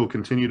 that we will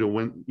continue to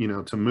win,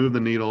 to move the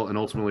needle and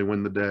ultimately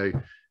win the day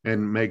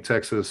and make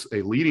Texas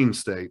a leading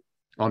state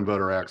on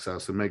voter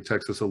access and make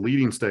Texas a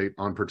leading state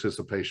on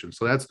participation.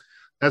 So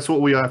that's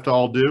what we have to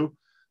all do.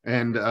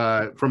 And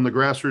from the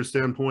grassroots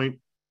standpoint,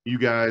 you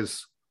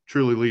guys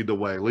truly lead the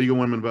way. League of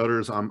Women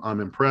Voters,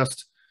 I'm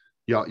impressed.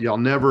 Y'all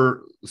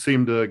never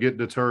seem to get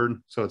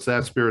deterred. So it's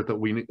that spirit that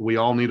we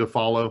all need to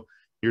follow.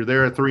 You're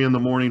there at 3 in the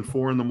morning,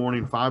 4 in the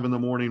morning, 5 in the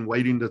morning,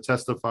 waiting to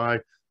testify,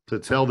 to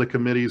tell the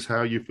committees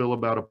how you feel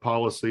about a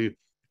policy.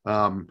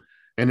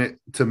 And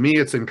to me,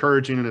 it's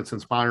encouraging and it's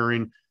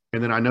inspiring.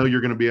 And then I know you're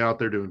going to be out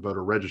there doing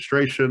voter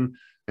registration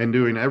and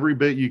doing every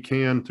bit you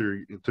can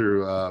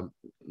through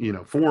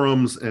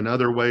forums and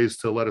other ways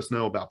to let us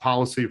know about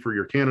policy for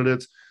your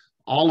candidates.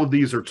 All of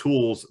these are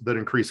tools that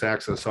increase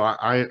access. So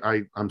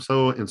I'm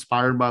so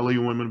inspired by League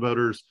of Women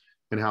Voters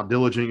and how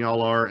diligent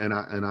y'all are. And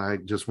I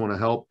just want to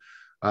help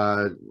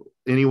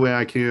any way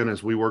I can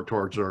as we work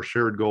towards our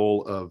shared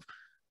goal of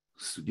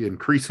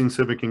increasing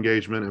civic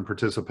engagement and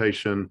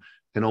participation,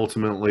 and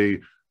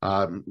ultimately,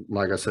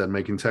 like I said,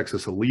 making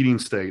Texas a leading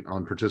state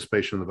on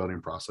participation in the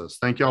voting process.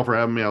 Thank y'all for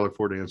having me. I look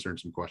forward to answering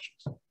some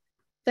questions.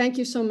 Thank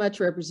you so much,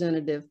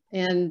 Representative.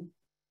 And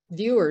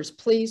viewers,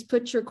 please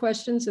put your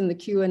questions in the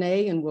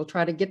Q&A and we'll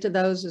try to get to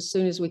those as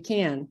soon as we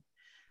can.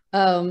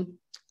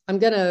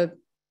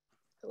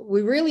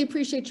 We really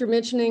appreciate your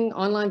mentioning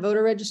online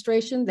voter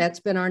registration. That's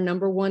been our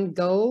 #1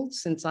 goal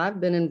since I've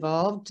been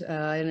involved,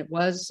 and it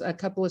was a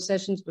couple of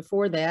sessions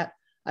before that.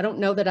 I don't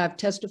know that I've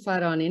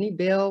testified on any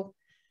bill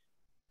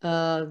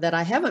that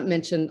I haven't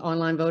mentioned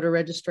online voter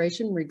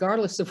registration,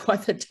 regardless of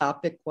what the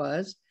topic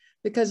was,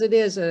 because it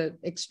is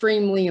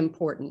extremely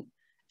important.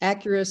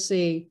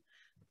 Accuracy,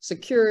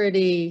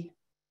 security,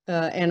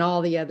 and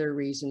all the other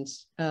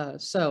reasons.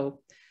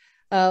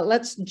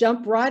 Let's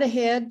jump right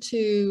ahead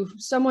to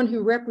someone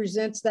who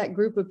represents that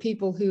group of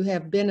people who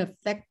have been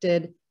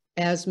affected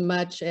as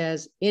much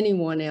as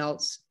anyone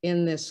else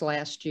in this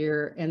last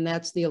year, and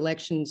that's the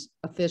elections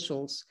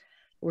officials.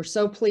 We're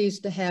so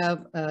pleased to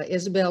have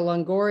Isabel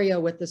Longoria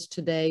with us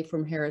today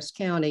from Harris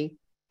County,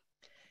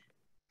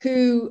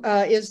 who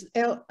is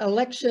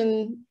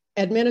election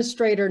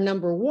administrator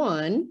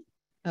 #1,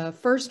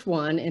 first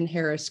one in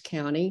Harris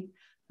County,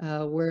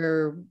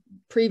 where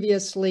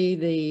previously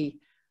the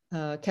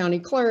county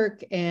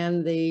clerk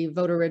and the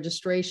voter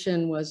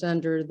registration was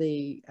under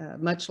the,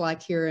 much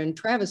like here in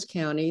Travis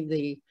County,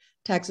 the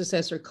tax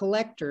assessor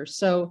collector.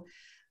 So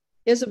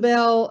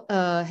Isabel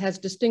has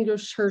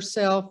distinguished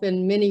herself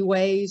in many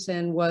ways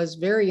and was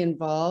very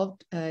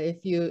involved.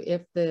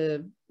 If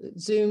the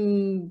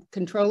Zoom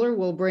controller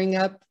will bring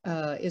up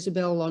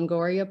Isabel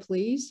Longoria,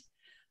 please.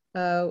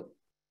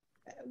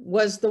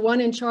 Was the one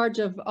in charge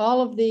of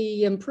all of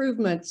the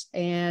improvements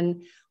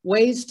and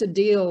ways to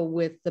deal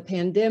with the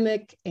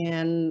pandemic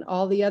and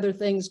all the other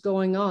things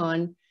going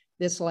on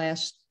this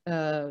last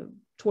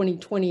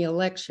 2020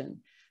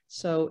 election.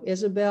 So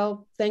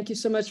Isabel, thank you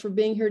so much for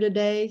being here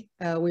today.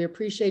 We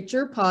appreciate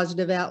your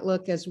positive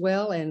outlook as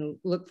well and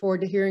look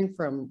forward to hearing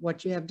from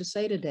what you have to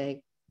say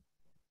today.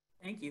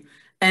 Thank you.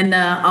 And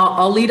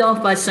I'll lead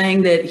off by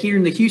saying that here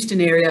in the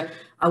Houston area,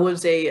 I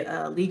was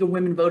a League of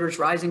Women Voters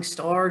Rising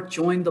Star,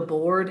 joined the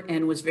board,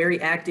 and was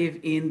very active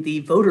in the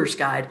Voters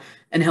Guide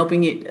and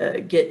helping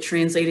it get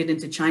translated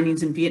into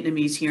Chinese and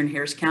Vietnamese here in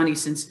Harris County,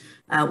 since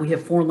we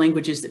have 4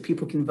 languages that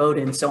people can vote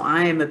in. So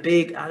I am a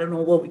big, I don't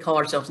know what we call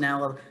ourselves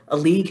now, a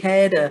league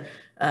head,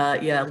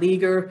 a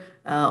leaguer,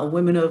 a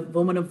woman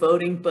of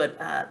voting, but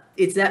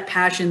it's that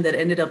passion that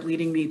ended up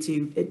leading me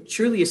to, it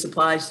truly a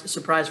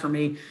surprise for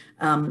me,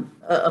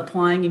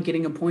 applying and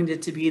getting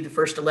appointed to be the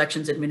first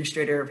elections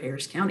administrator of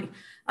Harris County.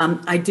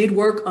 I did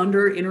work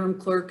under interim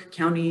clerk,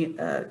 county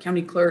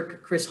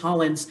clerk Chris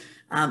Hollins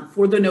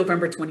for the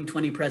November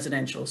 2020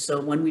 presidential.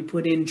 So when we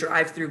put in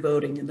drive-through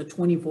voting and the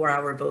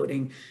 24-hour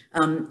voting,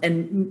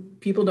 and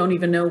people don't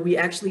even know, we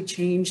actually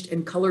changed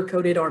and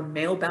color-coded our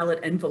mail ballot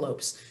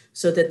envelopes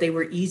so that they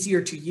were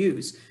easier to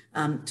use,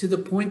 to the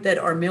point that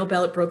our mail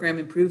ballot program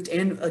improved.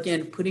 And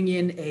again, putting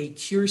in a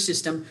cure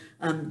system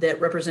that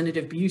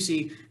Representative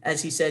Bucy,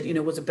 as he said,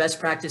 was a best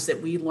practice that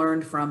we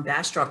learned from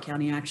Bastrop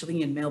County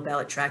actually in mail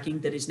ballot tracking,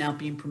 that is now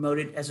being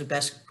promoted as a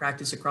best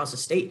practice across the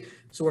state.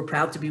 So we're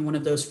proud to be one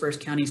of those first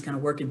counties kind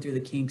of working through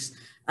the kinks.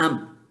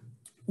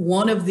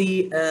 One of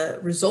the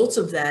results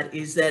of that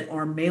is that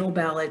our mail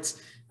ballots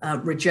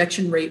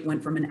rejection rate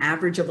went from an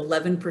average of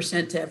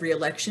 11% to every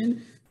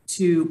election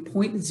to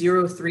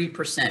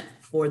 0.03%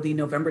 for the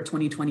November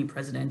 2020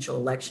 presidential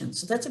election.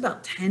 So that's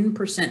about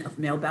 10% of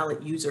mail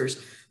ballot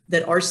users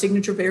that our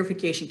signature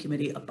verification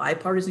committee, a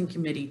bipartisan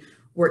committee,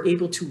 were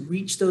able to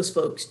reach those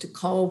folks, to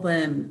call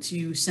them,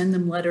 to send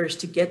them letters,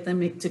 to get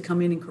them to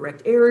come in and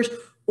correct errors,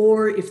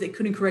 or if they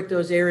couldn't correct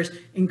those errors,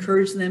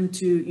 encourage them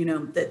to,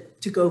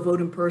 to go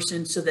vote in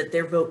person so that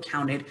their vote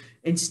counted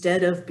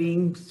instead of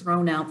being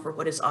thrown out for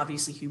what is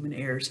obviously human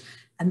errors.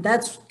 And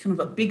that's kind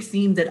of a big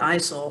theme that I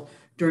saw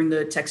during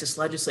the Texas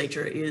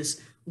legislature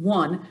is,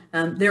 one,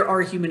 there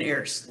are human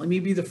errors. Let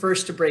me be the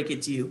first to break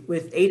it to you.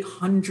 With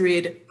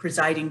 800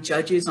 presiding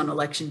judges on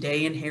election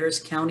day in Harris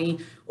County,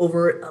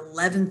 over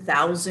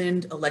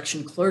 11,000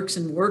 election clerks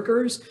and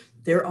workers,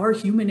 there are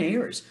human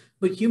errors.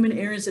 But human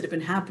errors that have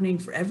been happening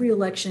for every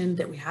election,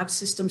 that we have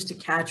systems to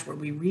catch, where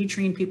we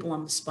retrain people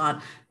on the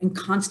spot and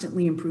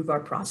constantly improve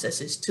our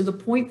processes, to the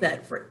point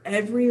that for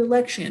every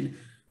election,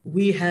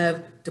 we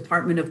have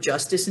Department of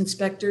Justice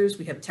inspectors,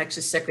 we have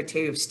Texas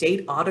Secretary of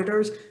State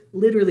auditors,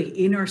 literally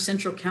in our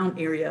central count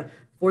area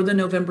for the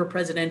November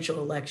presidential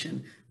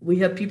election. We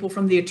have people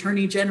from the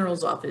Attorney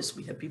General's office,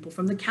 we have people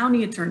from the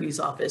county attorney's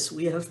office,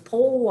 we have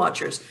poll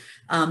watchers.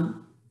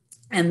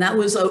 And that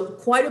was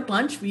quite a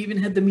bunch. We even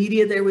had the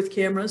media there with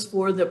cameras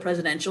for the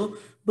presidential,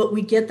 but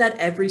we get that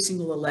every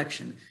single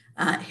election.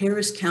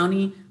 Harris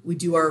County, we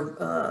do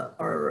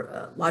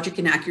our logic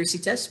and accuracy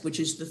test, which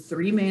is the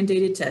 3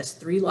 mandated tests,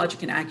 3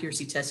 logic and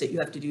accuracy tests that you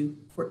have to do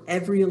for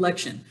every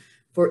election.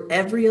 For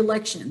every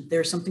election,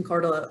 there's something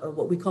called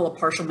what we call a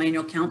partial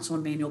manual count, so a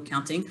manual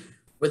counting,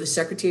 where the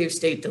Secretary of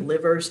State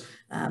delivers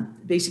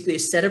basically a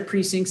set of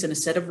precincts and a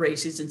set of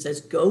races and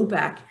says, go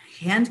back,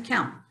 hand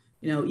count.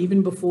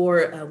 Even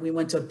before we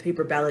went to a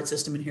paper ballot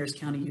system in Harris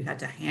County, you had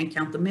to hand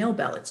count the mail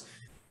ballots.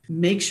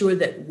 Make sure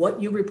that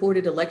what you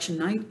reported election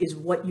night is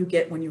what you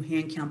get when you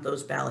hand count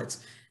those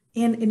ballots.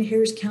 And in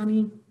Harris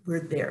County,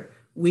 we're there.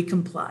 We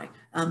comply.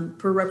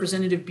 Per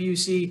Representative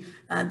Bucy,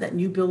 that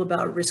new bill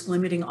about risk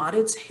limiting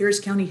audits, Harris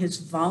County has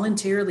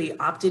voluntarily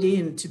opted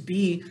in to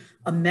be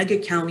a mega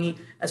county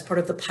as part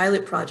of the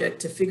pilot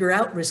project to figure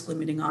out risk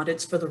limiting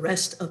audits for the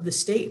rest of the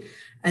state.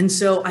 And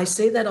so I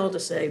say that all to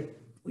say,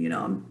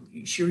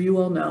 I'm sure you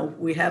all know,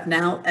 we have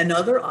now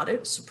another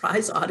audit,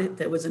 surprise audit,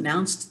 that was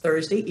announced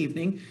Thursday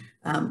evening.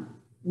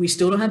 We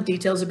still don't have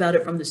details about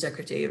it from the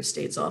Secretary of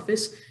State's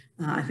office.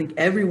 I think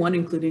everyone,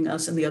 including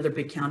us and the other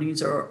big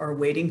counties, are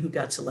waiting who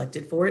got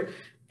selected for it.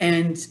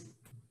 And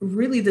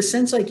really the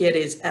sense I get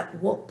is, at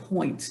what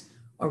point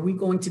are we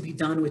going to be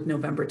done with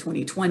November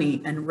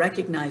 2020 and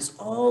recognize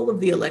all of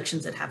the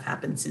elections that have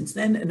happened since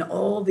then and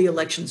all the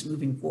elections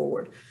moving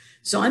forward?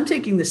 So I'm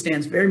taking the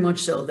stance very much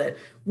so that,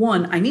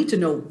 one, I need to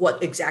know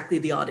what exactly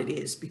the audit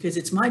is, because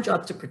it's my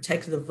job to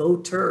protect the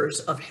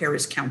voters of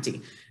Harris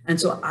County. And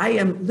so I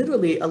am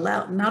literally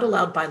not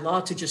allowed by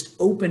law to just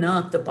open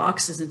up the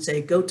boxes and say,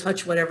 go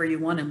touch whatever you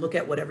want and look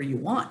at whatever you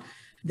want.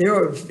 There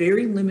are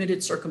very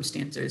limited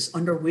circumstances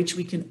under which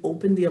we can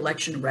open the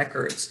election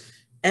records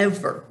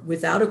ever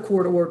without a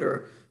court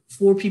order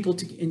for people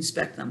to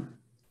inspect them.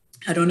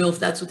 I don't know if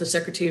that's what the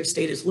Secretary of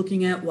State is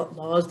looking at, what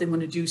laws they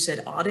want to do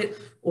said audit,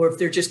 or if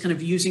they're just kind of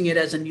using it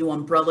as a new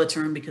umbrella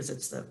term because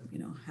it's the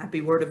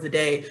happy word of the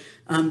day,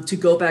 to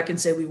go back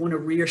and say we want to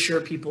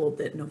reassure people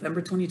that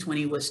November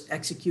 2020 was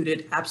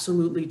executed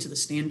absolutely to the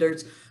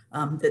standards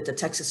that the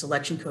Texas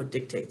Election Code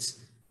dictates.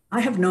 I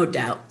have no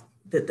doubt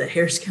that the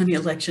Harris County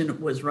election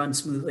was run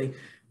smoothly,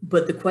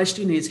 but the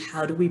question is,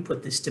 how do we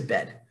put this to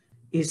bed?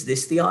 Is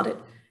this the audit?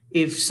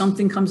 If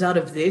something comes out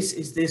of this,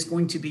 is this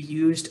going to be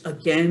used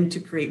again to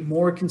create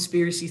more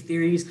conspiracy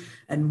theories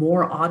and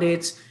more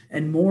audits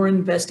and more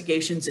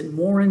investigations and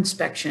more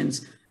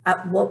inspections?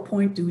 At what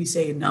point do we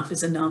say enough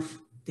is enough?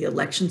 The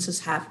elections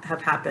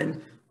have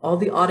happened. all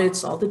the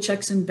audits, all the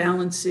checks and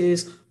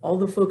balances, all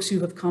the folks who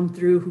have come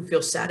through who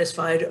feel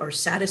satisfied are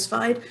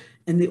satisfied.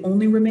 And the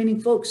only remaining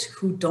folks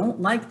who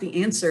don't like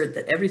the answer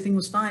that everything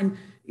was fine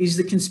is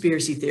the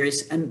conspiracy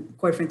theories. And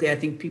quite frankly, I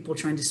think people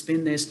trying to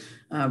spin this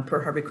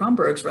per Harvey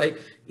Kronberg's, right,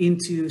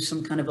 into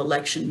some kind of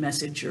election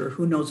message or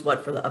who knows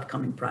what for the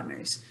upcoming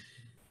primaries.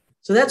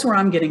 So that's where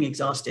I'm getting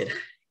exhausted,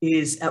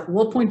 is at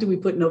what point do we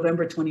put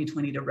November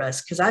 2020 to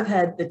rest? Because I've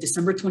had the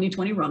December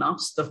 2020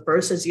 runoffs, the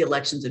first as the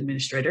elections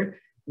administrator,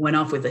 went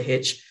off with a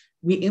hitch.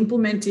 We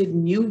implemented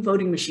new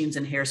voting machines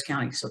in Harris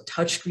County, so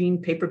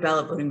touchscreen paper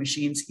ballot voting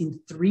machines in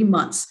 3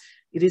 months.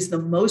 It is the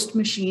most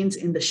machines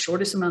in the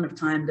shortest amount of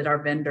time that our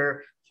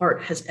vendor,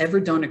 Hart, has ever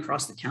done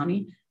across the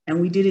county.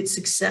 And we did it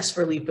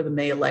successfully for the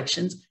May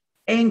elections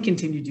and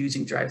continued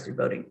using drive-through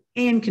voting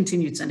and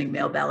continued sending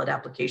mail ballot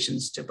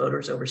applications to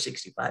voters over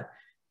 65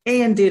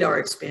 and did our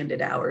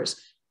expanded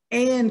hours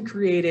and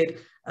created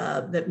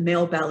the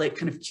mail ballot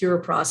kind of cure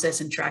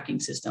process and tracking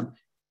system,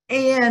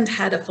 and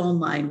had a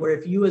phone line where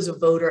if you as a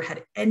voter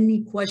had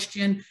any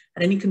question,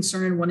 had any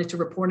concern, wanted to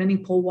report any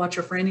poll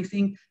watcher for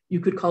anything,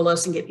 you could call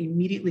us and get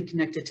immediately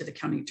connected to the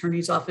county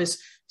attorney's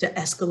office to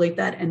escalate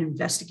that and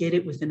investigate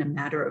it within a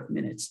matter of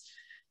minutes.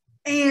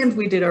 And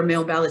we did our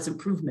mail ballots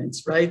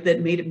improvements, right?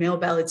 That made it mail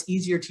ballots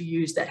easier to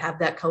use, that have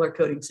that color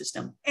coding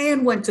system,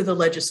 and went to the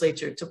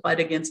legislature to fight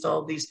against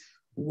all these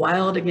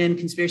wild, again,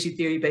 conspiracy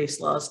theory based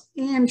laws,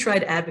 and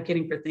tried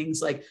advocating for things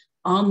like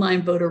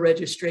online voter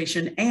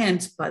registration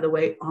and, by the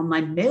way,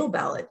 online mail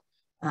ballot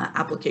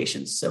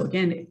applications. So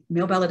again,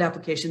 mail ballot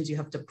applications, you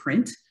have to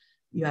print,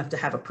 you have to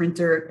have a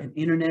printer and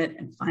internet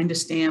and find a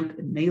stamp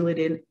and mail it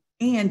in,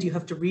 and you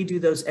have to redo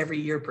those every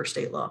year per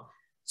state law.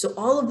 So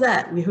all of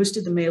that, we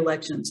hosted the May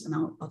elections, and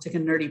I'll take a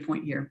nerdy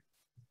point here.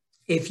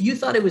 If you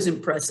thought it was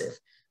impressive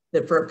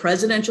that for a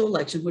presidential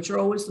election, which are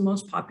always the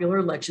most popular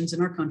elections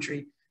in our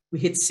country, we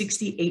hit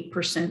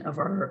 68% of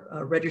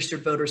our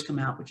registered voters come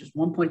out, which is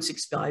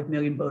 1.65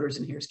 million voters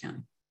in Harris County.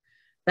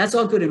 That's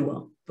all good and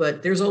well,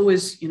 but there's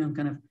always,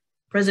 kind of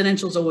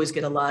presidentials always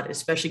get a lot,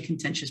 especially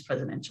contentious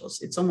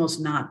presidentials. It's almost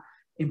not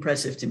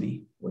impressive to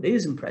me. What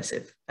is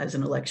impressive as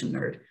an election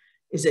nerd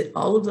is that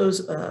all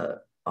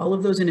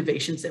of those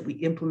innovations that we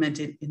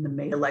implemented in the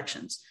May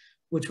elections,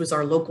 which was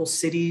our local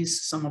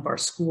cities, some of our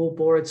school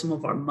boards, some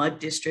of our mud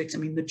districts. I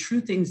mean, the true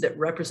things that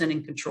represent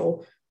and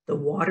control the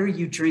water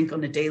you drink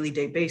on a daily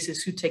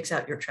basis, who takes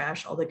out your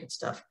trash, all that good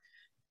stuff.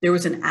 There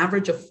was an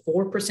average of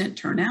 4%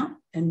 turnout,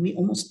 and we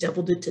almost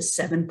doubled it to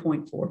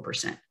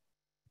 7.4%.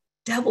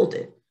 Doubled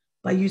it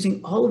by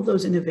using all of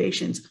those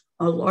innovations,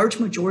 a large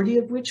majority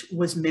of which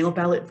was mail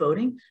ballot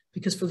voting,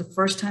 because for the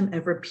first time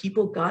ever,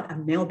 people got a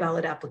mail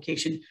ballot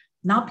application,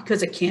 not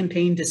because a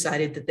campaign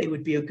decided that they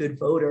would be a good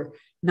voter,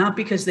 not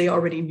because they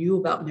already knew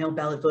about mail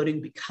ballot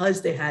voting,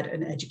 because they had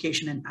an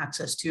education and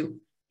access to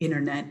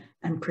internet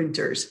and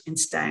printers and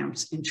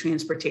stamps and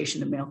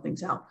transportation to mail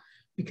things out,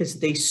 because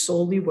they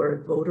solely were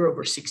a voter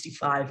over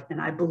 65.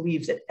 And I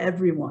believe that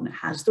everyone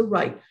has the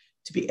right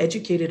to be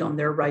educated on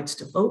their rights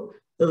to vote,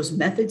 those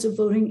methods of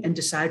voting, and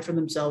decide for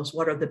themselves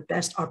what are the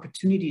best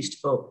opportunities to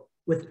vote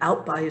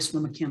without bias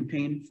from a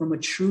campaign, from a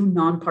true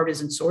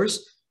nonpartisan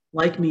source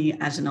like me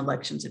as an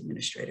elections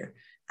administrator.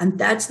 And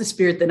that's the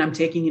spirit that I'm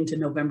taking into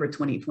November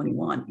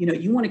 2021.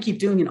 You want to keep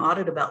doing an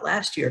audit about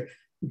last year,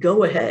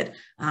 go ahead.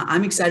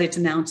 I'm excited to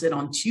announce that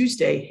on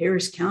Tuesday,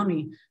 Harris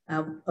County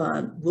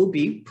will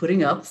be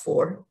putting up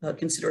for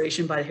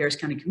consideration by the Harris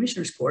County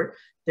Commissioners Court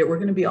that we're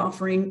going to be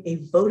offering a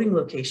voting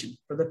location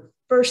for the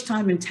first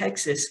time in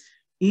Texas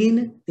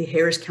in the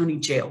Harris County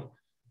Jail,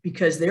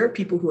 because there are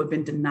people who have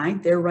been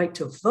denied their right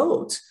to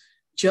vote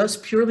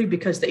just purely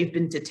because they've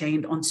been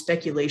detained on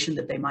speculation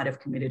that they might have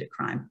committed a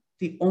crime.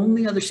 The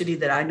only other city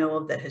that I know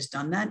of that has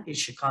done that is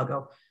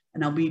Chicago.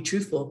 And I'll be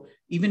truthful,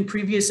 even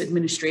previous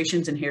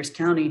administrations in Harris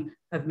County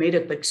have made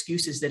up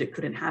excuses that it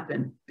couldn't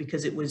happen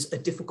because it was a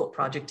difficult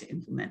project to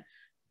implement.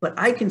 But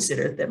I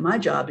consider that my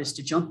job is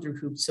to jump through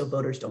hoops so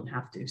voters don't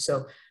have to.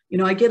 So,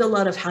 I get a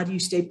lot of how do you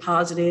stay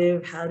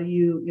positive? How do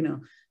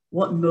you,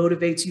 what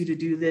motivates you to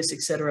do this,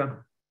 et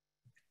cetera.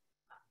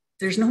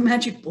 There's no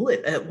magic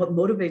bullet. What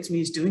motivates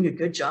me is doing a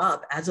good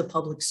job as a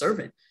public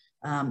servant,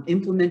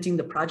 implementing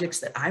the projects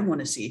that I want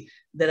to see,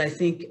 that I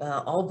think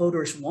all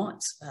voters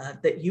want,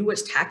 that you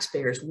as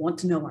taxpayers want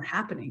to know are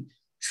happening.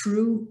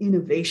 True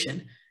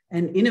innovation,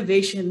 and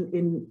innovation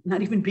in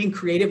not even being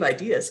creative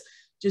ideas,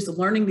 just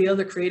learning the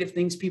other creative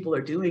things people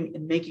are doing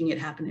and making it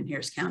happen in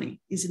Harris County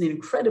is an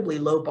incredibly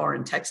low bar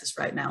in Texas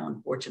right now,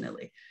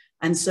 unfortunately.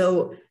 And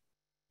so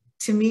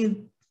to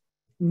me,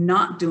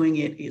 not doing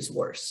it is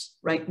worse,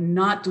 right?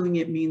 Not doing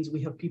it means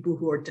we have people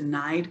who are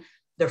denied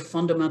their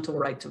fundamental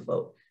right to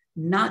vote.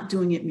 Not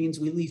doing it means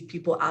we leave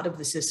people out of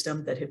the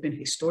system that have been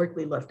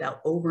historically left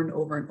out over and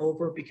over and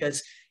over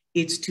because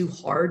it's too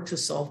hard to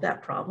solve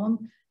that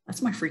problem.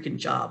 That's my freaking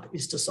job,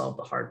 is to solve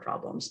the hard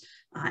problems.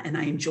 And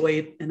I enjoy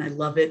it and I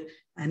love it.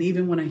 And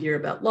even when I hear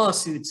about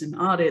lawsuits and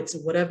audits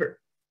and whatever,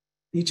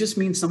 It just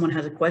means someone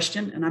has a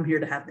question and I'm here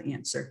to have the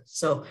answer.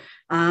 So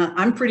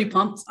I'm pretty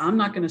pumped. I'm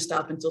not going to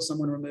stop until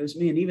someone removes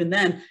me. And even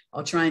then,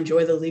 I'll try and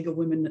join the League of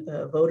Women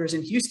Voters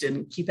in Houston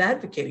and keep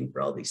advocating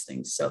for all these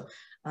things. So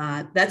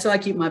that's how I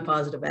keep my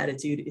positive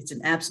attitude. It's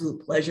an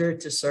absolute pleasure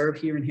to serve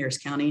here in Harris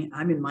County.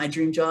 I'm in my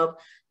dream job,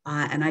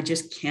 and I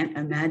just can't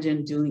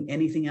imagine doing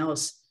anything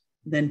else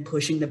than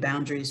pushing the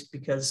boundaries,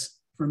 because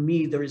for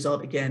me, the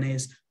result, again,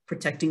 is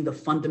protecting the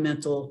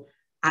fundamental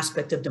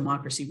aspect of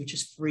democracy, which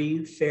is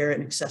free, fair,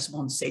 and accessible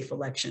and safe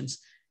elections.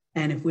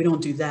 And if we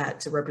don't do that,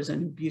 to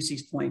Representative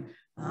Bucy's point,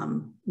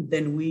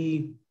 then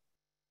we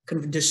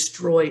kind of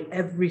destroy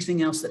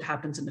everything else that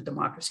happens in a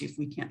democracy if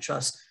we can't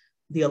trust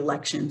the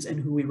elections and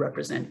who we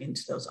represent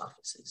into those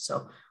offices.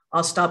 So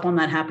I'll stop on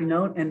that happy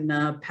note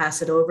and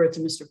pass it over to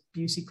Mr.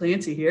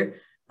 Buser-Clancey here,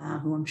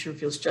 who I'm sure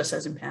feels just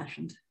as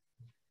impassioned.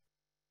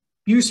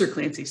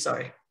 Buser-Clancey,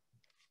 sorry.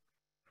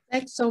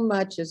 Thanks so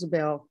much,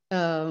 Isabel.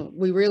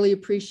 We really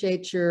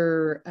appreciate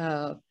your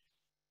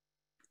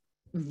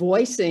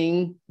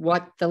voicing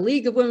what the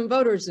League of Women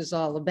Voters is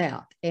all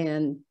about,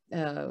 and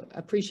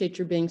appreciate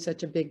your being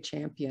such a big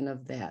champion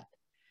of that.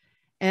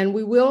 And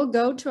we will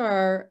go to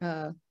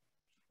our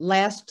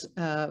last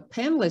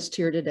panelist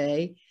here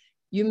today.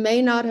 You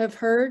may not have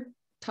heard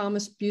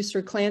Thomas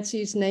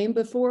Buser-Clancey's name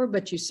before,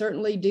 but you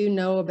certainly do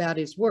know about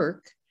his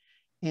work.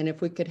 And if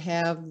we could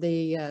have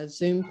the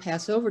Zoom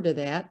pass over to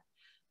that.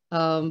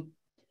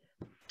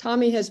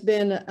 Tommy has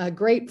been a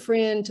great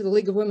friend to the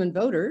League of Women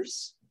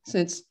Voters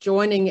since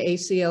joining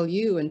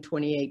ACLU in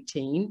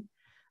 2018,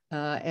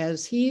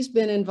 as he's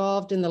been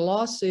involved in the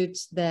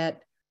lawsuits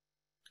that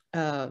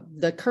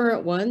the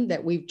current one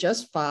that we've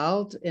just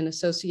filed in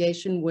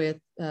association with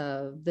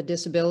the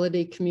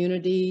disability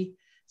community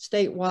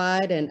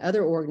statewide and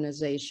other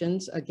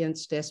organizations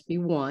against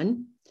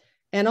SB1,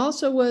 and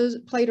also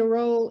played a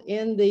role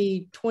in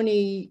the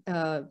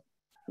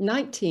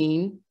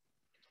 2019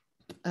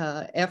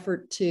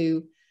 effort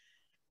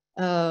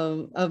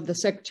of the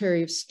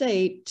Secretary of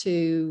State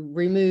to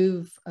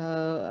remove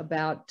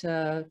about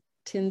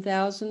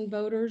 10,000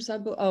 voters,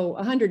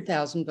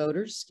 100,000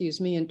 voters, excuse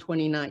me, in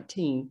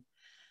 2019.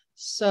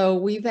 So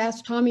we've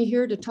asked Tommy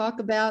here to talk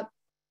about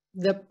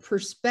the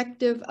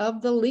perspective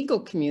of the legal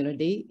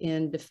community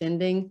in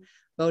defending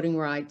voting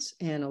rights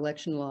and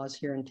election laws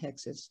here in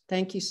Texas.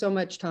 Thank you so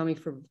much, Tommy,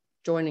 for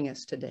joining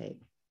us today.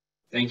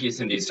 Thank you,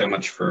 Cindy, so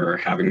much for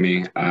having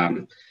me.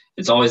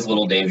 It's always a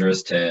little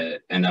dangerous to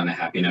end on a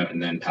happy note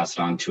and then pass it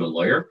on to a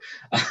lawyer,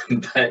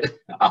 but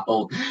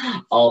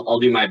I'll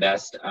do my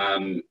best.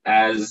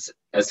 As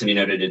Cindy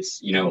noted, it's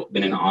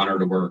been an honor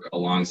to work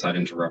alongside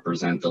and to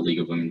represent the League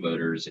of Women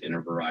Voters in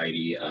a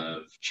variety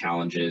of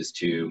challenges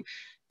to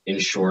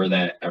ensure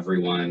that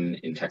everyone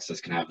in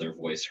Texas can have their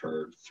voice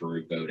heard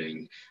through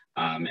voting.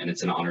 And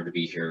it's an honor to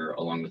be here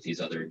along with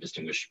these other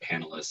distinguished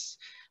panelists.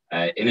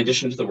 In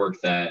addition to the work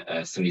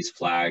that Cindy's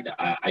flagged,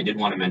 I did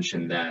want to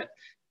mention that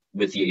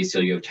with the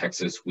ACLU of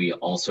Texas, we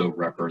also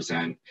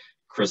represent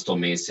Crystal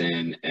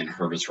Mason and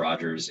Hervis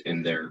Rogers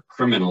in their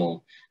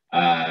criminal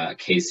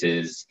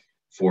cases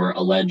for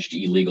alleged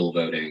illegal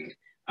voting.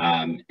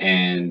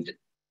 And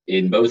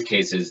in both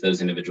cases,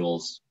 those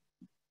individuals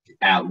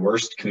at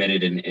worst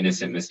committed an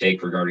innocent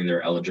mistake regarding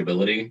their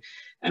eligibility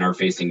and are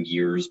facing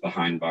years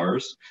behind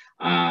bars.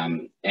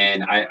 And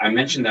I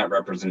mentioned that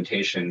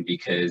representation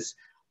because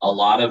a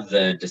lot of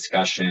the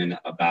discussion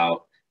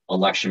about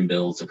election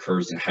bills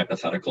occurs in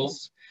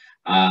hypotheticals.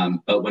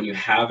 But when you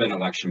have an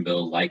election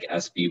bill like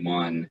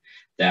SB1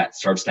 that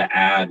starts to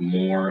add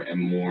more and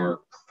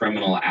more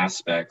criminal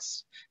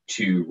aspects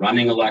to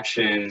running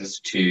elections,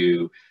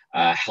 to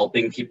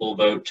helping people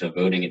vote, to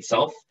voting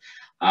itself,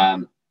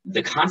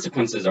 the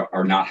consequences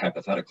are not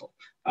hypothetical.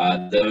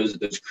 Those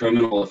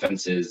criminal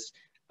offenses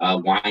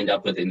wind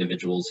up with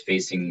individuals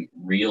facing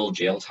real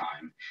jail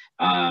time.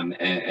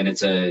 And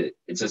it's a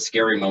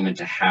scary moment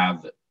to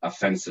have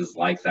offenses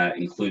like that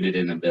included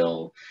in a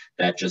bill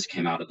that just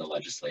came out of the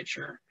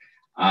legislature.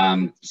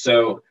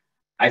 So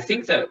I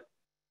think that,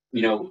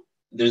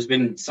 there's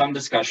been some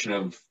discussion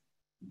of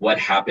what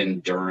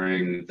happened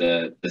during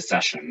the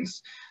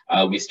sessions.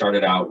 We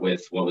started out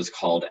with what was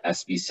called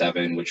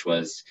SB7, which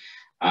was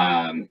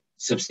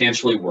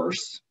substantially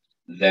worse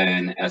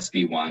than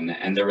SB1.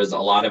 And there was a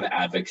lot of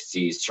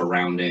advocacy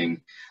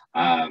surrounding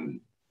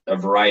a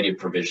variety of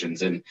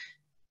provisions. And,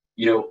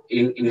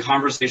 in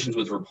conversations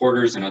with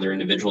reporters and other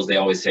individuals, they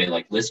always say,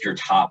 like, list your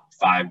top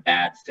 5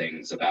 bad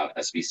things about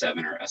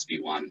SB7 or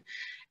SB1.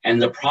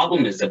 And the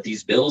problem is that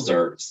these bills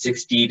are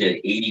 60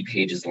 to 80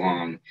 pages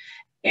long,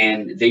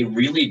 and they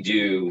really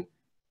do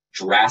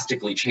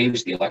drastically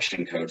change the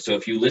election code. So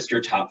if you list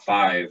your top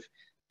 5,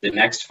 the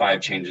next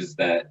 5 changes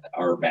that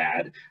are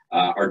bad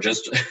are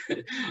just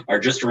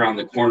around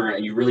the corner,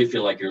 and you really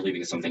feel like you're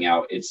leaving something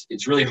out.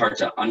 It's really hard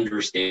to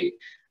understate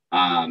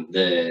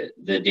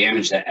the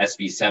damage that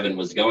SB7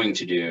 was going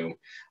to do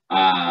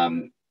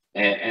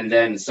and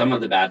then some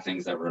of the bad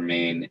things that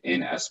remain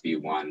in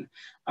SB1.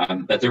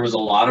 But there was a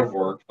lot of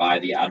work by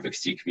the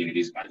advocacy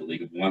communities, by the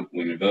League of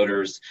Women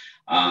Voters,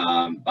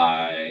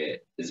 by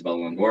Isabel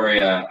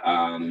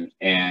Longoria,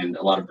 and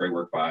a lot of great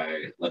work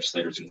by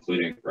legislators,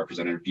 including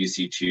Representative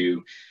Bucy,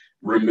 to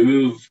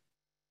remove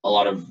a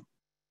lot of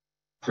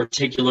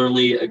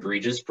particularly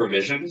egregious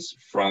provisions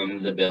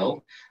from the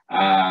bill.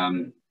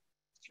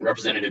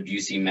 Representative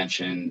Bucy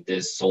mentioned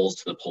this souls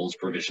to the polls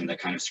provision that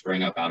kind of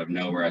sprang up out of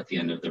nowhere at the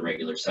end of the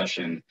regular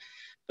session.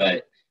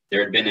 But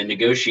there had been a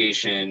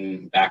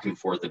negotiation back and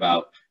forth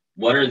about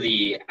what are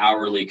the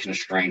hourly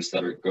constraints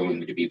that are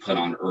going to be put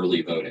on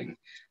early voting.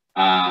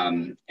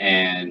 And,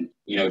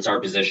 you know, it's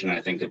our position, and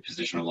I think the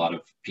position of a lot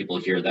of people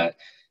here, that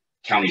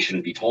counties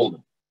shouldn't be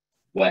told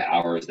what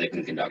hours they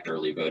can conduct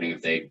early voting.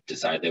 If they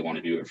decide they want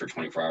to do it for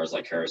 24 hours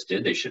like Harris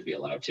did, they should be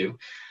allowed to.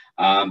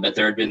 But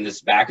there had been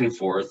this back and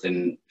forth,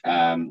 and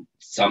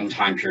some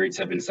time periods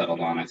had been settled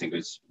on. I think it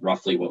was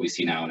roughly what we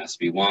see now in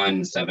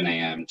SB1, 7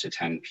 a.m. to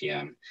 10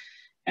 p.m.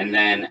 And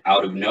then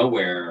out of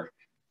nowhere,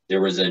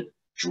 there was a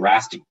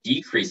drastic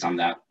decrease on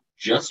that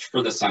just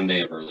for the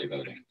Sunday of early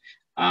voting.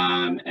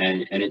 And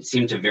it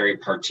seemed to very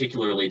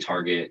particularly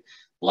target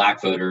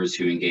Black voters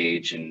who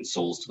engage in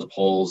souls to the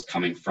polls,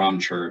 coming from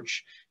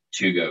church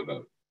to go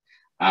vote.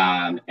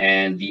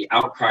 And the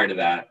outcry to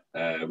that,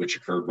 which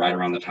occurred right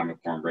around the time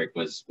of quorum break,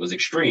 was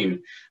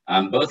extreme,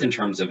 both in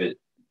terms of it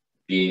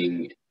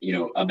being, you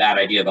know, a bad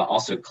idea, but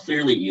also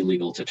clearly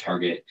illegal to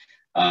target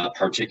a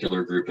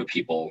particular group of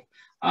people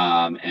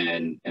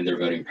and their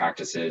voting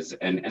practices,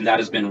 and that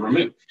has been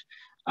removed.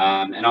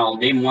 And I'll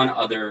name one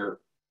other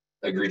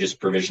egregious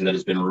provision that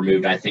has been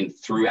removed, I think,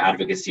 through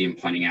advocacy and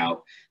pointing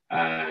out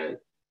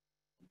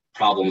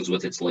problems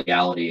with its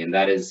legality, and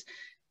that is,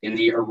 in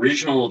the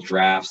original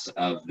drafts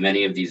of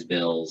many of these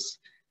bills,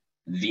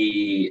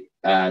 the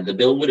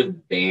bill would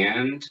have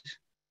banned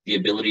the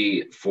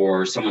ability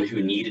for someone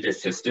who needed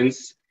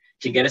assistance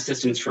to get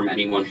assistance from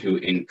anyone who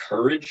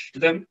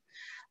encouraged them.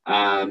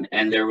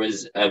 And there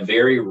was a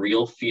very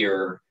real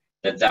fear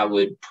that that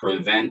would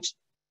prevent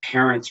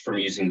parents from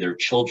using their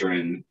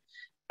children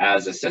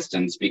as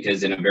assistants,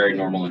 because in a very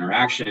normal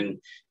interaction,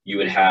 you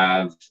would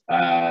have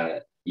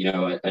you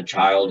know, a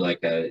child, like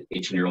a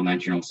 18-year-old,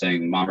 19-year-old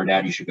saying, "Mom or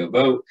Dad, you should go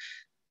vote.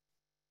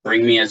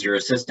 Bring me as your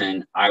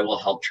assistant. I will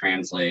help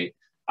translate.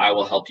 I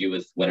will help you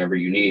with whatever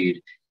you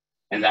need."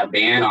 And that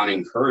ban on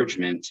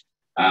encouragement,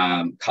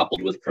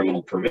 coupled with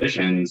criminal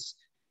provisions,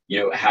 you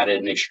know, had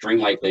an extreme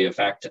likely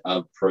effect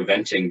of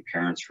preventing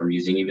parents from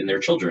using even their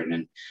children.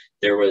 And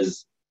there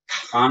was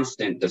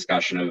constant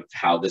discussion of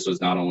how this was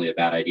not only a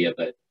bad idea,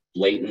 but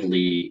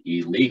blatantly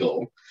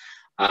illegal.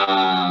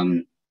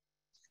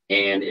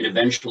 And it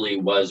eventually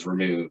was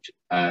removed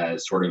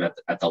sort of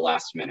at the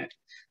last minute.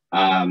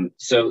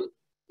 So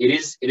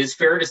it is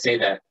fair to say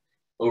that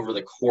over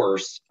the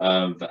course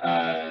of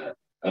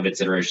its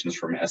iterations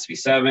from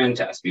SB7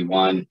 to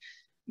SB1,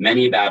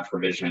 many bad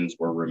provisions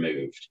were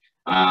removed.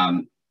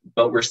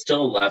 But we're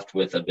still left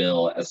with a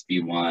bill,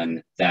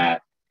 SB1,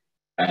 that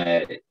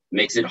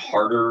makes it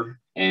harder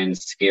and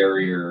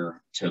scarier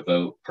to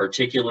vote,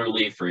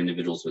 particularly for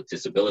individuals with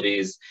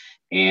disabilities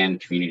and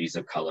communities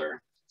of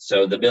color.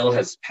 So the bill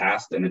has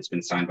passed and it's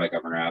been signed by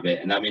Governor Abbott,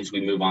 and that means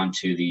we move on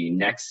to the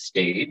next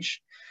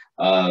stage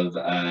of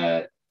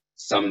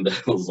some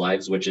bills'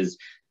 lives, which is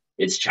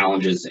its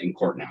challenges in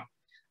court now.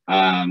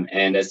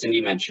 And as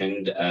Cindy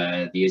mentioned,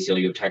 the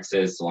ACLU of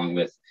Texas, along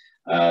with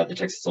the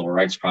Texas Civil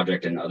Rights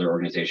Project and other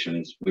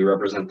organizations, we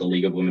represent the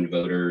League of Women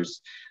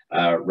Voters,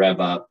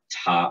 Rev Up,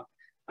 TOP,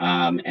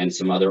 and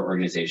some other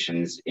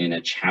organizations in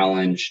a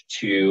challenge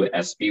to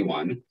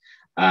SB1.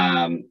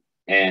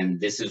 And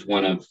this is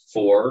one of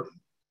 4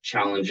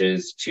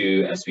 challenges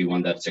to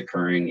SB1 that's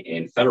occurring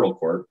in federal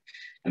court.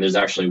 And there's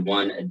actually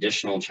one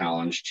additional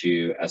challenge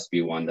to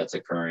SB1 that's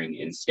occurring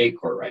in state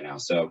court right now.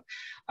 So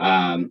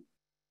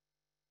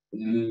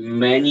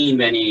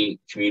many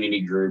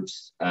community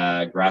groups,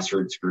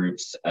 grassroots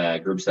groups,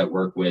 groups that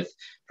work with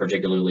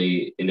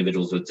particularly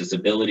individuals with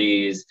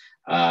disabilities,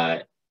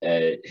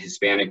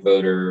 Hispanic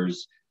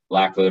voters,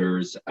 Black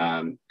voters,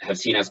 have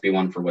seen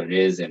SB1 for what it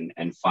is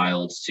and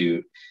filed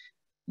suit.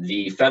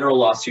 The federal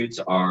lawsuits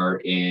are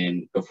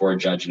before a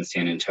judge in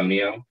San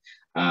Antonio.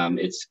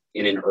 It's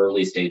in an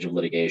early stage of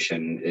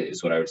litigation,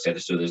 is what I would say.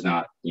 So there's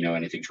not, you know,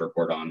 anything to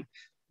report on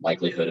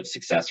likelihood of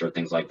success or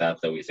things like that,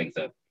 though we think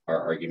that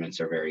our arguments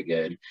are very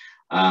good.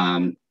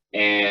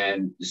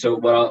 And so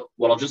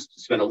what I'll just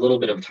spend a little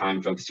bit of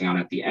time focusing on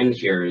at the end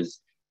here is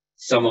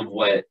some of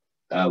what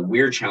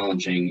we're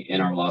challenging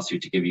in our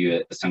lawsuit, to give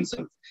you a sense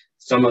of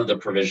some of the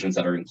provisions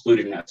that are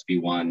included in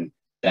SB1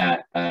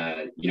 that,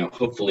 you know,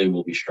 hopefully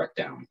will be struck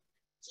down.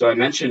 So I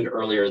mentioned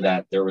earlier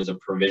that there was a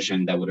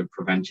provision that would have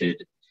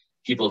prevented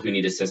people who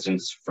need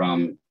assistance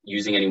from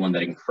using anyone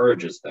that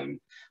encourages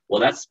them.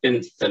 Well, that's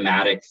been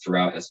thematic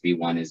throughout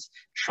SB1, is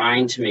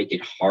trying to make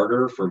it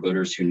harder for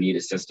voters who need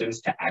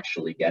assistance to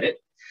actually get it.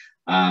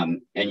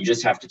 And you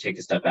just have to take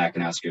a step back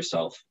and ask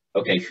yourself,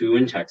 okay, who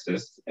in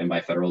Texas and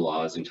by federal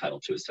law is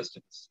entitled to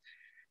assistance?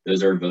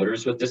 Those are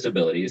voters with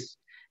disabilities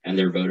and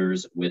their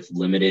voters with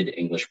limited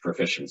English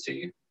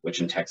proficiency,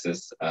 which in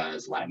Texas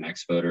is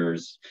Latinx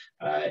voters,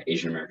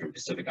 Asian American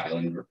Pacific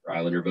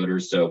Islander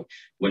voters. So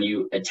when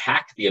you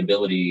attack the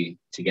ability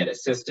to get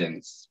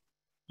assistance,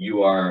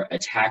 you are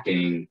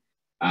attacking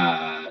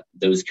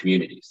those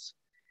communities.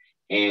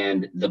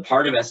 And the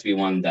part of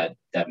SB1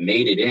 that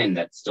made it in,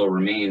 that still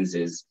remains,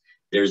 is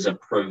there's a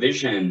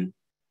provision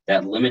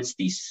that limits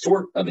the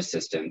sort of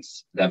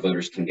assistance that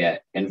voters can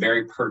get, and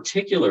very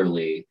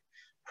particularly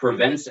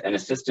prevents an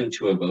assistant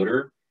to a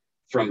voter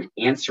from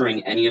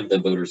answering any of the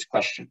voter's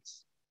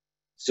questions.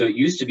 So it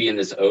used to be in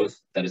this oath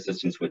that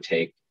assistants would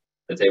take,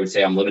 that they would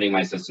say, I'm limiting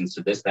my assistance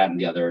to this, that, and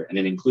the other, and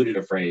it included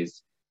a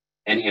phrase,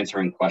 and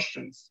answering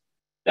questions.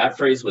 That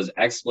phrase was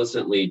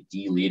explicitly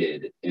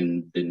deleted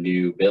in the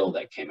new bill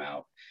that came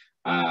out.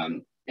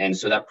 And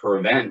so that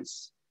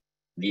prevents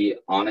the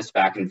honest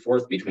back and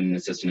forth between an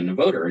assistant and a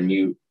voter. And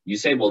you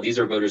say, well, these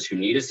are voters who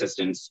need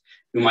assistance,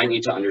 who might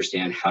need to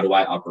understand, how do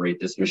I operate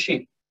this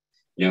machine?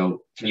 You know,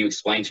 can you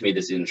explain to me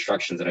this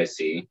instructions that I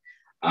see?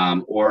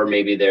 Or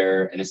maybe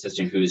they're an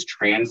assistant who is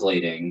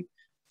translating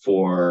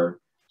for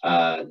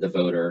the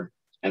voter,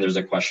 and there's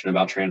a question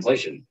about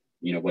translation.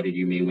 You know, what did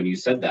you mean when you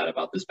said that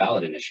about this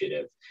ballot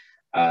initiative?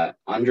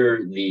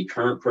 Under the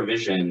current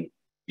provision,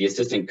 the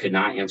assistant could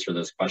not answer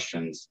those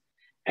questions.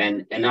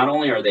 And not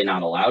only are they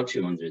not allowed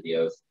to under the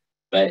oath,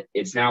 but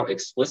it's now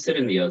explicit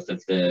in the oath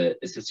that the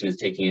assistant is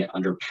taking it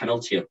under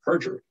penalty of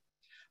perjury.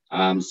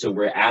 So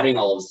we're adding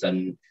all of a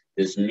sudden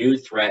this new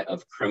threat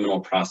of criminal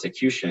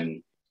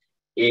prosecution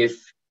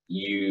if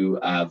you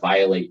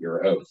violate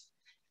your oath.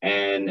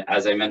 And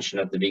as I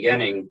mentioned at the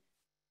beginning,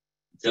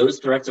 those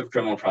threats of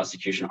criminal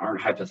prosecution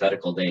aren't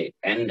hypothetical. They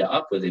end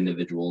up with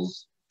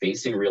individuals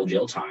facing real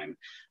jail time.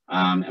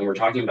 And we're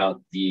talking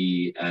about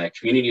the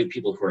community of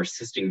people who are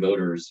assisting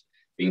voters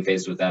being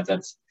faced with that.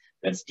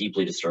 That's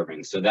deeply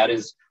disturbing. So that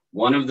is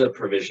one of the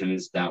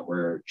provisions that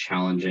we're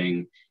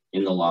challenging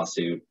in the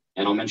lawsuit.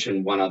 And I'll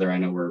mention one other. I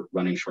know we're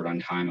running short on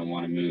time and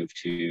want to move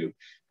to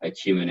a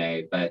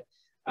Q&A, but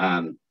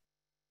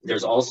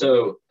there's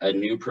also a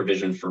new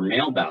provision for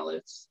mail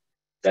ballots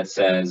that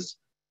says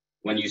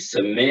when you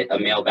submit a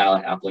mail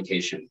ballot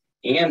application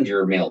and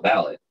your mail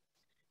ballot,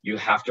 you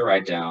have to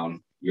write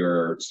down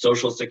your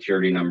social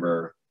security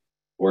number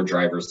or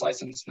driver's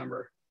license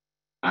number.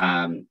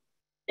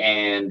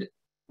 And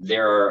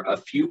there are a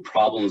few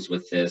problems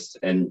with this.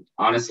 And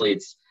honestly,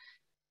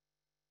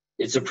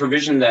 it's a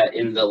provision that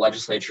in the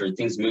legislature,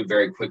 things move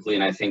very quickly.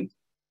 And I think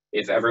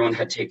if everyone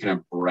had taken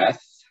a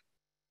breath,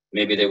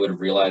 maybe they would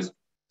have realized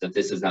that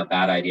this is not a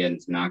bad idea and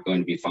it's not going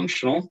to be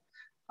functional.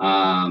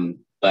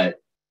 But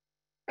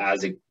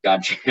as it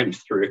got jammed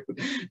through,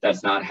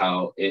 that's not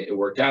how it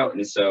worked out.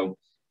 And so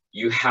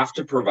you have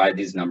to provide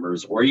these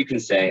numbers, or you can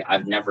say,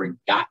 I've never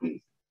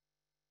gotten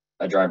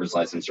a driver's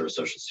license or a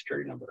social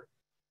security number.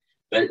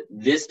 But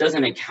this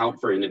doesn't account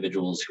for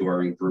individuals who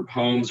are in group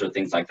homes or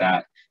things like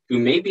that, who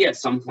maybe at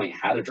some point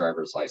had a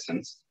driver's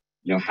license,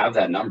 you know, have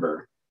that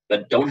number,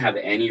 but don't have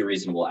any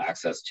reasonable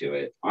access to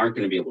it, aren't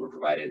going to be able to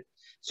provide it.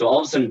 So all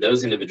of a sudden,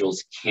 those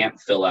individuals can't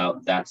fill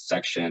out that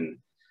section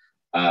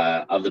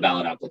of the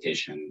ballot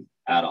application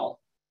at all.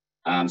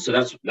 So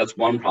that's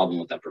one problem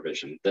with that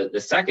provision. The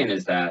second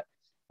is that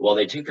while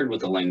they tinkered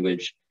with the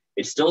language,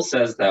 it still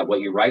says that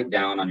what you write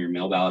down on your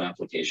mail ballot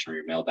application or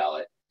your mail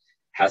ballot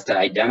has to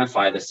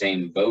identify the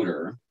same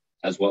voter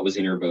as what was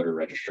in your voter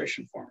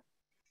registration form.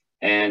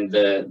 And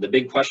the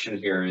big question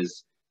here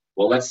is,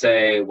 well, let's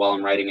say while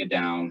I'm writing it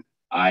down,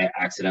 I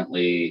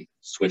accidentally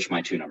switch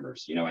my two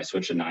numbers. You know, I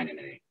switch a 9 and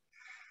an 8.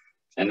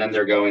 And then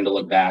they're going to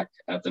look back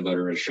at the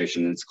voter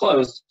registration and it's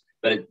closed,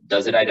 but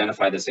does it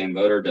identify the same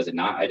voter? Does it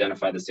not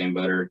identify the same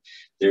voter?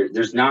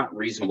 There's not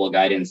reasonable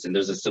guidance, and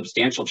there's a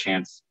substantial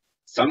chance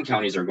some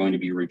counties are going to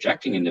be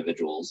rejecting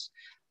individuals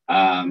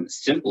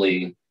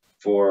simply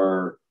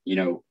for, you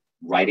know,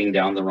 writing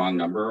down the wrong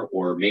number,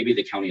 or maybe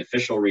the county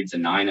official reads a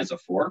 9 as a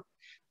 4,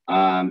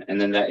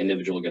 and then that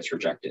individual gets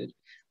rejected.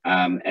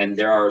 And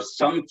there are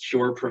some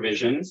cure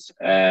provisions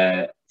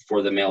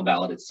for the mail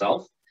ballot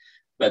itself,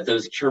 but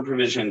those cure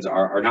provisions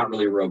are not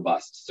really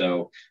robust.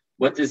 So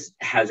what this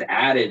has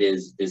added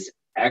is this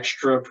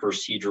extra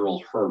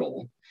procedural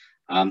hurdle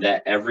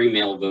that every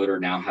male voter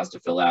now has to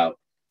fill out,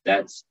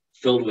 that's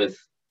filled with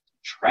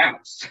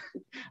traps,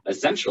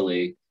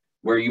 essentially,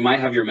 where you might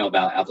have your mail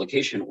ballot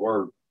application,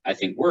 or I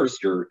think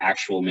worse, your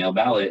actual mail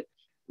ballot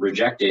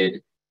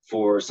rejected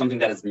for something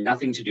that has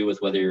nothing to do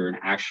with whether you're an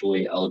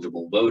actually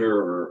eligible voter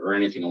or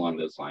anything along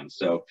those lines.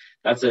 So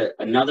that's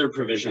another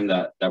provision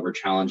that we're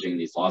challenging in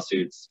these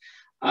lawsuits.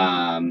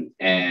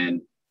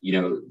 And, you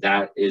know,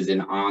 that is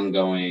an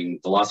ongoing,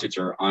 the lawsuits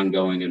are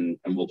ongoing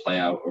and will play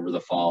out over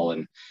the fall.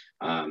 And,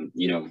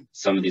 you know,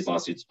 some of these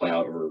lawsuits play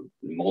out over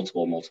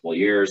multiple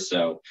years.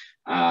 So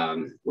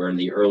we're in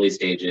the early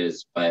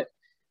stages, but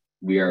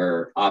we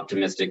are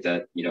optimistic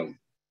that, you know,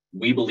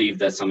 we believe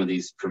that some of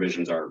these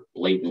provisions are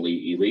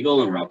blatantly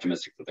illegal, and we're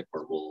optimistic that the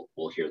court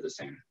will hear the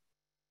same.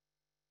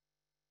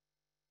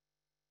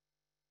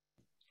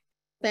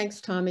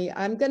 Thanks, Tommy.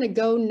 I'm going to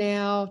go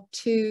now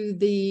to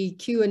the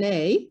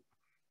Q&A.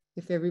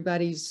 if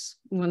everybody's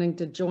wanting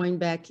to join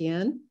back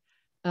in.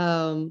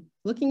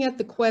 Looking at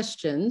the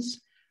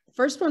questions,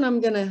 first one I'm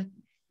going to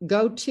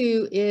go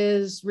to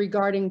is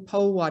regarding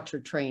poll watcher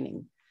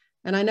training.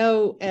 And I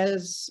know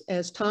as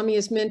Tommy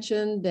has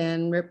mentioned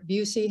and Rep.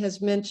 Bucy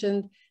has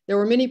mentioned, there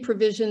were many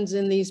provisions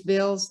in these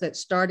bills that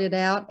started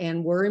out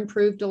and were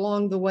improved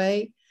along the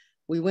way.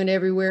 We went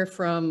everywhere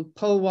from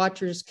poll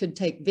watchers could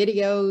take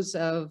videos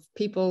of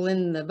people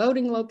in the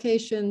voting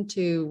location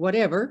to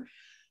whatever.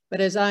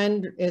 But as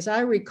I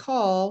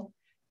recall,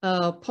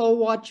 poll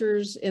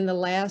watchers in the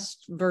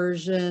last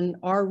version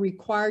are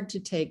required to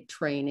take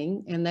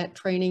training, and that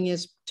training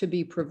is to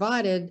be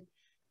provided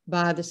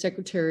by the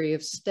Secretary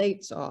of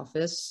State's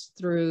office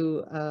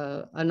through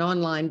an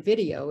online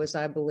video, as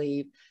I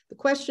believe. The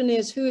question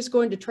is, who is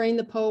going to train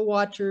the poll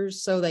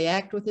watchers so they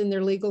act within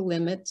their legal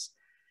limits?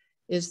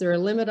 Is there a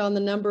limit on the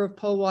number of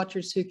poll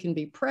watchers who can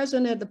be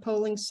present at the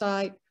polling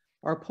site?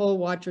 Are poll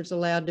watchers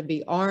allowed to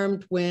be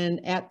armed when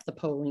at the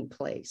polling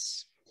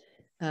place?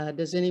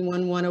 Does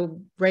anyone want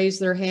to raise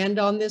their hand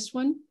on this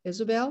one?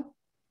 Isabel?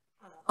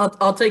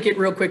 I'll take it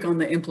real quick on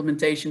the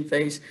implementation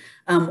phase.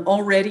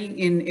 Already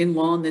in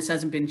law, and this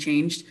hasn't been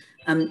changed,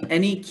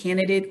 any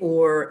candidate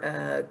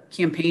or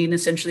campaign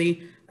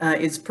essentially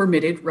is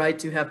permitted, right,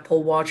 to have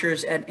poll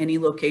watchers at any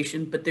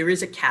location, but there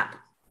is a cap.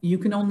 You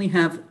can only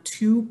have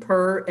 2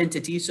 per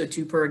entity, so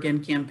 2 per,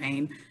 again,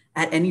 campaign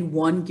at any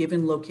one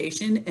given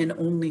location, and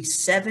only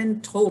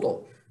 7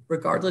 total,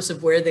 regardless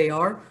of where they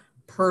are,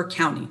 per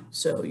county.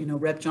 So, you know,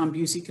 Rep. John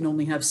Bucy can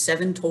only have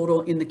 7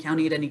 total in the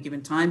county at any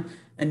given time,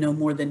 and no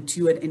more than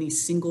 2 at any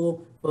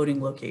single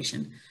voting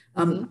location.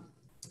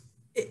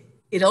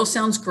 It all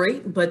sounds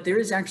great, but there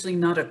is actually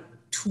not a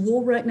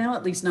tool right now,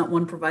 at least not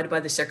one provided by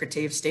the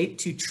Secretary of State,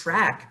 to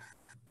track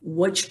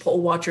which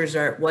poll watchers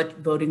are at what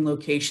voting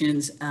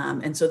locations.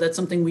 And so that's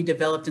something we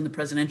developed in the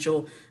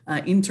presidential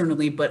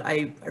internally, but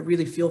I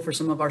really feel for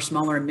some of our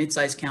smaller and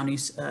mid-sized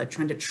counties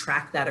trying to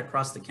track that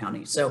across the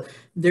county. So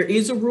there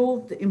is a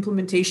rule. The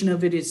implementation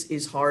of it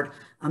is hard.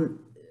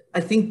 I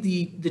think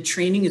the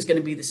training is going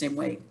to be the same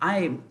way.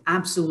 I am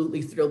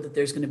absolutely thrilled that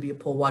there's going to be a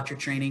poll watcher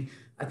training.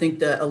 I think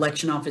the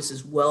election office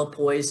is well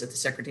poised at the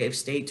Secretary of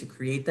State to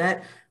create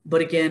that.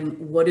 But again,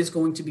 what is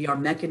going to be our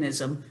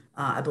mechanism?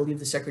 I believe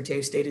the Secretary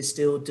of State is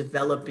still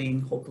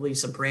developing, hopefully,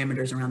 some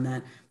parameters around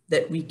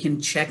that we can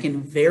check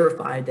and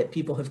verify that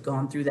people have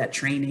gone through that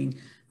training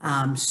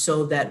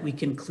so that we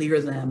can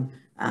clear them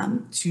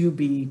to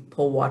be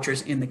poll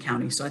watchers in the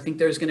county. So I think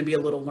there's going to be a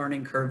little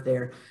learning curve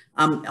there.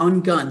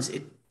 On guns,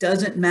 it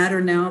doesn't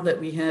matter now that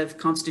we have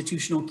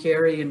constitutional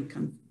carry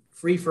and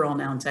free for all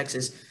now in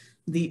Texas.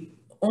 The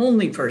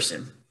only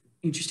person,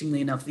 interestingly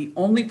enough, the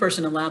only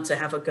person allowed to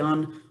have a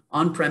gun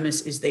on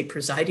premise is the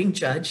presiding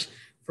judge,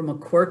 from a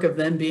quirk of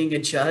them being a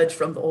judge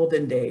from the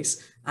olden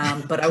days.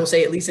 But I will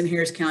say, at least in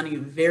Harris County,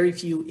 very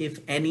few, if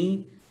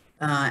any,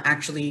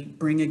 actually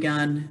bring a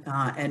gun,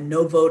 and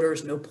no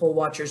voters, no poll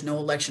watchers, no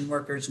election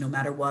workers, no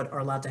matter what, are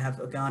allowed to have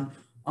a gun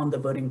on the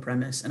voting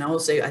premise. And I will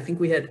say, I think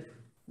we had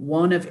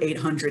 1 of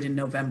 800 in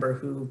November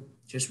who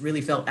just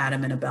really felt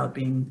adamant about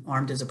being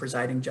armed as a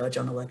presiding judge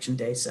on election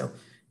day. So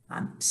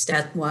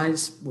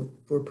stat-wise,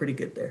 we're pretty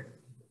good there.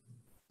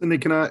 Cindy,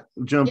 can I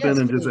jump in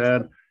and just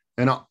add?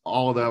 And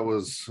all of that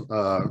was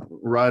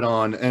right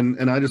on.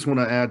 And I just want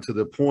to add to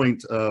the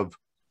point of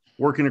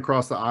working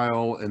across the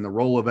aisle and the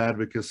role of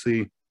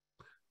advocacy.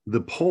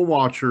 The poll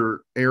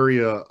watcher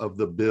area of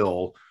the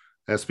bill,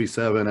 SB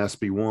 7,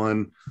 SB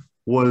 1,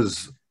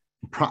 was,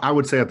 I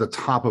would say, at the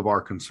top of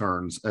our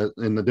concerns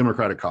in the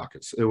Democratic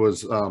caucus. It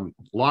was a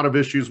lot of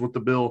issues with the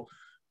bill,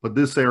 but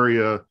this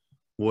area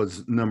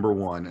was number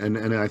 1.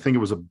 And I think it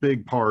was a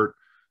big part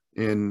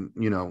in,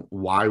 you know,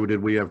 why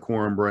did we have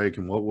quorum break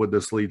and what would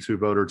this lead to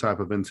voter type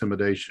of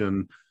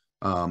intimidation.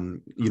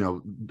 You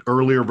know,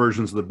 earlier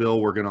versions of the bill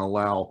were going to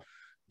allow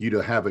you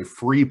to have a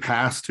free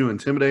pass to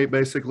intimidate,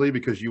 basically,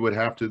 because you would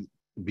have to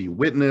be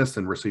witnessed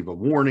and receive a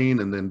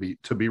warning and then be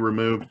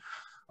removed.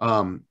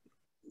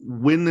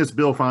 When this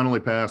bill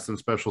finally passed in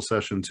special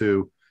session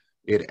 2,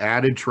 it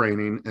added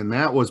training, and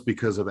that was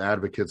because of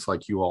advocates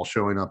like you all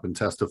showing up and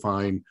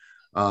testifying.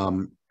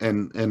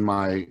 And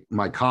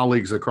my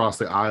colleagues across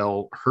the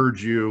aisle heard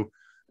you,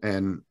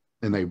 and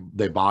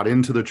they bought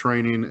into the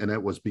training, and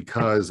it was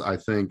because, I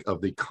think,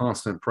 of the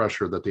constant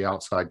pressure that the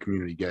outside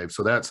community gave.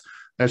 So that's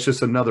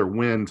just another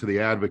win to the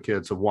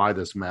advocates of why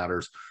this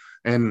matters.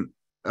 And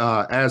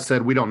as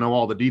said, we don't know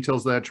all the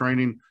details of that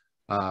training.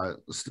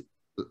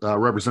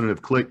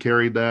 Representative Click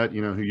carried that,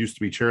 you know, who used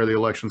to be chair of the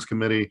elections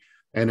committee.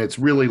 And it's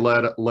really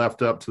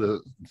left up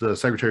to the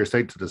Secretary of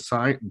State to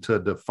decide, to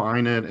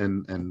define it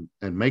and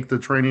make the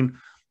training.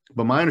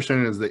 But my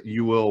understanding is that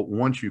you will,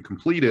 once you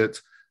complete it,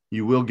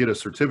 you will get a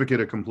certificate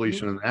of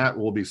completion, and that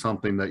will be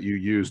something that you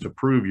use to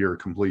prove your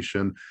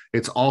completion.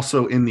 It's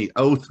also in the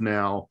oath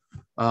now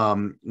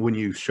when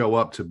you show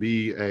up to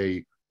be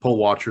a poll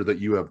watcher that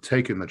you have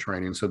taken the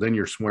training. So then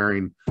you're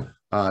swearing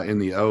in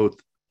the oath.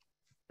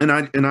 And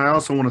I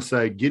also want to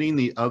say, getting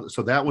the other,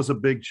 so that was a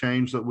big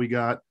change that we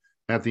got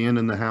at the end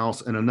in the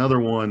House. And another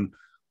one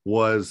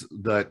was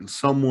that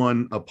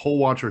a poll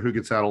watcher who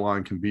gets out of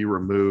line can be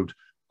removed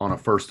on a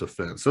first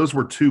offense. Those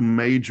were two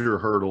major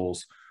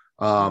hurdles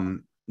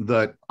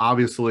that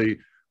obviously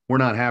we're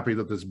not happy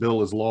that this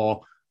bill is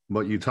law,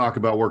 but you talk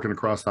about working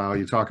across the aisle,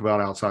 you talk about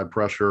outside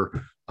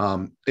pressure,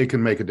 it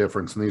can make a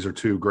difference. And these are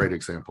two great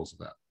examples of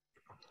that.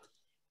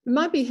 It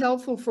might be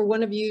helpful for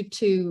one of you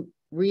to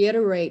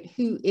reiterate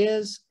who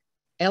is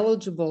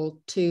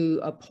eligible to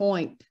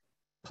appoint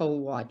poll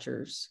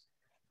watchers.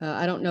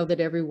 I don't know that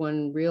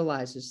everyone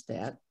realizes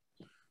that.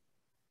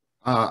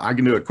 I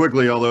can do it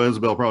quickly, although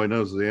Isabel probably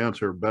knows the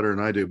answer better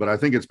than I do. But I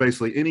think it's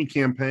basically any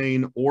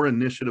campaign or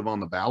initiative on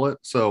the ballot.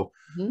 So,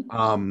 you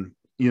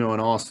know, in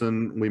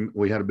Austin,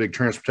 we had a big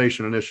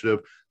transportation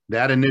initiative.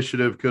 That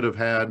initiative could have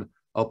had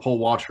a poll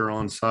watcher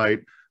on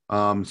site.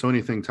 So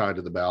anything tied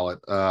to the ballot,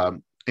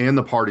 and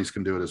the parties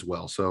can do it as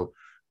well. So,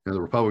 you know,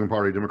 the Republican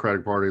Party,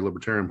 Democratic Party,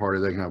 Libertarian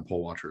Party, they can have a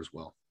poll watcher as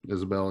well.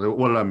 Isabel,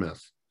 what did I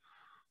miss?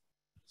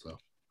 So.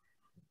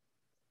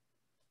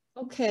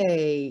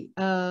 Okay,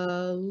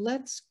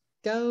 let's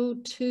go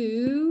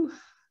to,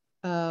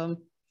 there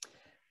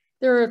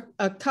are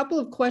a couple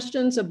of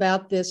questions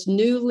about this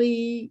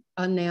newly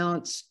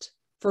announced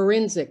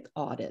forensic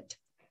audit.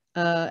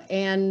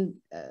 I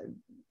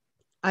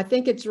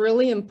think it's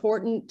really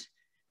important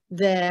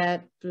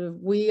that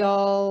we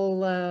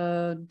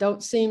all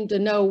don't seem to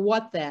know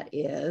what that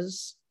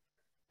is.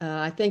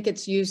 I think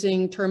it's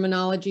using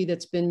terminology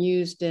that's been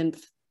used in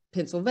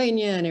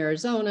Pennsylvania and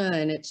Arizona,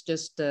 and it's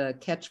just a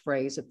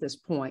catchphrase at this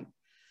point.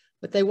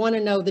 But they want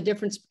to know the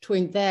difference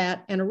between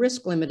that and a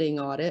risk limiting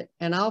audit.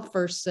 And I'll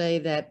first say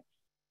that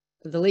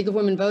the League of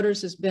Women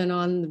Voters has been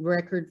on the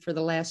record for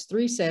the last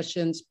 3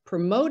 sessions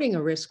promoting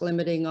a risk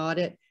limiting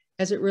audit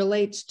as it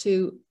relates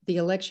to the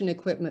election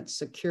equipment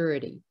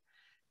security.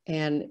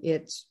 And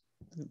it's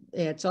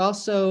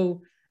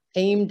also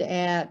aimed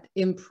at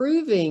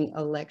improving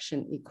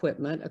election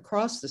equipment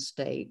across the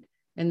state.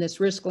 And this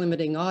risk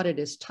limiting audit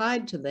is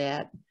tied to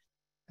that,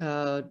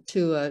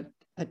 to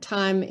a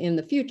time in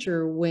the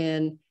future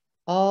when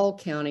all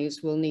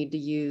counties will need to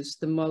use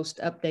the most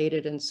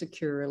updated and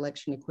secure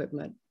election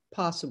equipment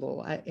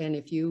possible. And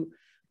if you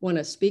want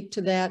to speak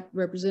to that,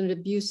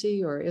 Representative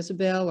Bucy or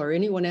Isabel or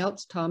anyone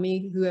else,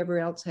 Tommy, whoever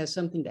else has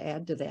something to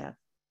add to that.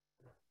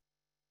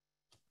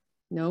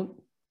 No?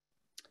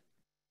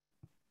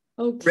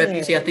 Okay. Rep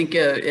Bucy, I think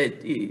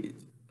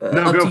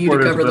No, up to you to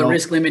cover Isabel. the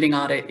risk limiting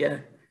audit. Yeah.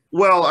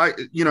 Well,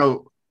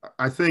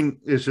 I think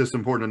it's just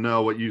important to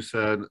know what you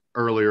said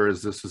earlier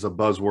is this is a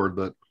buzzword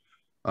that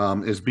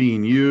is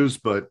being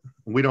used, but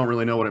we don't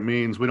really know what it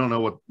means. We don't know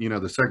what,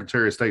 the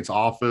Secretary of State's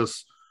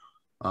office,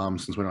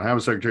 since we don't have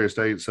a Secretary of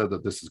State, said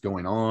that this is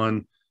going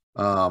on,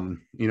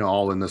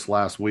 all in this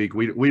last week.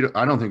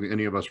 I don't think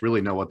any of us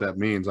really know what that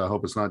means. I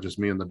hope it's not just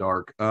me in the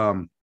dark.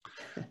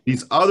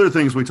 These other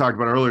things we talked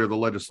about earlier, the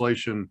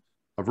legislation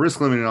of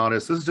risk limiting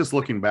audits, this is just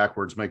looking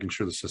backwards, making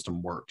sure the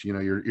system worked.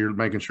 You're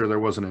making sure there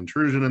wasn't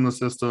intrusion in the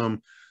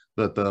system,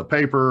 that the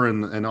paper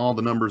and all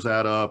the numbers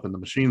add up and the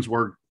machines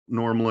work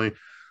normally.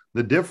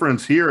 The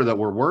difference here that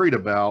we're worried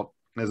about,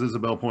 as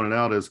Isabel pointed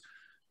out, is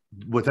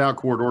without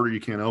court order,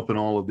 you can't open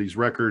all of these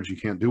records. You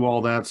can't do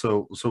all that.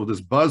 So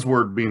this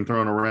buzzword being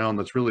thrown around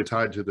that's really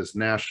tied to this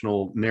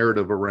national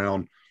narrative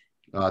around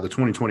the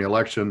 2020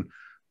 election,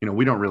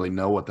 we don't really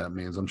know what that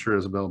means. I'm sure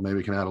Isabel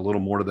maybe can add a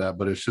little more to that,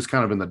 but it's just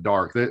kind of in the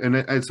dark. And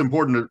it's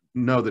important to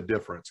know the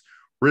difference.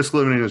 Risk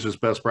limiting is just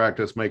best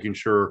practice, making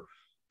sure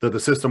that the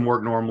system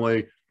worked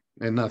normally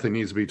and nothing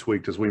needs to be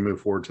tweaked as we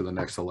move forward to the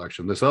next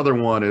election. This other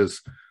one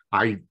is,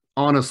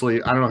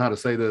 honestly, I don't know how to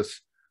say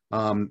this,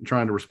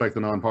 trying to respect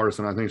the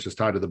nonpartisan. I think it's just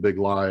tied to the big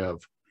lie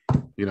of,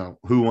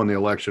 who won the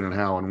election and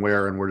how and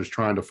where. And we're just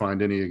trying to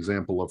find any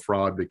example of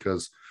fraud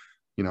because,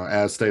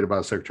 as stated by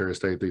the Secretary of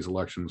State, these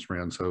elections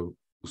ran so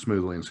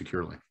smoothly and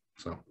securely.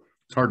 So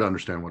it's hard to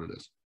understand what it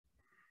is.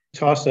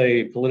 Toss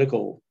a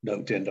political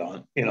note in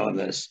on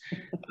this.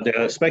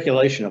 The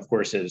speculation, of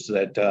course, is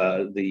that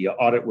the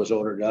audit was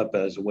ordered up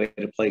as a way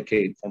to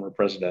placate former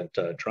President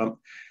Trump,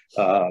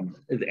 and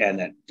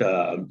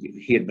that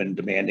he had been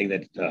demanding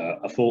that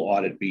a full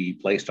audit be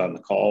placed on the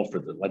call for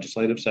the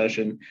legislative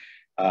session.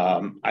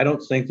 I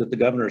don't think that the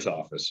governor's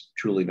office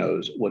truly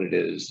knows what it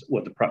is,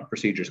 what the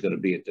procedure is going to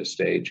be at this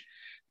stage.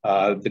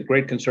 The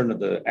great concern of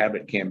the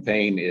Abbott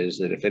campaign is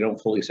that if they don't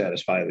fully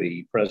satisfy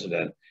the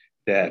president,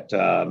 that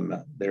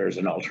there's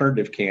an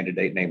alternative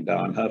candidate named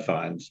Don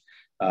Huffines,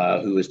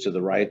 who is to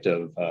the right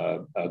of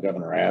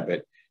Governor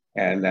Abbott,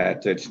 and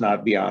that it's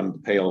not beyond the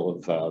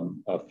pale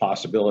of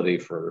possibility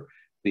for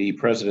the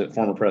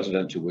former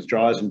president, to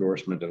withdraw his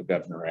endorsement of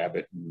Governor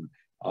Abbott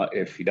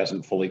if he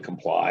doesn't fully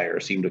comply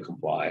or seem to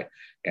comply,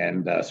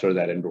 and sort of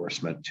that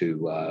endorsement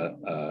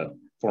to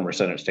former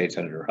State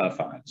Senator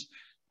Huffines.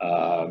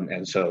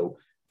 And so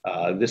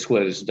this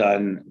was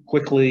done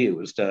quickly. It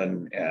was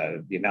done,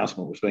 the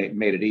announcement was made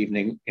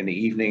in the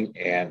evening,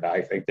 and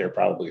I think they're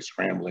probably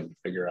scrambling to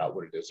figure out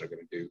what it is they're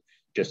going to do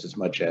just as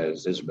much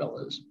as Isabel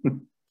is.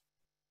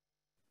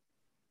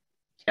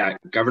 Yeah,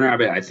 Governor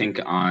Abbott, I think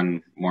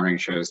on morning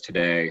shows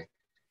today,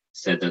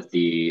 said that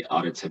the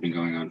audits have been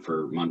going on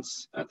for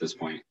months at this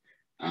point,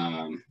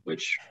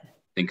 which I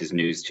think is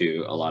news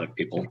to a lot of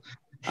people.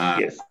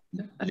 Yes.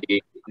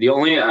 The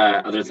only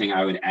other thing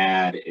I would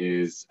add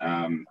is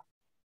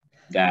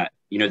that,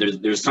 you know,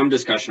 there's some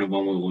discussion of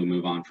when will we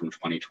move on from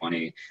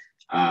 2020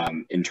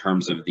 in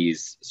terms of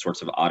these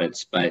sorts of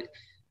audits, but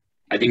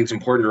I think it's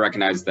important to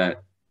recognize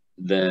that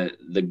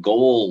the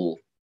goal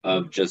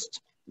of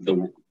just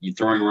you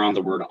throwing around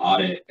the word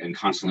audit and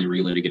constantly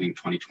relitigating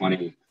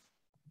 2020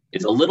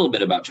 is a little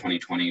bit about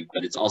 2020,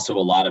 but it's also a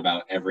lot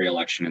about every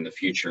election in the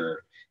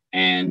future,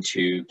 and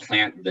to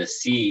plant the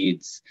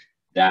seeds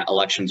that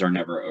elections are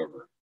never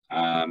over,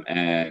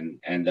 and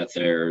that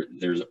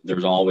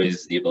there's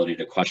always the ability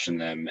to question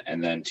them,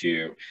 and then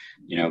to,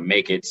 you know,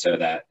 make it so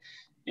that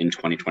in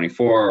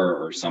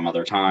 2024 or some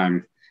other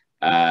time,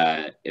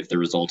 if the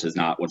result is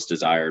not what's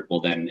desired,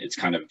 well, then it's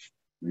kind of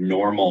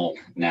normal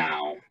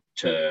now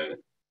to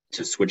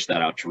switch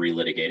that out, to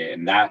relitigate it.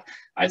 And that,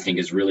 I think,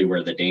 is really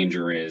where the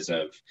danger is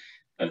of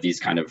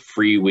these kind of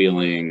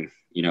freewheeling,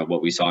 you know,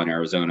 what we saw in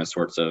Arizona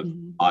sorts of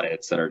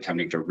audits that are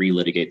attempting to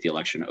relitigate the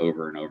election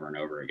over and over and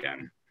over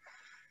again.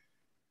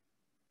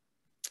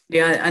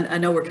 Yeah, I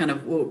know we're kind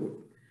of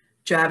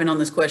jabbing on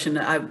this question.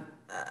 I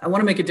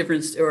want to make a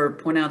difference or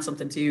point out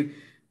something to you.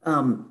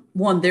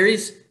 One, there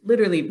is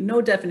literally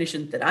no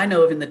definition that I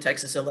know of in the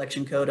Texas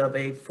Election Code of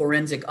a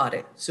forensic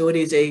audit. So it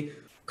is a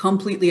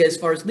completely, as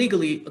far as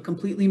legally, a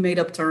completely made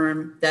up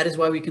term. That is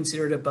why we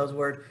consider it a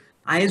buzzword.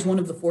 I, as one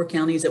of the 4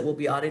 counties that will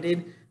be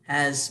audited,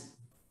 as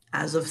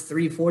of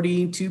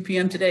 3:42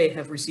 p.m. today,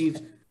 have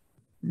received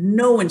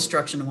no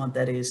instruction on what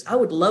that is. I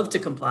would love to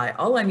comply.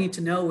 All I need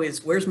to know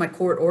is where's my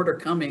court order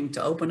coming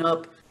to open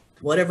up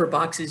whatever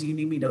boxes you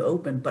need me to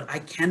open, but I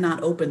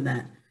cannot open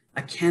that.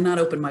 I cannot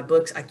open my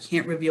books. I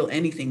can't reveal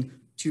anything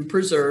to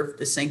preserve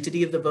the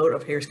sanctity of the vote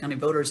of Harris County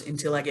voters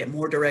until I get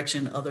more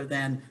direction other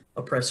than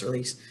a press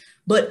release.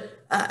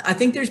 But I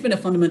think there's been a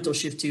fundamental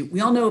shift too. We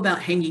all know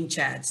about hanging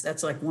chads.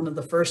 That's like one of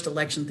the first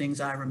election things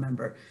I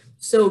remember.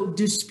 So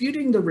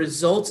disputing the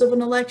results of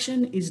an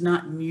election is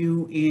not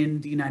new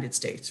in the United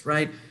States,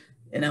 right?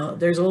 You know,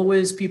 there's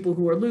always people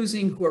who are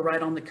losing, who are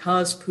right on the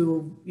cusp,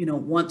 who, you know,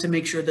 want to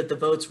make sure that the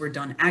votes were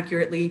done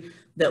accurately,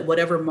 that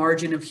whatever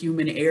margin of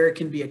human error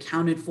can be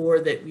accounted for,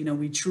 that, you know,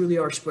 we truly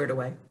are squared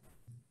away.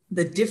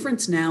 The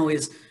difference now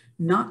is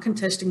not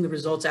contesting the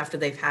results after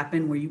they've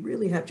happened, where you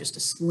really have just a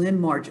slim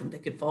margin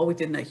that could fall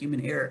within that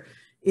human error.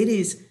 It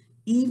is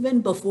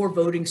even before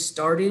voting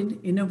started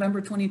in November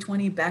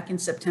 2020, back in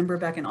September,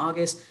 back in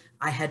August,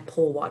 I had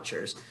poll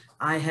watchers.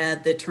 I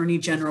had the Attorney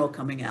General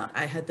coming out.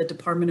 I had the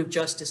Department of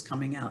Justice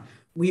coming out.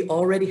 We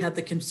already had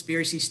the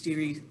conspiracy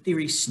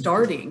theory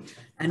starting,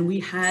 and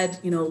we had,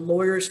 you know,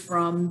 lawyers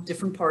from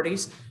different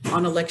parties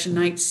on election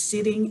night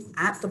sitting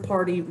at the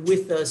party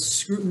with us,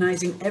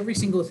 scrutinizing every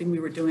single thing we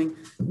were doing,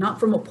 not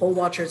from a poll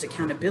watcher's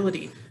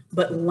accountability,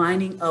 but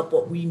lining up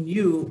what we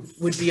knew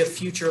would be a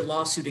future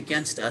lawsuit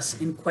against us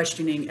and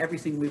questioning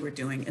everything we were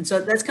doing. And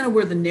so that's kind of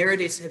where the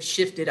narratives have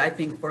shifted, I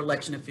think, for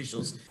election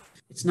officials.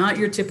 It's not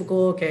your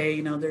typical, okay,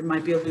 you know, there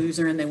might be a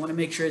loser and they want to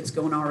make sure it's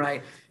going all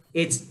right.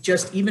 It's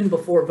just even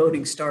before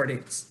voting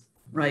starts,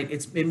 right?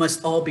 It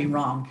must all be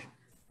wrong.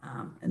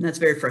 And that's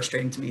very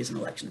frustrating to me as an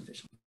election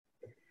official.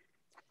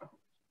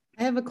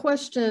 I have a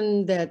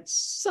question that's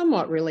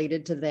somewhat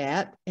related to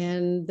that.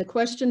 And the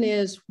question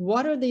is,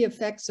 what are the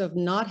effects of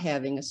not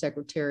having a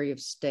Secretary of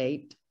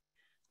State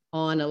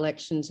on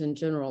elections in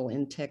general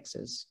in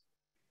Texas,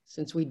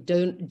 since we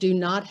do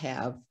not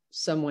have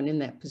someone in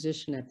that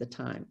position at the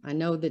time? I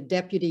know the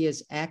deputy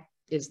is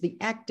the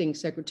acting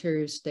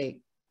Secretary of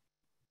State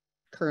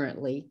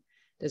currently.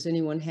 Does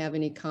anyone have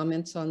any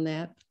comments on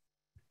that?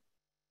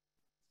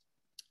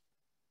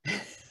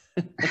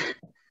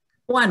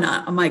 Why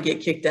not? I might get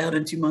kicked out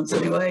in 2 months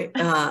anyway.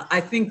 I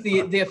think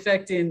the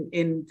effect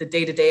in the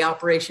day-to-day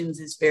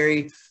operations is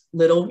very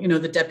little. You know,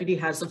 the deputy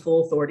has the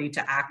full authority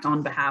to act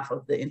on behalf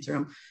of the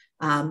interim.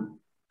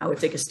 I would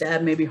take a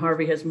stab. Maybe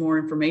Harvey has more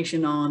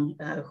information on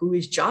who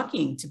is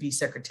jockeying to be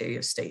Secretary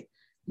of State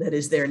that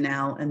is there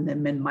now, and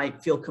then men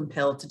might feel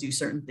compelled to do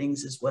certain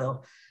things as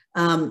well.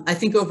 I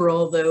think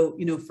overall, though,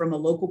 you know, from a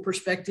local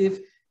perspective,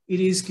 it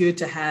is good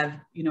to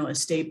have, you know, a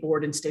state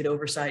board and state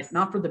oversight,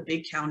 not for the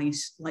big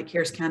counties like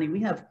Harris County.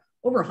 We have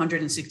over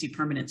 160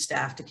 permanent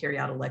staff to carry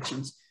out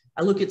elections.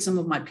 I look at some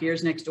of my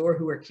peers next door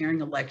who are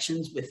carrying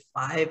elections with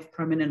 5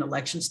 permanent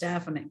election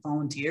staff and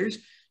volunteers.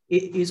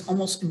 It is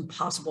almost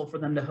impossible for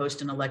them to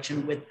host an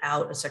election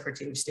without a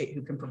Secretary of State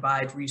who can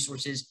provide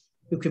resources,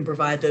 who can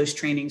provide those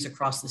trainings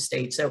across the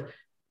state. So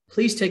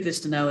please take this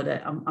to know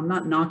that I'm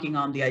not knocking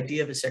on the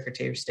idea of a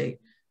Secretary of State.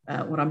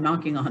 What I'm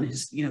knocking on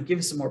is, you know, give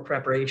us some more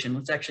preparation.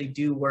 Let's actually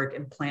do work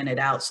and plan it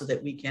out so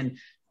that we can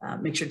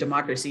make sure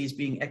democracy is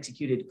being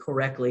executed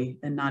correctly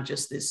and not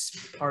just this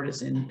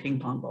partisan ping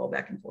pong ball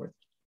back and forth.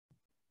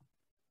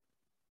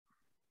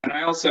 And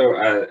I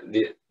also,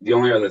 the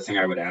only other thing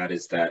I would add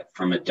is that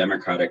from a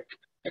democratic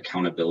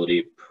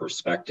accountability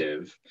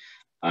perspective,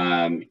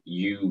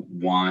 you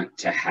want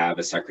to have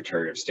a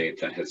Secretary of State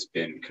that has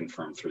been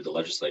confirmed through the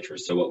legislature.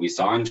 So what we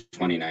saw in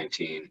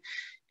 2019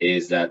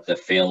 is that the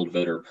failed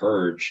voter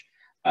purge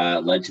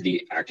led to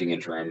the acting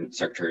interim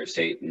Secretary of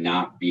State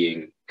not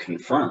being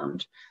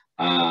confirmed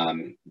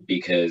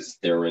because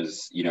there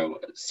was,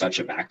 such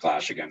a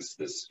backlash against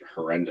this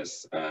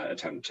horrendous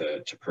attempt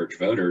to purge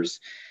voters.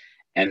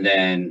 And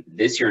then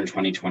this year in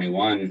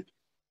 2021,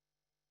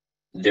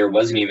 there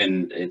wasn't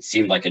even, it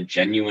seemed like a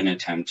genuine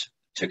attempt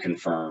to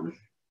confirm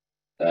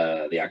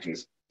the acting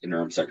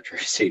interim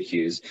Secretary of State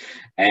Hughes.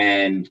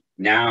 And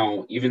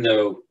now, even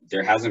though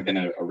there hasn't been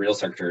a real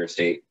Secretary of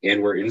State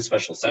and we're in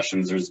special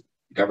sessions,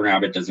 Governor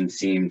Abbott doesn't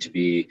seem to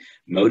be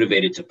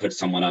motivated to put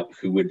someone up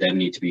who would then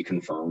need to be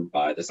confirmed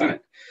by the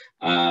Senate.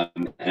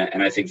 And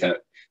I think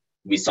that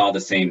we saw the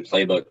same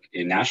playbook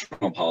in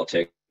national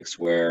politics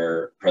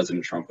where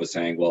President Trump was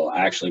saying, well,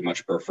 I actually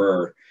much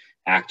prefer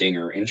acting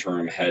or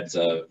interim heads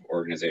of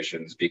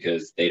organizations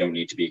because they don't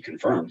need to be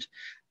confirmed.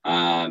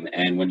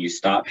 And when you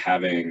stop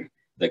having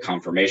the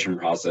confirmation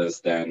process,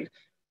 then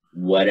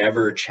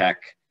whatever check,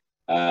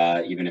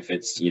 even if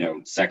it's,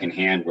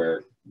 secondhand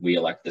where we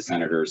elect the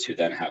senators who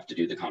then have to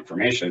do the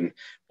confirmation,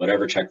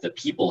 whatever check the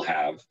people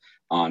have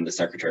on the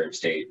Secretary of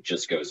State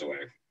just goes away.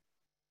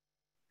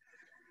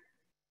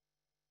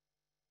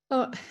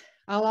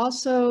 I'll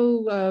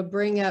also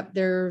bring up,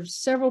 there's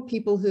several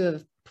people who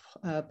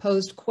have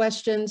posed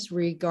questions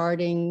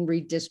regarding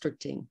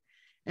redistricting.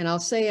 And I'll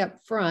say up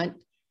front,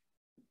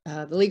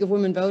 the League of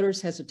Women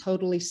Voters has a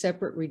totally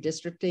separate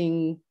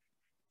redistricting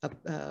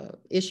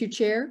issue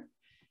chair,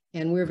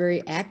 and we're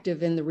very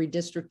active in the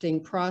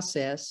redistricting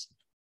process.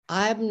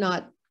 I'm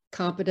not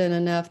competent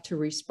enough to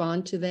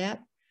respond to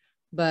that,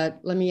 but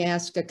let me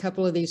ask a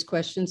couple of these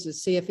questions to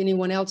see if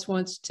anyone else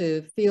wants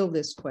to field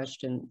this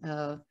question.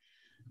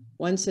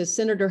 One says,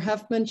 Senator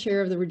Huffman,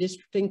 chair of the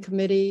redistricting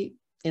committee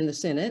in the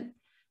Senate,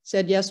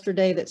 said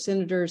yesterday that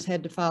senators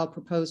had to file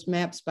proposed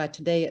maps by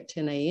today at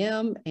 10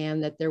 a.m.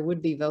 and that there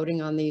would be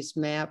voting on these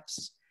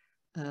maps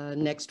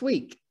next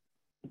week.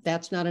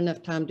 That's not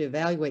enough time to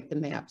evaluate the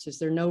maps. Is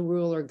there no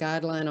rule or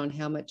guideline on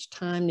how much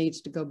time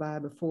needs to go by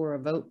before a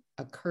vote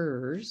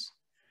occurs?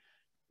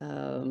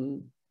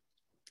 And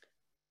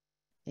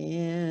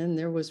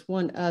there was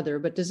one other,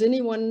 but does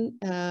anyone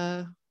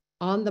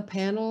on the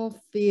panel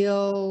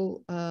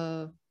feel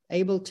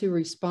able to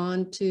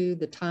respond to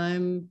the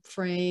time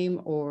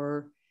frame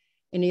or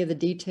any of the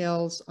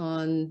details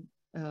on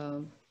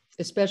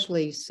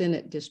especially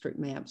Senate district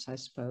maps, I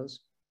suppose?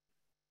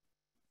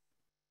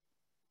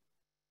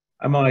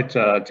 I might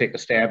take a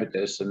stab at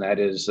this, and that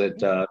is that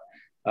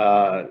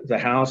the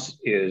House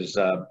is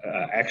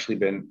actually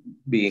been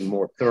being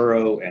more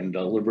thorough and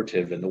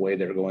deliberative in the way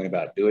they're going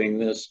about doing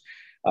this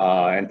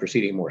and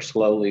proceeding more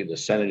slowly. The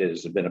Senate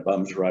has been a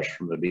bum's rush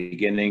from the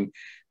beginning.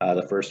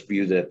 The first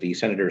view that the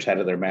senators had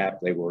of their map,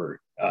 they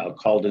were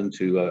called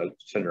into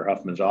Senator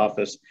Huffman's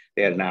office.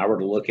 They had an hour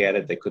to look at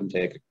it. They couldn't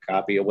take a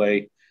copy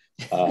away.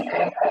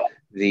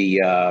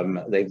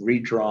 They've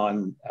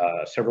redrawn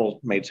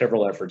made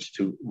several efforts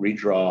to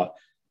redraw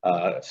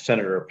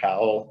Senator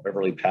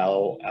Beverly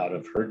Powell out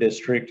of her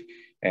district.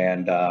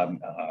 And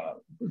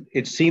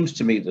it seems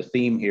to me the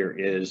theme here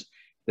is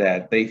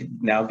that they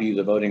now view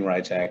the Voting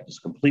Rights Act as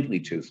completely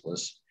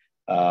toothless,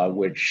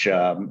 which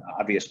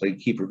obviously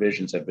key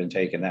provisions have been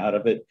taken out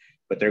of it,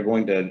 but they're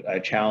going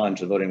to challenge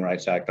the Voting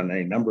Rights Act on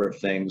any number of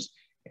things.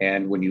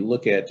 And when you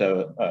look at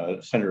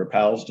Senator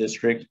Powell's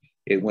district,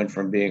 it went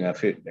from being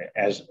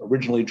as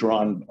originally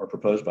drawn or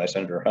proposed by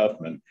Senator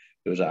Huffman,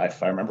 it was,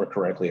 if I remember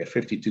correctly, a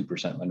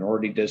 52%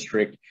 minority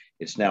district.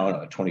 It's now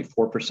a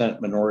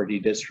 24% minority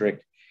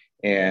district.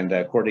 And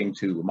according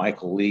to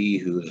Michael Lee,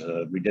 who's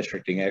a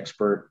redistricting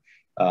expert,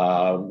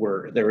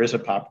 where there is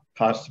a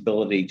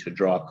possibility to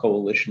draw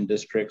coalition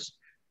districts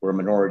where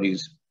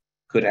minorities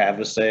could have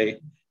a say.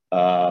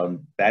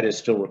 That is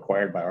still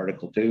required by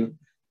Article 2,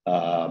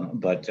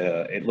 but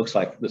it looks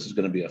like this is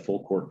going to be a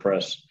full court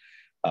press.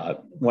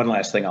 One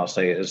last thing I'll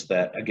say is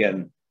that,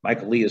 again,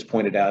 Michael Lee has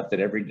pointed out that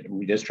every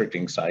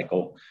redistricting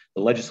cycle,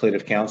 the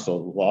Legislative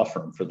Council, the law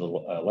firm for the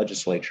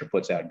legislature,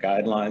 puts out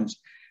guidelines.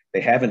 They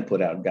haven't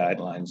put out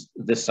guidelines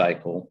this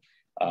cycle.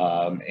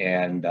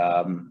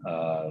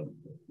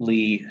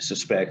 Lee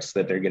suspects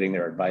that they're getting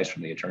their advice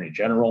from the Attorney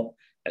General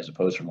as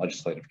opposed from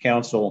Legislative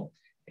Council.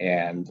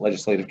 And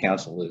Legislative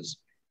Council is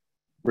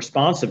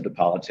responsive to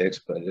politics,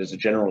 but is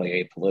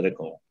generally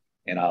apolitical.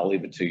 And I'll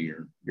leave it to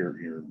your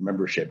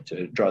membership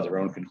to draw their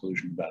own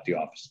conclusion about the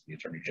office of the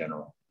Attorney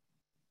General.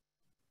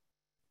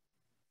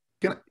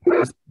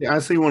 I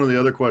see one of the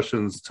other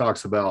questions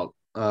talks about,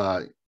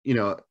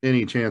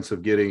 any chance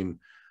of getting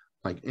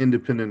like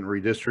independent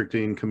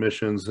redistricting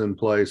commissions in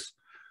place.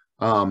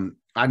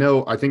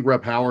 I think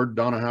Rep.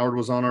 Donna Howard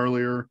was on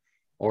earlier,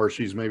 or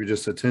she's maybe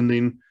just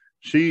attending.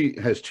 She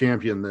has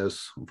championed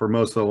this for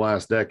most of the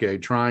last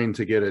decade, trying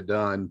to get it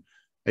done.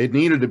 It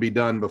needed to be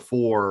done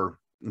before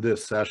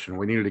this session.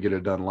 We needed to get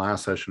it done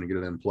last session to get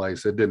it in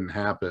place. It didn't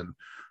happen.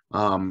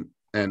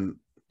 And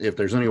if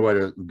there's any way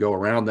to go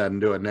around that and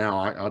do it now,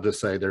 I'll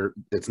just say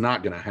it's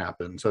not going to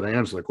happen. So to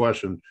answer the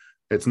question,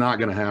 it's not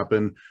going to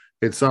happen.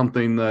 It's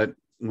something that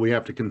we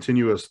have to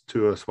continue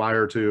to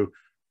aspire to,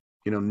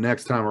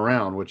 next time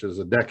around, which is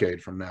a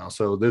decade from now.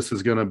 So this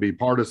is going to be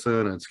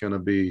partisan. It's going to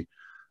be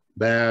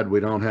bad. We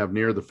don't have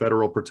near the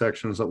federal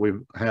protections that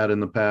we've had in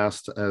the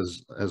past,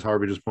 as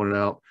Harvey just pointed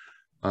out.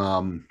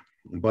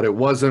 But it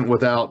wasn't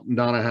without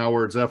Donna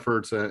Howard's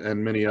efforts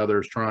and many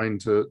others trying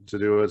to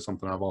do it,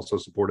 something I've also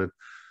supported.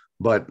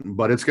 But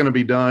it's going to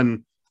be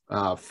done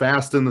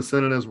fast in the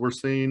Senate, as we're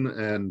seeing.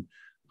 And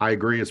I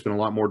agree, it's been a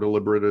lot more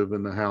deliberative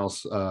in the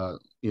House.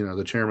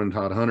 The chairman,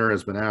 Todd Hunter,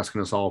 has been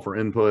asking us all for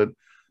input.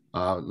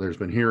 There's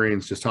been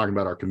hearings just talking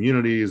about our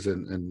communities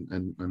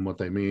and what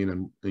they mean,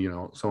 and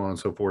so on and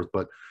so forth.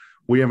 But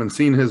we haven't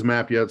seen his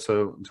map yet,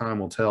 so time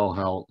will tell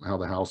how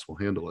the House will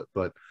handle it.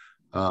 But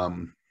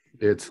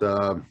it's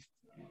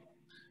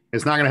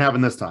not going to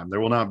happen this time.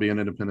 There will not be an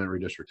independent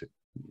redistricting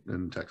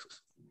in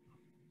Texas.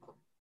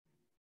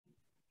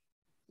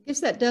 I guess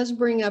that does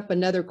bring up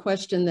another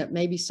question that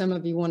maybe some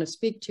of you want to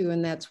speak to,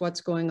 and that's what's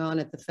going on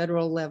at the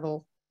federal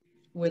level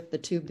with the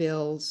two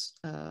bills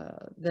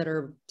that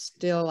are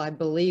still, I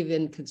believe,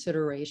 in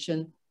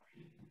consideration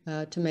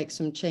to make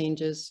some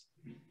changes.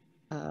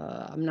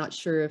 I'm not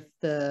sure if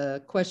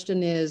the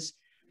question is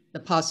the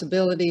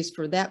possibilities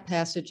for that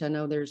passage. I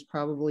know there's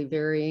probably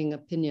varying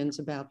opinions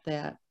about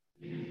that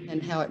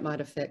and how it might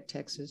affect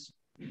Texas.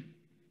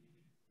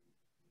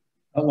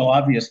 Well,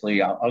 obviously,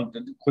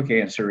 the quick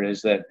answer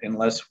is that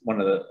unless one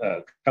of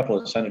the couple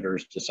of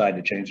senators decide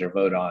to change their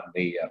vote on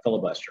the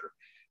filibuster,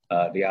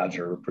 the odds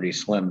are pretty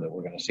slim that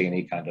we're going to see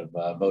any kind of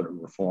voting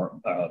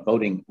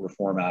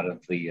reform out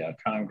of the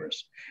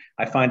Congress.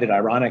 I find it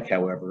ironic,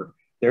 however,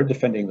 they're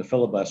defending the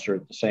filibuster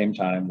at the same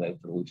time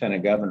that the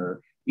lieutenant governor,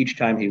 each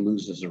time he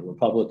loses a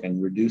Republican,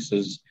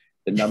 reduces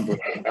the number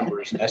of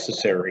members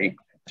necessary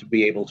to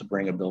be able to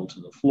bring a bill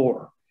to the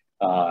floor.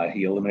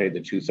 He eliminated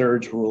the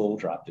 2/3 rule,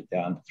 dropped it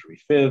down to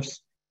 3/5,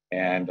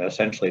 and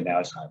essentially now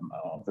it's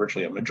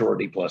virtually a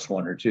majority plus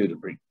one or two to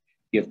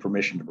give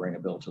permission to bring a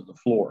bill to the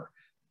floor.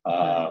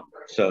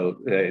 So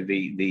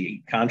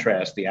the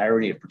contrast, the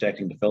irony of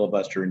protecting the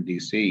filibuster in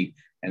DC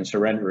and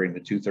surrendering the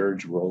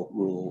 2/3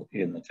 rule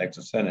in the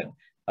Texas Senate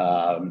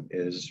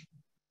is,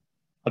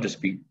 I'll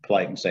just be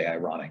polite and say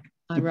ironic.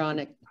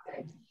 Ironic.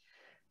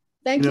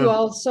 Thank you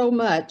all so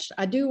much.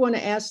 I do want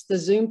to ask the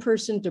Zoom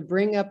person to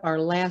bring up our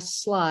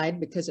last slide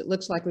because it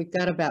looks like we've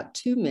got about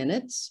 2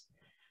 minutes.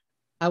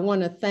 I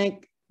want to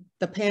thank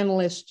the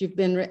panelists. You've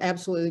been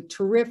absolutely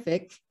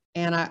terrific.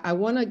 And I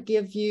want to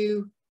give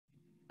you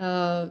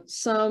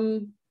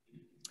some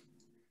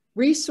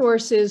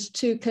resources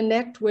to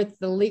connect with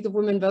the League of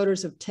Women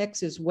Voters of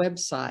Texas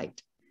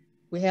website.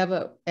 We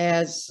have,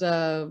 as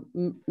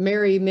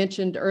Mary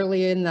mentioned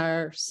earlier in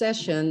our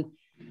session,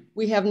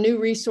 we have new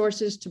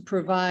resources to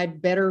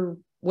provide better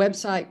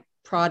website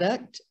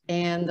product,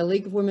 and the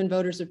League of Women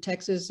Voters of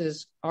Texas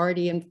is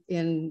already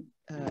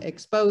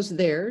exposed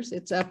theirs.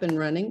 It's up and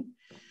running.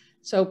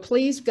 So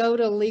please go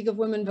to League of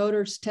Women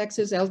Voters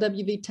Texas,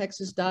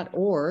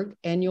 LWVTexas.org,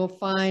 and you'll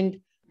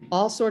find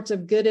all sorts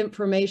of good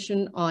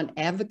information on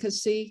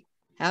advocacy,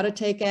 how to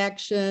take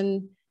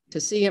action,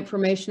 to see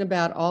information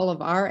about all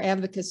of our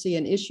advocacy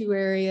and issue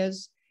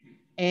areas,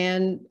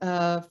 and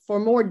for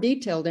more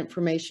detailed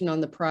information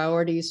on the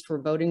priorities for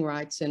voting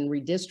rights and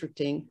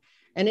redistricting,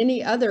 and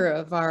any other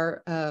of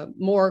our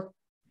more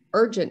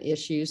urgent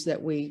issues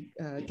that we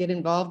get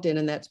involved in,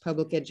 and that's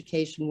public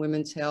education,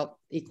 women's health,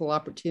 equal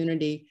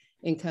opportunity,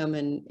 income,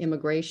 and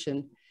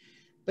immigration.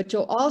 But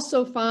you'll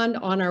also find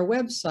on our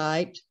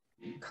website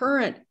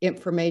current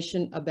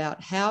information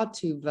about how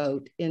to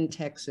vote in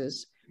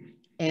Texas.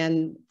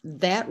 And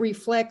that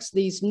reflects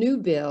these new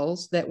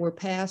bills that were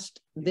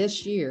passed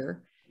this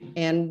year,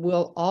 and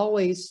will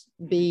always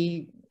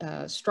be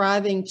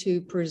striving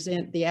to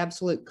present the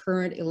absolute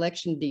current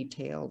election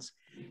details.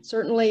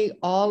 Certainly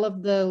all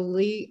of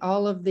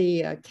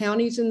the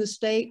counties in the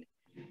state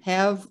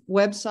have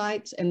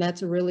websites, and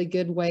that's a really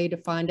good way to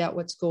find out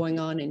what's going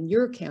on in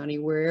your county,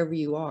 wherever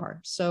you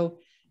are. So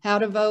how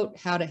to vote,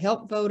 how to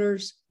help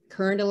voters,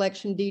 current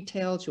election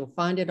details, you'll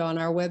find it on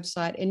our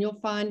website, and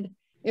you'll find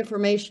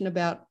information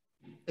about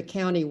the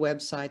county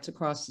websites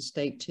across the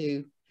state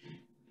too.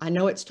 I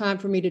know it's time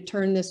for me to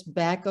turn this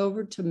back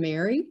over to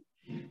Mary,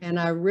 and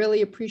I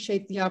really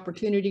appreciate the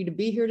opportunity to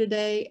be here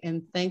today,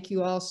 and thank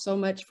you all so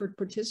much for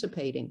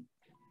participating.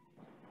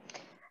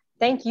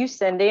 Thank you,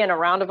 Cindy, and a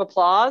round of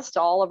applause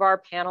to all of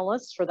our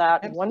panelists for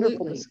that Absolutely.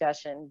 wonderful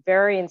discussion.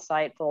 Very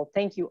insightful.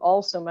 Thank you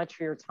all so much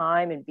for your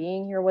time and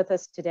being here with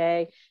us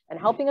today and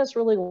helping us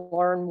really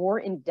learn more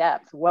in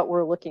depth what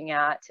we're looking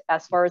at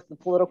as far as the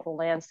political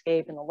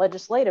landscape and the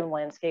legislative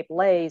landscape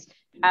lays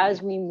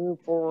as we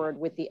move forward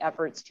with the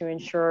efforts to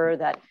ensure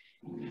that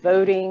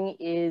voting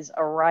is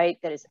a right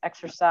that is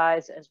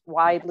exercised as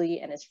widely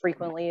and as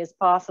frequently as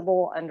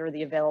possible under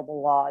the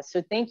available laws.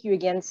 So thank you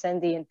again,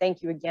 Cindy, and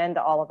thank you again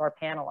to all of our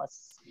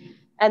panelists.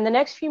 And the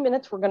next few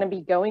minutes, we're going to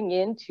be going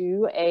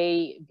into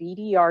a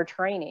VDR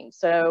training.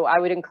 So I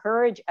would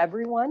encourage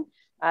everyone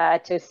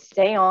to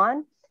stay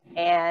on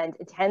and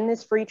attend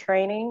this free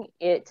training.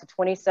 It's a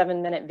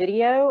 27-minute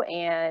video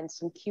and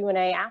some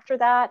Q&A after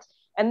that.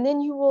 And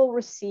then you will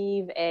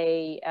receive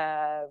a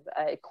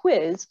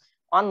quiz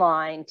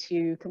online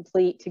to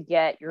complete to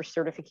get your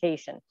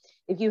certification.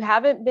 If you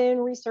haven't been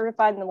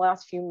recertified in the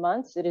last few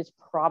months, it is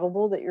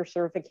probable that your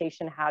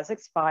certification has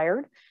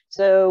expired.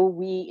 So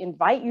we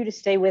invite you to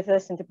stay with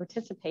us and to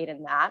participate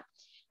in that.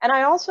 And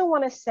I also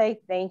want to say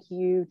thank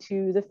you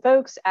to the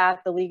folks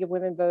at the League of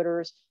Women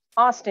Voters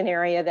Austin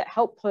area that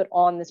helped put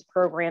on this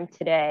program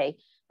today.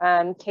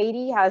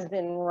 Katie has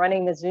been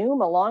running the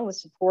Zoom along with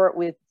support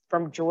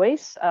from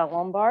Joyce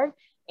Lombard,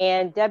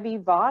 and Debbie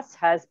Voss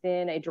has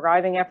been a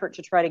driving effort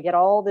to try to get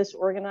all this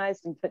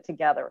organized and put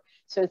together.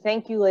 So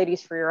thank you,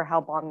 ladies, for your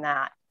help on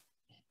that.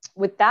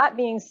 With that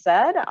being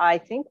said, I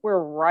think we're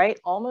right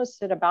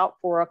almost at about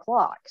 4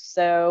 o'clock.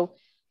 So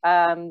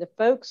the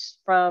folks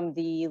from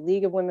the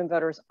League of Women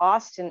Voters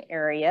Austin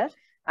area,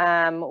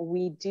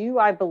 we do,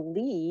 I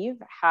believe,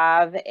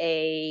 have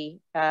a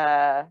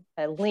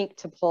link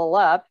to pull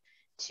up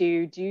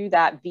to do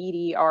that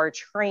VDR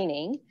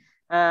training.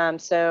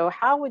 So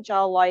how would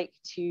y'all like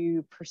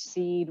to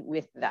proceed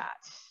with that?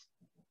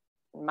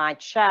 My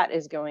chat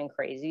is going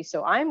crazy,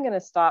 so I'm going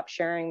to stop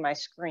sharing my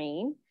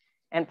screen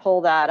and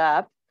pull that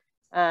up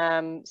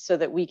so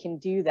that we can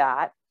do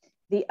that.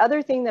 The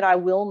other thing that I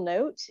will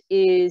note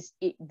is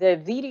the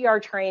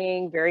VDR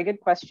training, very good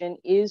question,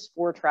 is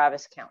for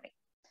Travis County.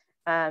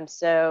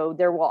 So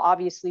there will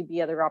obviously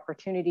be other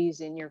opportunities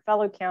in your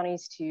fellow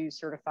counties to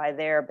certify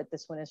there, but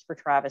this one is for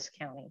Travis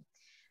County.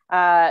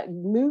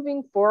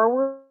 Moving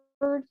forward,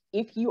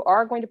 if you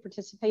are going to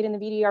participate in the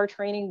VDR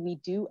training, we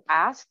do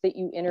ask that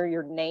you enter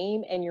your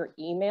name and your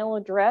email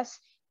address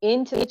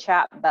into the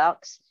chat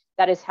box.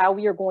 That is how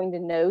we are going to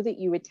know that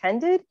you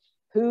attended,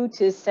 who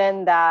to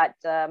send that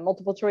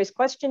multiple choice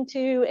question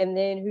to, and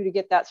then who to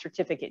get that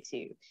certificate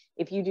to.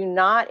 If you do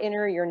not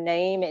enter your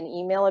name and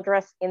email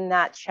address in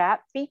that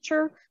chat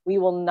feature, we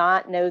will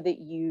not know that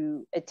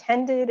you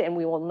attended, and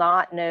we will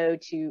not know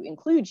to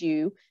include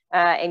you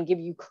and give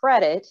you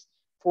credit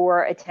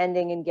for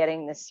attending and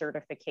getting this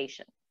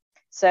certification.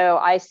 So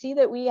I see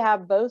that we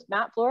have both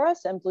Matt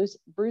Flores and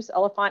Bruce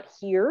Elephant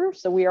here.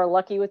 So we are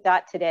lucky with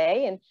that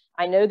today. And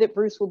I know that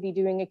Bruce will be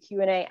doing a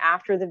Q&A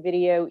after the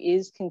video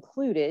is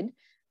concluded.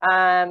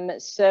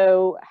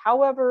 So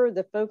however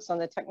the folks on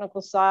the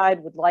technical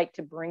side would like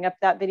to bring up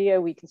that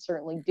video, we can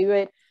certainly do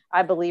it.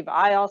 I believe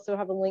I also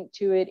have a link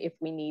to it if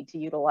we need to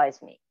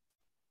utilize me.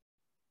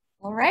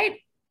 All right,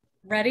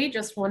 ready?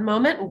 Just one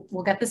moment.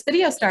 We'll get this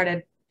video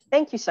started.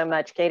 Thank you so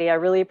much, Katie. I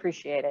really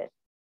appreciate it.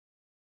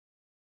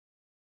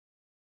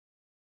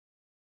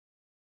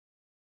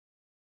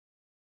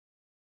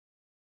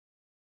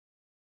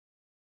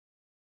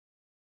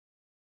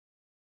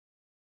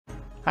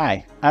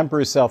 Hi, I'm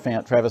Bruce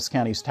Elephant, Travis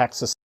County's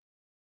tax assessor.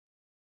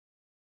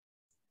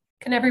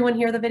 Can everyone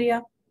hear the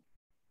video?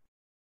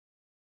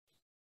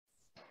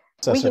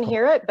 We can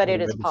hear it, but it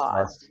is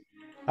paused.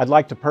 I'd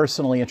like to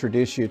personally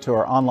introduce you to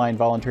our online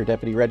volunteer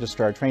deputy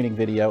registrar training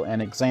video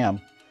and exam.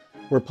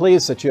 We're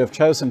pleased that you have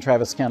chosen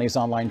Travis County's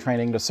online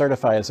training to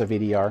certify as a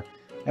VDR,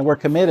 and we're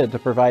committed to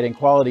providing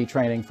quality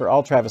training for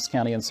all Travis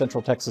County and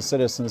Central Texas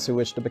citizens who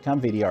wish to become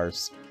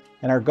VDRs.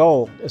 And our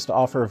goal is to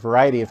offer a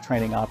variety of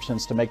training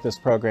options to make this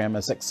program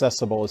as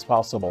accessible as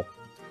possible.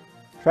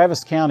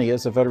 Travis County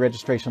is a voter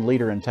registration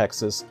leader in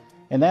Texas,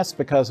 and that's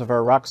because of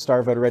our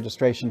rockstar voter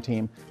registration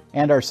team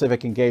and our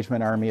civic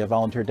engagement army of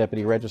volunteer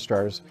deputy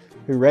registrars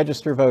who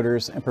register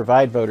voters and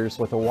provide voters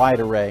with a wide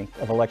array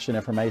of election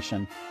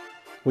information.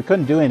 We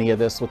couldn't do any of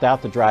this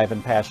without the drive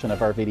and passion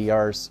of our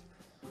VDRs.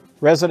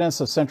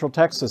 Residents of Central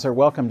Texas are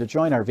welcome to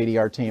join our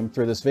VDR team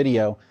through this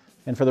video,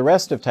 and for the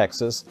rest of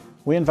Texas,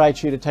 we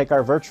invite you to take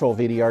our virtual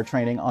VDR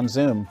training on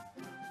Zoom.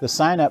 The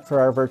sign up for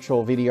our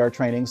virtual VDR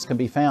trainings can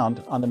be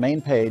found on the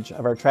main page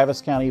of our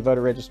Travis County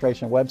voter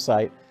registration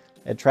website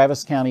at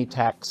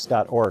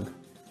traviscountytax.org.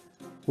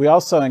 We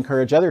also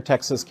encourage other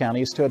Texas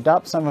counties to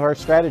adopt some of our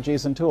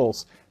strategies and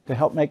tools to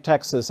help make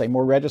Texas a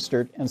more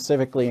registered and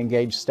civically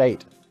engaged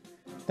state.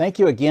 Thank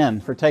you again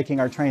for taking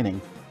our training.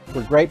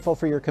 We're grateful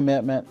for your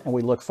commitment, and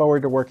we look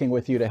forward to working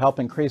with you to help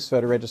increase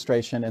voter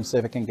registration and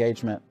civic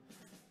engagement.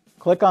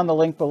 Click on the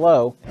link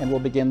below and we'll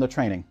begin the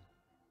training.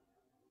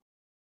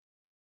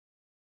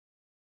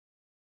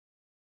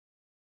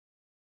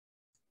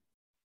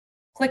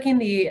 Clicking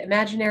the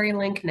imaginary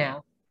link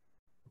now.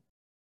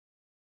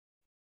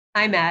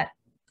 Hi, Matt.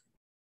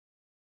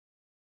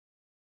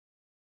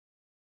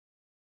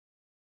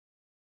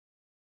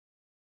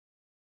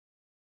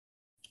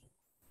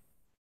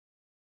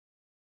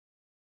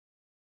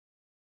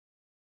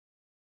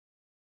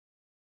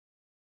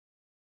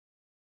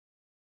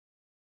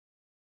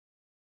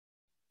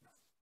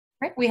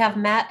 Right, we have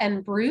Matt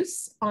and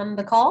Bruce on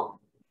the call.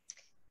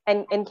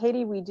 And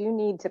Katie, we do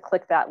need to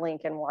click that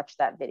link and watch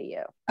that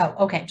video. Oh,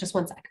 okay, just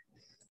one sec.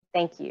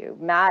 Thank you.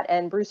 Matt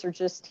and Bruce are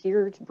just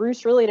here.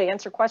 Bruce really to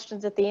answer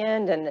questions at the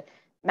end, and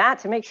Matt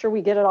to make sure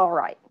we get it all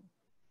right.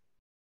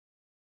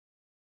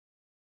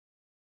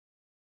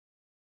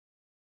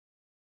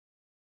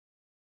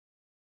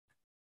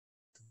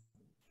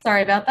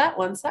 Sorry about that.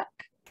 One sec.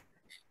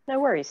 No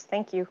worries.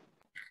 Thank you.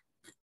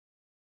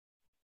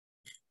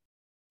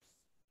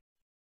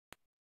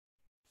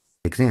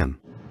 Exam.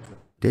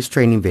 This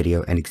training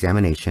video and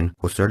examination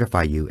will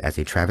certify you as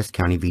a Travis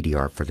County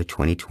VDR for the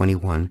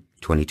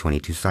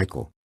 2021-2022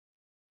 cycle.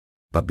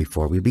 But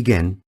before we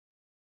begin,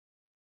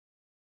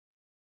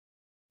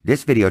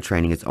 this video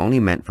training is only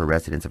meant for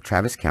residents of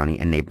Travis County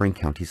and neighboring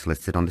counties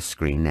listed on the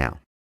screen now.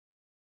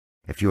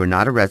 If you are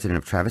not a resident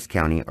of Travis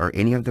County or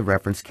any of the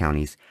referenced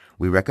counties,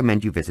 we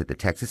recommend you visit the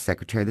Texas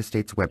Secretary of the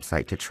State's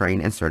website to train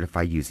and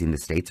certify using the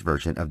state's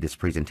version of this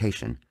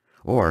presentation,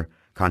 or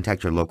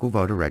contact your local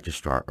voter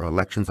registrar or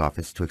elections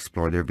office to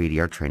explore their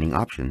VDR training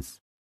options.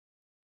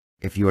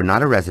 If you are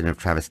not a resident of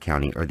Travis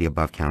County or the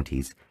above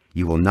counties,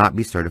 you will not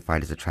be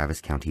certified as a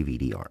Travis County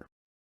VDR.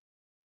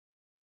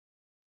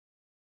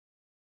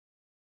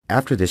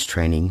 After this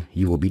training,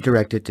 you will be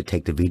directed to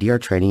take the VDR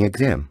training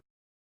exam.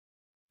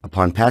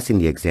 Upon passing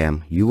the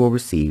exam, you will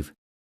receive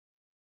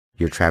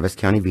your Travis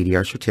County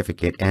VDR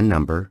certificate and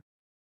number,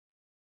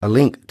 a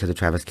link to the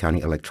Travis County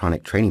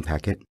electronic training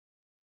packet,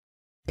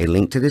 a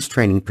link to this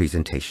training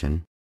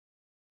presentation,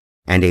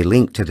 and a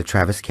link to the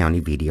Travis County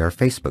VDR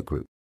Facebook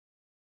group.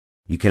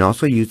 You can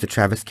also use the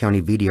Travis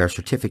County VDR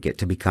certificate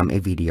to become a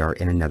VDR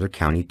in another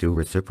county through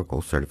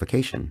reciprocal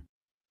certification.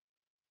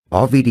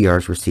 All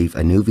VDRs receive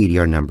a new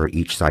VDR number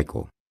each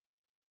cycle.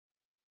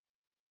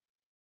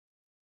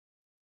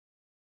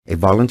 A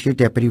volunteer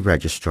deputy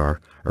registrar,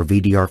 or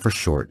VDR for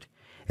short,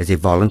 is a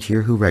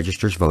volunteer who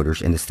registers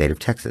voters in the state of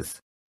Texas.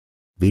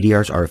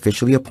 VDRs are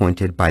officially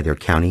appointed by their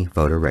county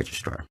voter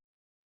registrar.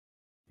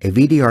 A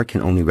VDR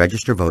can only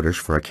register voters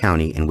for a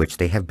county in which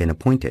they have been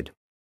appointed.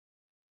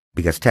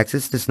 Because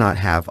Texas does not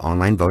have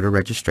online voter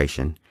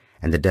registration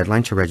and the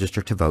deadline to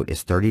register to vote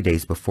is 30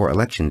 days before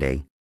Election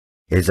Day,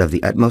 it is of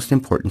the utmost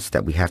importance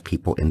that we have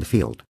people in the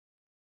field.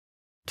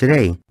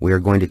 Today, we are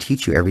going to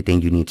teach you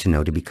everything you need to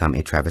know to become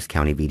a Travis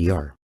County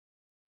VDR.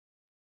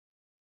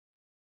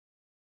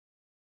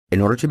 In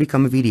order to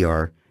become a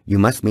VDR, you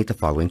must meet the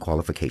following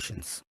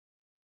qualifications: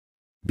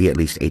 be at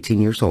least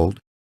 18 years old,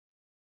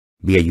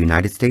 be a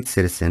United States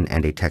citizen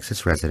and a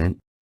Texas resident,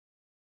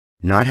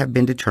 not have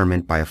been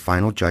determined by a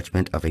final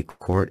judgment of a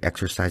court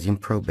exercising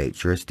probate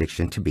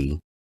jurisdiction to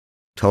be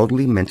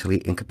totally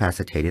mentally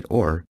incapacitated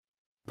or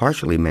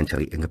partially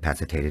mentally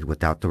incapacitated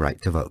without the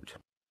right to vote.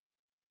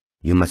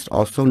 You must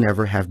also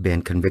never have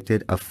been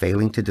convicted of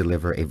failing to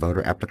deliver a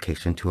voter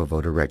application to a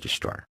voter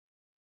registrar,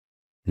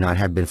 not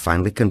have been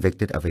finally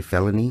convicted of a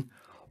felony,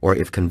 or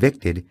if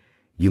convicted,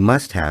 you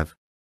must have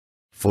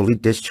fully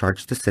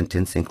discharged the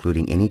sentence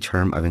including any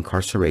term of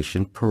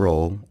incarceration,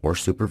 parole, or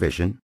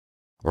supervision,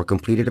 or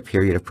completed a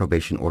period of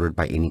probation ordered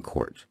by any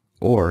court,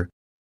 or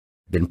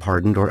been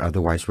pardoned or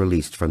otherwise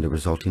released from the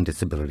resulting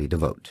disability to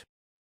vote.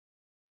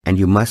 And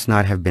you must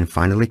not have been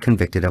finally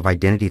convicted of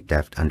identity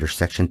theft under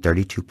Section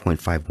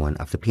 32.51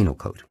 of the Penal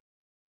Code.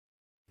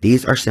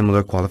 These are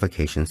similar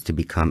qualifications to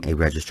become a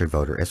registered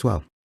voter as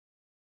well.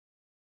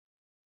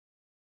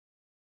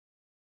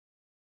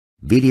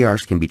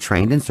 VDRs can be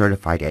trained and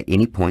certified at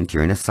any point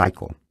during a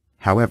cycle.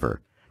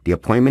 However, the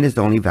appointment is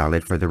only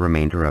valid for the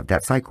remainder of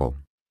that cycle.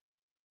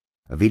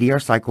 A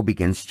VDR cycle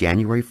begins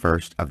January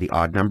 1st of the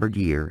odd-numbered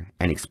year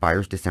and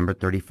expires December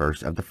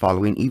 31st of the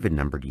following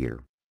even-numbered year.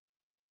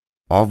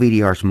 All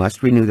VDRs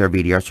must renew their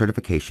VDR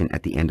certification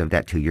at the end of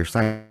that 2-year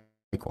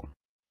cycle.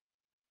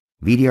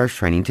 VDRs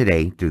training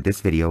today through this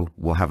video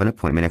will have an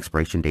appointment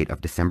expiration date of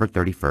December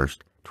 31st,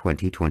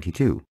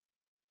 2022.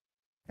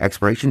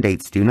 Expiration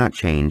dates do not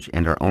change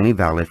and are only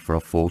valid for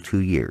a full 2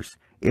 years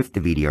if the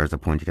VDR is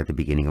appointed at the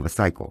beginning of a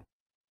cycle.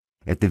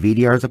 If the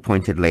VDR is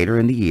appointed later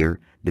in the year,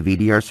 the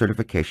VDR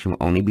certification will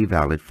only be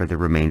valid for the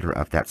remainder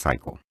of that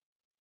cycle.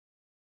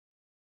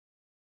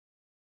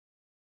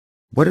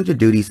 What are the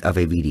duties of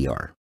a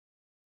VDR?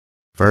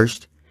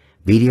 First,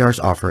 VDRs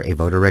offer a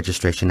voter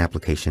registration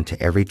application to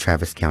every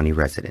Travis County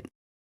resident.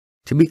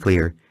 To be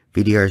clear,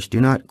 VDRs do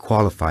not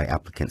qualify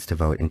applicants to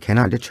vote and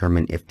cannot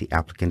determine if the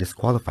applicant is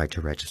qualified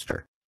to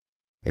register.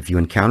 If you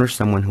encounter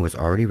someone who is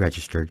already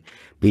registered,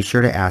 be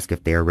sure to ask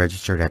if they are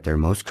registered at their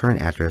most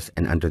current address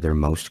and under their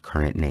most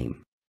current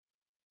name.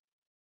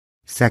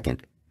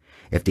 Second,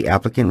 if the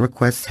applicant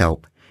requests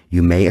help,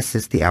 you may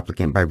assist the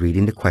applicant by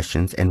reading the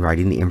questions and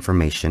writing the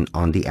information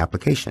on the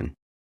application.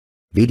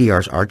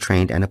 VDRs are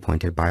trained and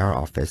appointed by our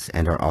office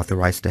and are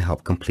authorized to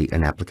help complete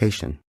an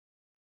application.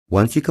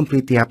 Once you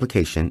complete the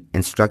application,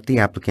 instruct the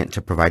applicant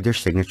to provide their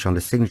signature on the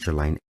signature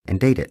line and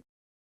date it.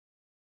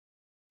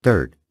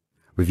 Third,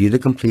 review the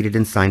completed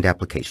and signed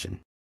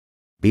application.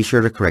 Be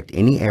sure to correct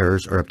any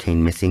errors or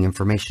obtain missing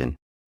information.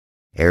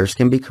 Errors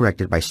can be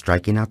corrected by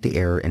striking out the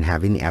error and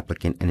having the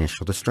applicant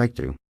initial the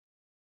strike-through.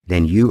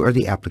 Then you or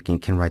the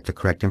applicant can write the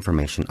correct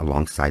information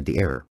alongside the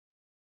error.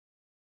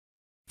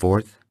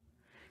 Fourth,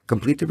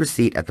 complete the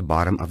receipt at the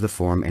bottom of the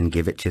form and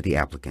give it to the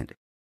applicant.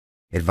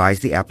 Advise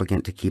the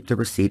applicant to keep the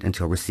receipt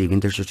until receiving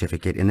their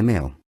certificate in the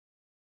mail.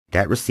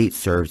 That receipt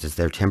serves as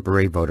their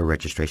temporary voter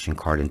registration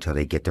card until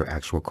they get their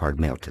actual card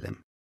mailed to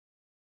them.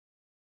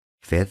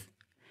 Fifth,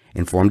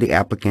 Inform the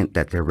applicant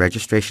that their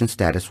registration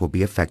status will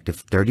be effective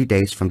 30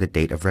 days from the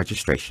date of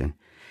registration,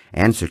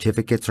 and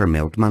certificates are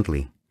mailed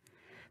monthly.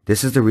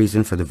 This is the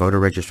reason for the voter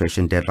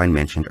registration deadline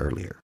mentioned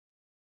earlier.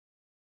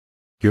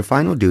 Your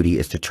final duty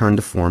is to turn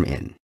the form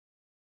in.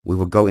 We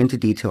will go into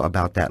detail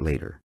about that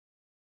later.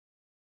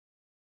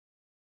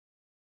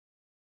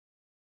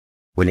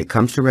 When it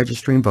comes to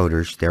registering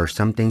voters, there are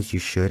some things you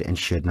should and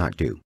should not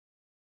do.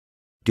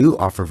 Do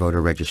offer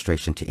voter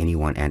registration to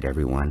anyone and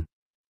everyone.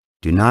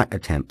 Do not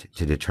attempt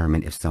to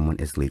determine if someone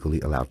is legally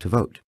allowed to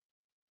vote.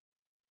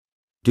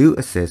 Do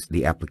assist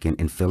the applicant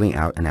in filling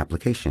out an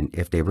application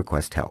if they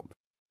request help.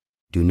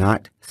 Do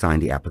not sign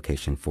the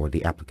application for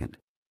the applicant.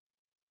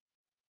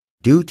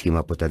 Do team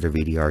up with other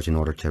VDRs in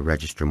order to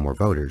register more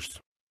voters.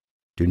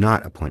 Do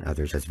not appoint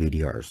others as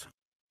VDRs.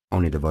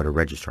 Only the voter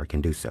registrar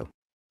can do so.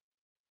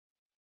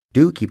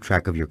 Do keep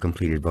track of your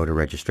completed voter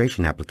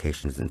registration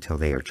applications until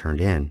they are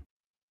turned in.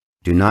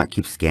 Do not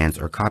keep scans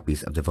or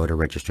copies of the voter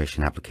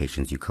registration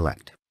applications you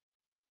collect.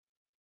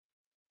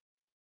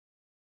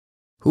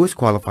 Who is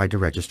qualified to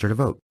register to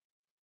vote?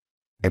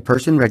 A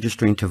person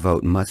registering to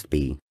vote must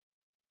be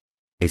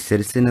a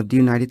citizen of the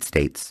United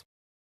States,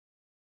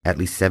 at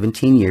least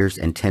 17 years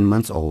and 10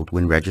 months old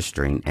when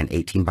registering and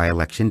 18 by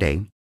election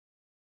day,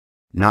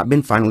 not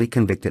been finally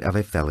convicted of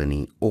a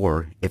felony,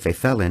 or, if a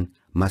felon,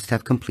 must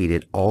have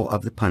completed all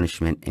of the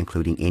punishment,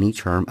 including any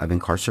term of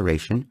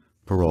incarceration,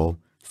 parole,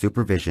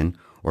 supervision,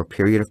 or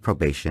period of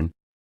probation,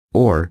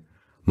 or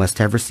must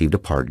have received a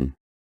pardon,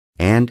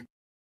 and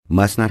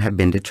must not have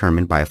been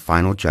determined by a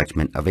final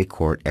judgment of a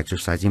court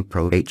exercising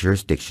probate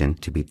jurisdiction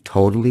to be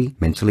totally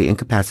mentally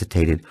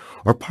incapacitated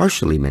or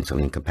partially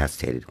mentally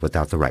incapacitated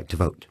without the right to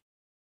vote.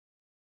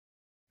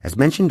 As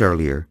mentioned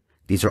earlier,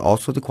 these are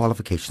also the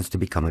qualifications to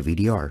become a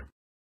VDR.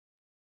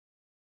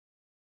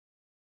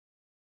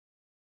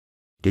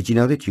 Did you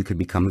know that you could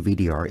become a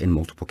VDR in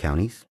multiple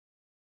counties?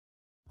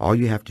 All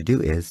you have to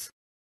do is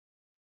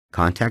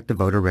contact the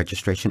voter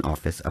registration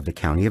office of the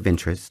county of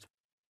interest,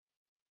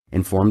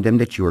 inform them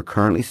that you are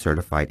currently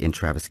certified in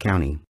Travis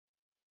County,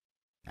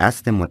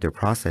 ask them what their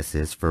process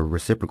is for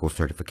reciprocal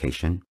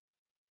certification,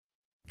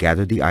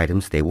 gather the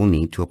items they will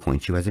need to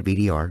appoint you as a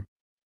VDR,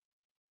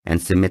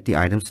 and submit the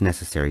items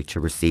necessary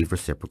to receive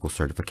reciprocal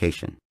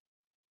certification.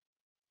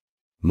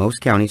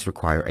 Most counties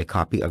require a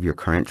copy of your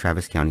current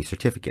Travis County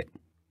certificate.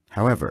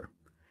 However,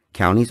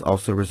 counties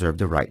also reserve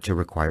the right to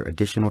require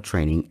additional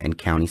training and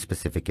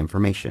county-specific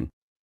information.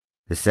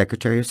 The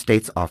Secretary of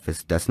State's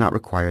office does not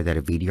require that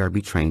a VDR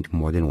be trained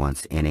more than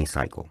once in a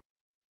cycle.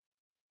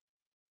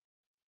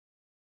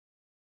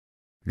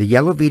 The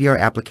yellow VDR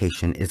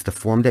application is the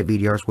form that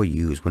VDRs will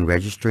use when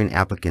registering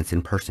applicants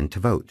in person to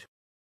vote.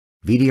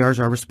 VDRs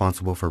are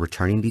responsible for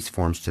returning these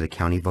forms to the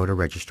county voter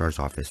registrar's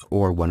office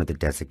or one of the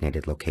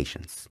designated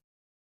locations.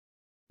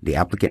 The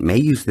applicant may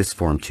use this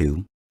form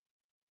to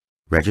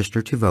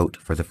register to vote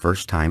for the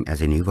first time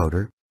as a new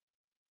voter,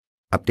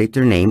 update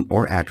their name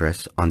or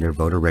address on their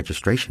voter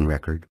registration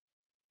record,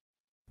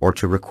 or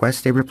to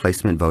request a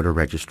replacement voter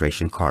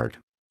registration card.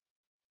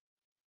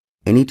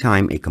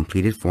 Anytime a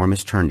completed form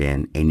is turned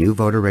in, a new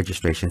voter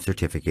registration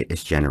certificate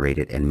is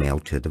generated and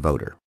mailed to the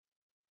voter.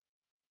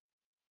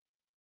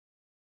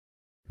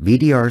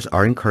 VDRs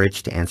are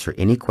encouraged to answer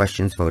any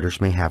questions voters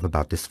may have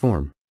about this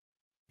form.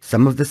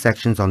 Some of the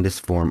sections on this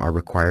form are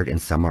required and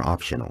some are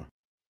optional.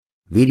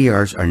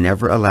 VDRs are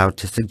never allowed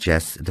to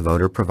suggest the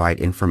voter provide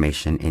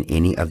information in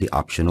any of the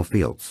optional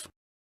fields.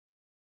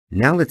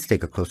 Now let's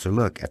take a closer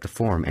look at the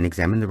form and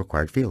examine the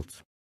required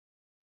fields.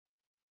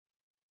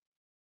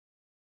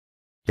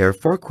 There are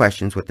 4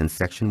 questions within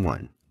Section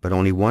 1, but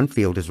only one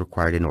field is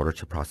required in order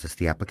to process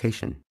the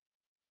application.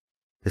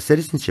 The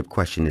citizenship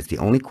question is the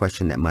only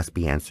question that must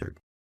be answered.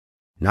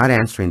 Not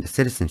answering the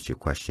citizenship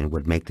question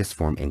would make this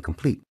form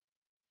incomplete.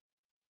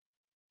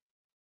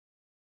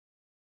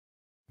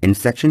 In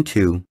Section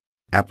 2,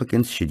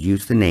 applicants should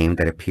use the name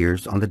that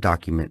appears on the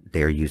document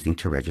they are using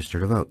to register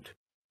to vote.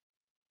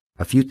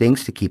 A few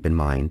things to keep in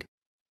mind.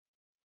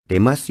 They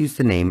must use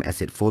the name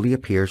as it fully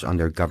appears on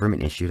their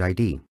government-issued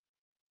ID.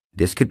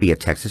 This could be a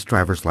Texas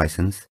driver's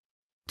license,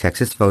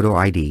 Texas photo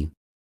ID,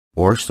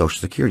 or Social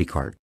Security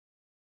card.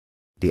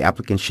 The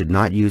applicant should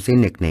not use a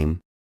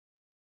nickname,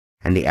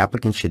 and the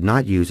applicant should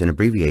not use an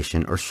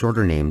abbreviation or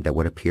shorter name that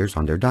would appear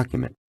on their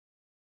document.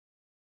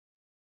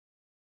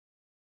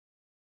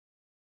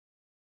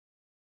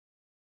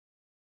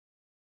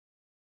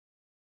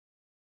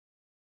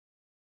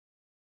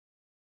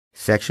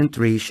 Section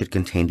 3 should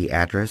contain the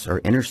address or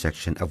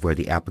intersection of where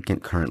the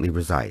applicant currently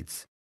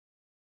resides.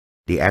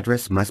 The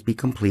address must be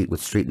complete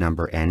with street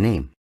number and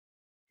name.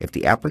 If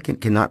the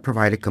applicant cannot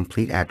provide a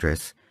complete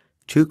address,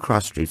 2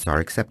 cross streets are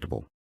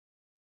acceptable.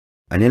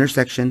 An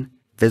intersection,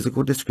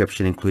 physical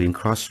description including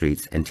cross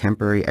streets, and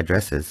temporary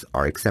addresses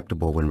are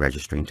acceptable when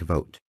registering to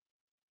vote.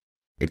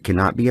 It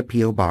cannot be a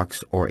P.O.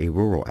 box or a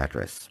rural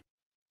address.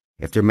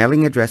 If their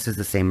mailing address is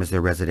the same as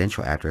their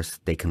residential address,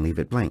 they can leave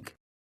it blank.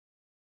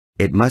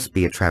 It must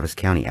be a Travis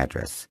County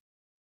address,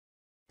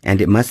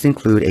 and it must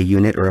include a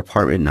unit or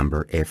apartment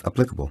number if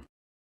applicable.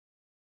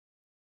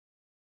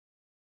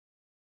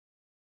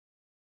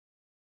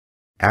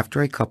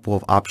 After a couple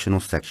of optional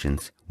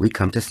sections, we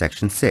come to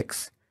Section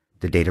 6,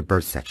 the Date of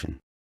Birth section.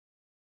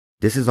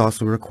 This is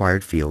also a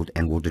required field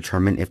and will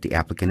determine if the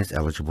applicant is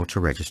eligible to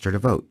register to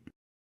vote.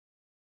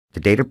 The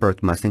date of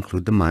birth must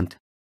include the month,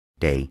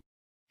 day,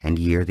 and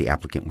year the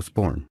applicant was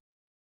born.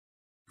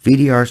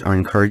 VDRs are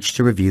encouraged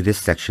to review this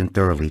section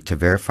thoroughly to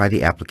verify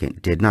the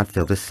applicant did not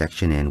fill this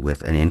section in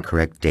with an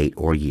incorrect date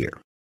or year.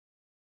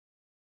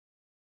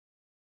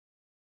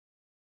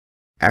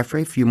 After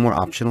a few more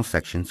optional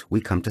sections,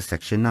 we come to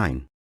Section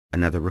 9,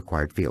 another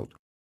required field.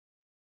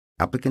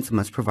 Applicants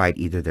must provide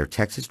either their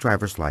Texas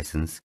driver's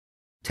license,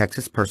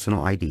 Texas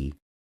personal ID,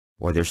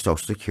 or their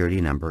Social Security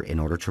number in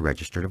order to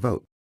register to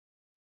vote.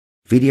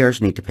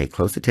 VDRs need to pay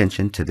close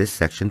attention to this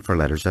section for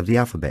letters of the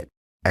alphabet,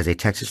 as a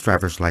Texas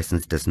driver's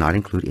license does not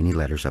include any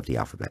letters of the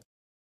alphabet.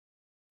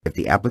 If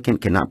the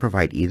applicant cannot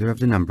provide either of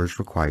the numbers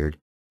required,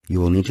 you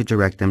will need to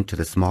direct them to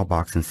the small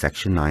box in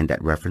Section 9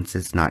 that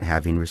references not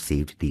having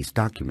received these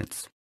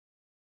documents.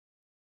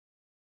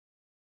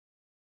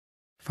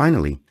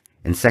 Finally,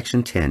 in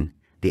Section 10,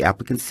 the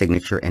applicant's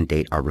signature and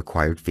date are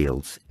required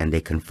fields, and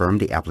they confirm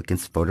the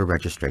applicant's voter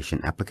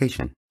registration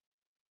application.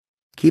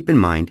 Keep in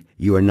mind,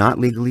 you are not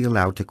legally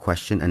allowed to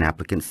question an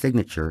applicant's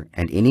signature,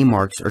 and any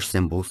marks or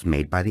symbols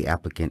made by the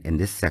applicant in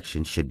this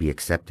section should be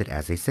accepted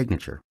as a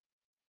signature.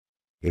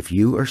 If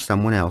you or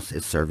someone else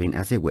is serving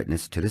as a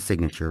witness to the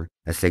signature,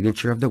 a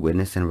signature of the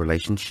witness in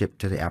relationship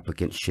to the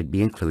applicant should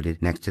be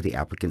included next to the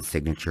applicant's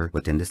signature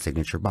within the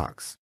signature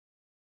box.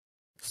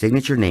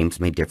 Signature names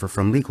may differ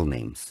from legal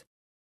names.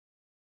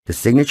 The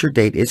signature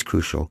date is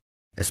crucial,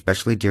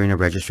 especially during a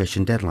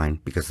registration deadline,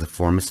 because the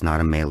form is not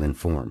a mail-in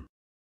form.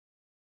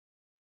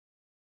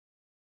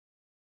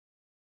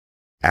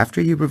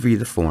 After you review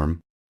the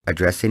form,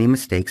 address any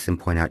mistakes and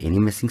point out any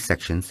missing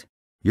sections,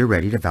 you're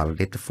ready to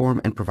validate the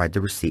form and provide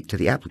the receipt to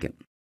the applicant.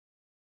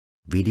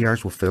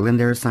 VDRs will fill in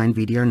their assigned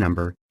VDR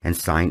number and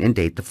sign and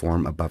date the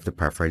form above the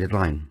perforated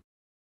line.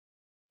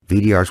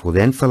 VDRs will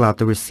then fill out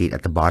the receipt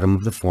at the bottom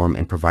of the form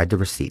and provide the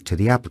receipt to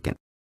the applicant.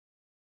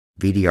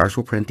 VDRs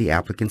will print the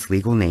applicant's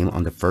legal name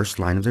on the first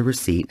line of the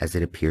receipt as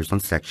it appears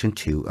on Section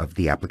 2 of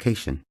the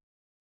application.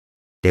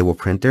 They will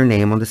print their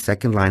name on the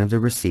second line of the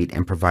receipt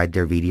and provide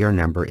their VDR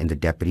number in the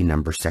deputy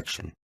number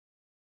section.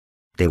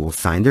 They will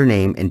sign their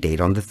name and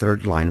date on the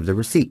third line of the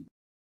receipt.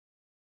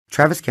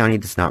 Travis County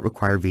does not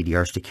require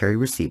VDRs to carry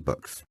receipt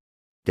books.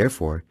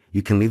 Therefore,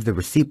 you can leave the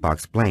receipt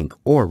box blank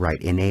or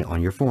write NA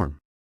on your form.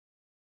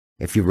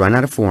 If you run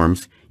out of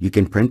forms, you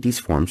can print these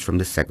forms from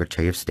the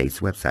Secretary of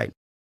State's website.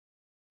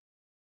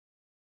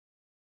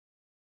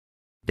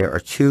 There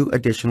are two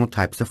additional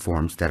types of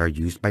forms that are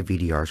used by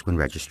VDRs when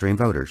registering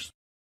voters.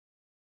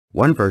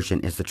 One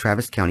version is the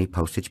Travis County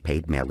postage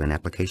paid mail-in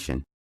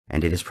application,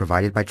 and it is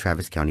provided by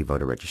Travis County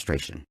Voter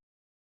Registration.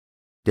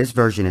 This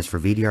version is for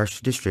VDRs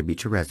to distribute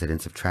to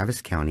residents of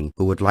Travis County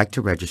who would like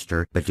to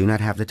register but do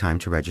not have the time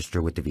to register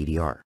with the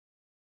VDR.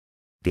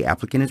 The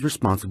applicant is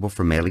responsible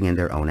for mailing in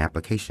their own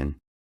application.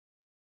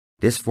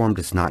 This form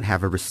does not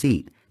have a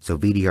receipt, so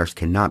VDRs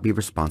cannot be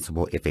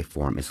responsible if a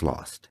form is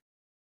lost.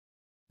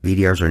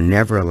 VDRs are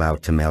never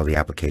allowed to mail the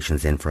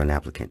applications in for an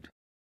applicant.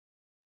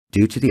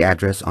 Due to the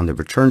address on the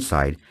return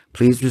side,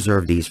 please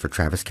reserve these for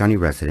Travis County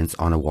residents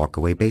on a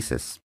walkaway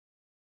basis.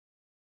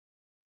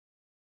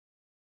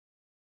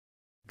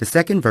 The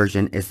second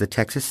version is the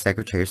Texas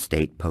Secretary of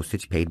State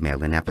postage paid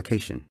mail-in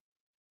application.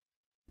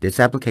 This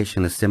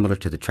application is similar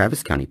to the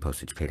Travis County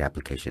postage paid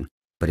application,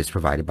 but is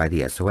provided by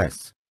the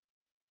SOS.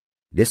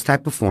 This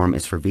type of form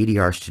is for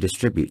VDRs to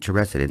distribute to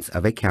residents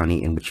of a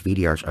county in which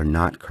VDRs are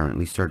not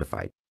currently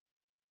certified.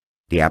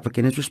 The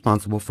applicant is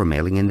responsible for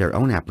mailing in their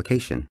own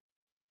application.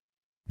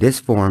 This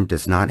form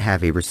does not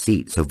have a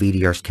receipt, so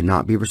VDRs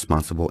cannot be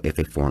responsible if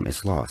a form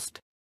is lost.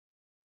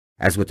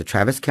 As with the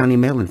Travis County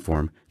mail-in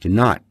form, do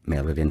not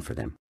mail it in for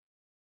them.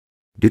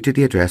 Due to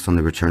the address on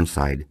the return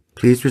side,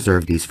 please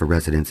reserve these for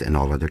residents in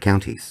all other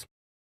counties.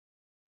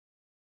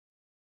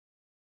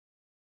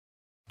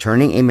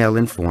 Turning a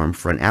mail-in form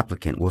for an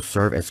applicant will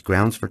serve as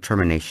grounds for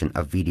termination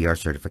of VDR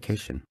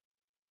certification.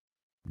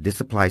 This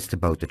applies to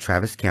both the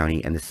Travis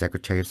County and the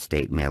Secretary of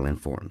State mail-in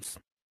forms.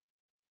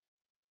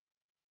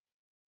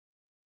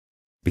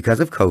 Because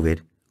of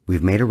COVID,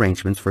 we've made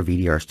arrangements for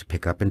VDRs to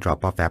pick up and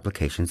drop off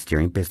applications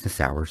during business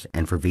hours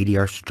and for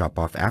VDRs to drop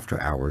off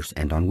after hours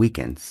and on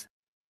weekends.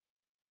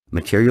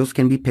 Materials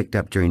can be picked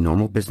up during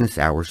normal business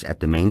hours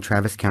at the main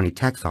Travis County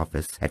Tax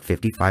Office at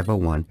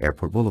 5501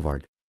 Airport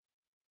Boulevard.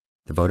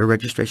 The Voter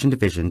Registration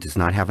Division does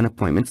not have an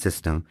appointment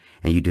system,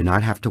 and you do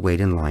not have to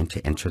wait in line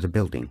to enter the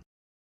building.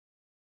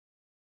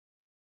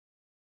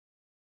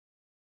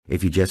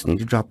 If you just need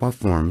to drop off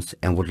forms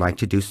and would like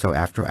to do so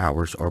after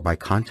hours or by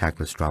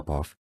contactless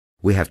drop-off,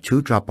 we have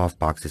two drop-off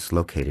boxes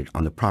located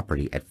on the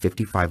property at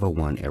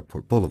 5501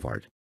 Airport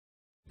Boulevard.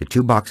 The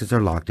two boxes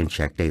are locked and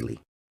checked daily.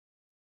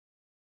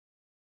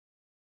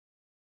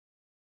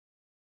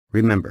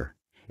 Remember,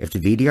 if the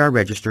VDR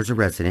registers a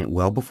resident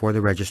well before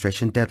the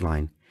registration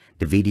deadline,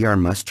 the VDR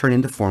must turn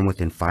in the form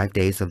within 5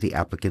 days of the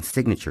applicant's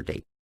signature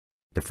date.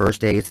 The first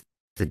day is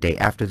the day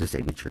after the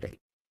signature date.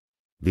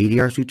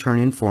 VDRs who turn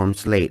in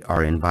forms late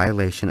are in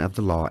violation of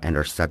the law and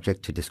are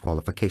subject to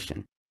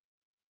disqualification.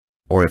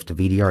 Or if the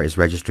VDR is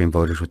registering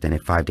voters within a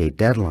 5-day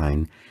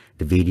deadline,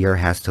 the VDR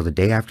has till the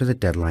day after the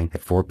deadline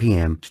at 4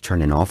 p.m. to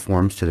turn in all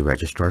forms to the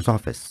registrar's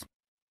office.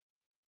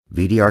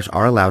 VDRs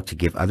are allowed to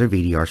give other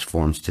VDRs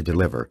forms to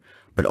deliver,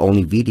 but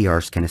only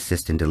VDRs can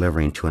assist in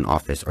delivering to an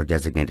office or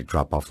designated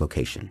drop-off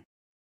location.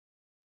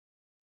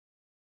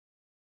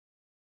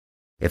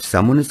 If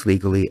someone is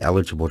legally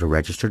eligible to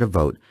register to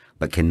vote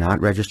but cannot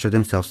register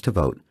themselves to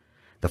vote,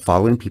 the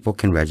following people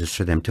can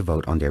register them to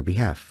vote on their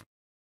behalf: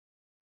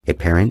 a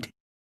parent,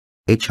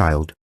 a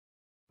child,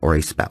 or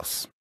a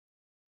spouse.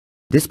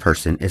 This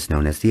person is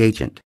known as the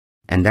agent,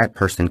 and that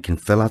person can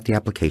fill out the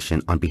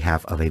application on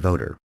behalf of a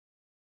voter.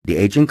 The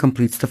agent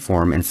completes the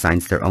form and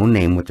signs their own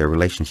name with their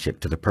relationship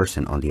to the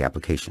person on the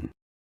application.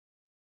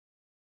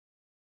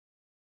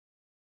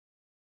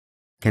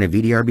 Can a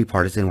VDR be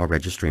partisan while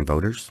registering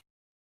voters?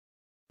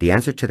 The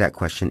answer to that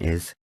question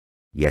is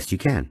yes, you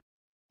can,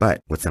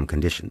 but with some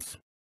conditions.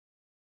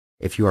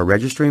 If you are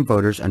registering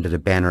voters under the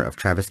banner of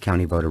Travis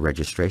County Voter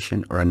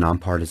Registration or a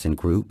nonpartisan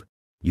group,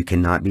 you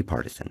cannot be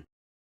partisan.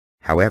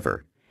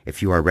 However,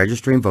 if you are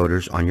registering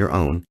voters on your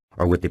own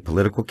or with a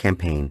political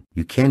campaign,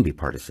 you can be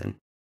partisan.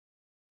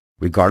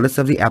 Regardless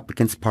of the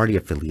applicant's party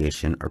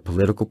affiliation or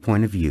political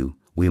point of view,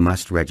 we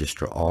must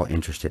register all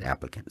interested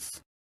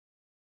applicants.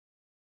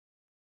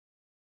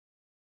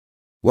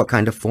 What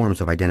kind of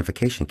forms of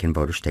identification can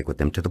voters take with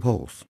them to the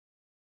polls?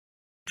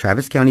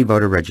 Travis County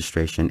Voter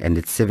Registration and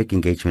its Civic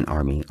Engagement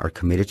Army are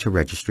committed to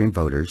registering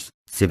voters,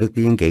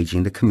 civically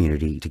engaging the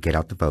community to get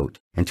out the vote,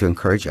 and to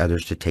encourage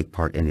others to take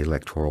part in the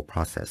electoral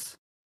process.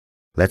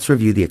 Let's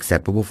review the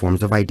acceptable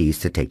forms of IDs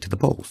to take to the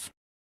polls.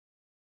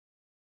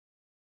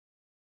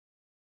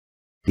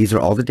 These are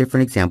all the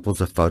different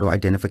examples of photo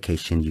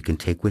identification you can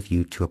take with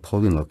you to a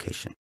polling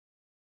location: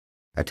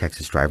 a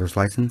Texas driver's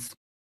license,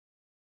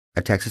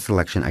 a Texas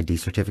election ID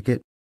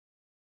certificate,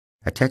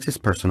 a Texas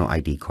personal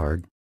ID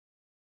card,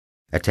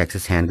 a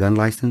Texas handgun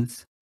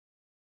license,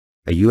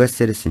 a U.S.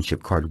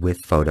 citizenship card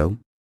with photo,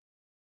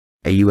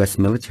 a U.S.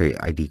 military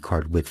ID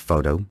card with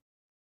photo,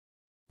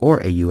 or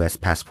a U.S.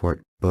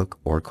 passport, book,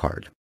 or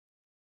card.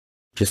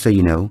 Just so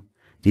you know,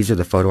 these are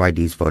the photo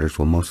IDs voters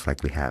will most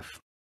likely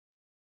have.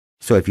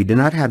 So if you do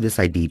not have this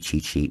ID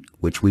cheat sheet,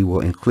 which we will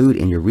include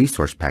in your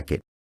resource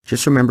packet,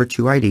 just remember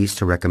 2 IDs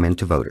to recommend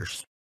to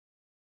voters.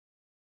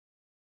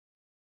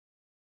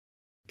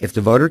 If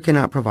the voter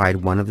cannot provide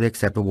one of the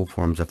acceptable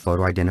forms of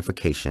photo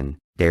identification,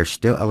 they are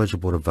still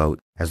eligible to vote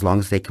as long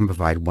as they can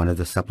provide one of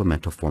the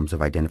supplemental forms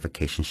of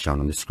identification shown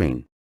on the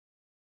screen.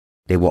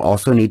 They will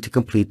also need to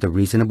complete the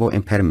reasonable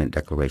impediment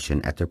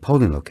declaration at their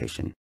polling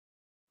location.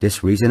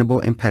 This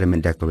reasonable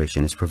impediment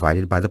declaration is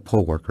provided by the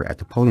poll worker at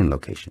the polling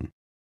location.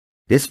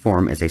 This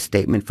form is a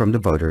statement from the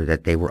voter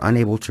that they were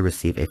unable to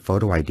receive a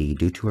photo ID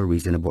due to a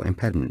reasonable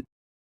impediment.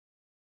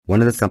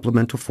 One of the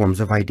supplemental forms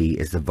of ID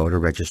is the voter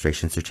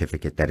registration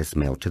certificate that is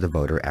mailed to the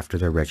voter after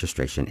their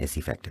registration is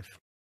effective.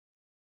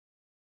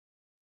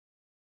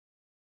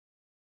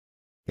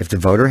 If the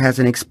voter has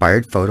an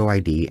expired photo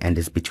ID and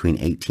is between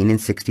 18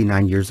 and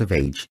 69 years of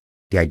age,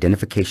 the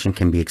identification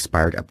can be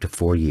expired up to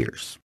 4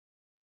 years.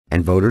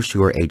 And voters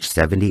who are age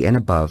 70 and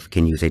above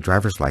can use a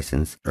driver's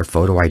license or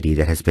photo ID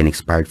that has been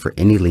expired for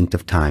any length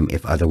of time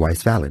if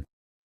otherwise valid.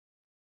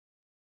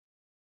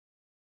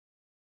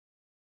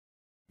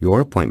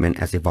 Your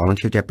appointment as a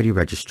volunteer deputy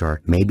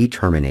registrar may be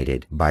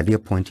terminated by the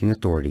appointing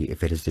authority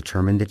if it is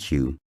determined that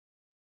you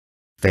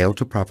failed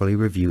to properly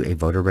review a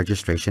voter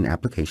registration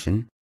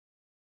application,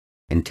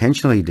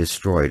 intentionally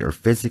destroyed or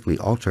physically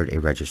altered a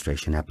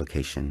registration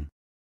application,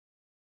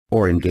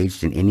 or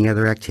engaged in any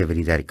other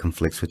activity that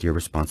conflicts with your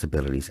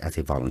responsibilities as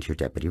a volunteer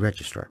deputy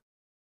registrar.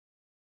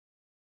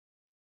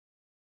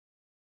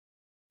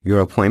 Your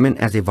appointment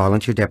as a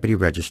volunteer deputy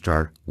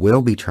registrar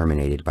will be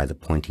terminated by the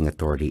appointing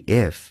authority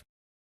if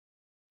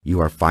you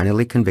are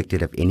finally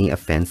convicted of any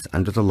offense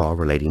under the law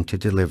relating to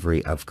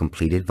delivery of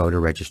completed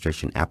voter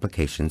registration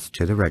applications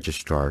to the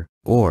registrar,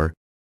 or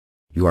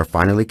you are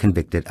finally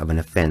convicted of an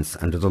offense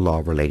under the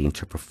law relating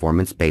to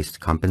performance-based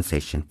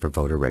compensation for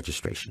voter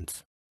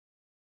registrations.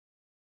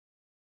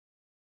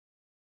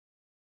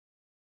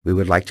 We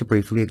would like to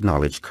briefly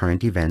acknowledge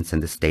current events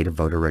in the state of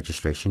voter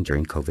registration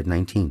during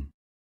COVID-19.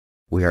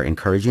 We are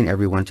encouraging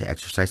everyone to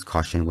exercise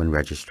caution when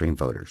registering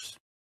voters.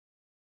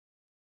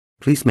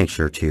 Please make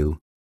sure to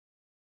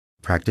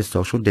practice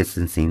social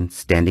distancing,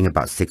 standing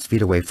about 6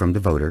 feet away from the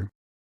voter,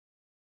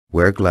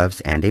 wear gloves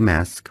and a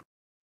mask,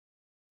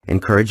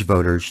 encourage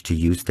voters to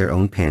use their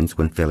own pens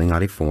when filling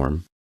out a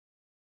form,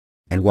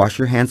 and wash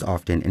your hands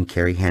often and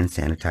carry hand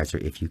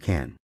sanitizer if you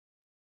can.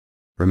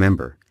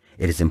 Remember,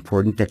 it is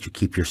important that you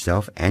keep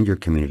yourself and your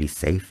community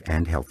safe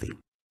and healthy.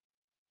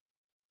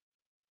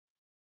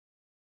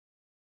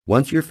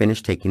 Once you're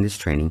finished taking this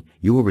training,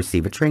 you will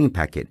receive a training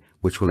packet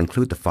which will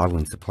include the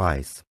following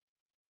supplies: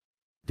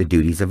 the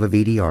duties of a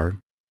VDR,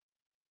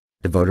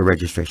 the voter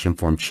registration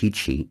form cheat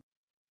sheet,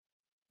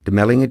 the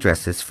mailing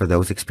addresses for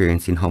those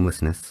experiencing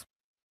homelessness,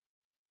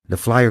 the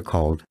flyer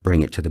called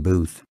Bring It to the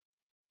Booth,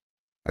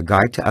 a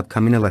guide to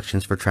upcoming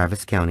elections for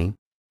Travis County,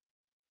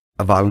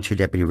 a volunteer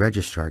deputy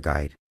registrar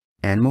guide,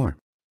 and more.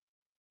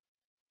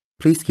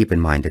 Please keep in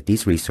mind that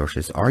these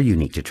resources are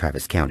unique to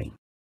Travis County.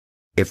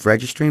 If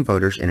registering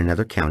voters in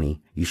another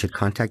county, you should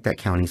contact that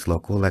county's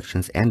local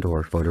elections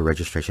and/or voter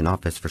registration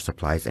office for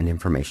supplies and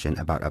information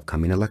about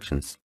upcoming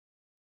elections.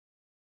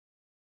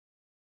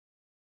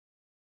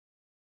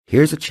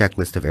 Here's a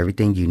checklist of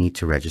everything you need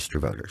to register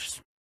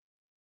voters.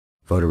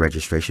 Voter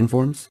registration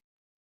forms,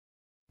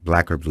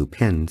 black or blue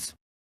pens,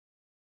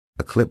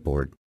 a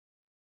clipboard,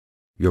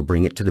 you'll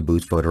bring it to the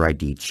booth voter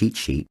ID cheat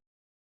sheet,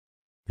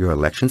 your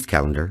elections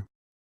calendar,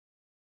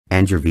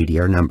 and your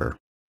VDR number.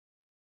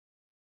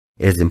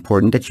 It is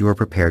important that you are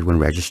prepared when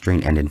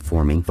registering and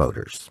informing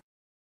voters.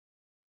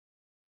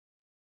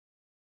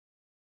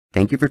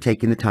 Thank you for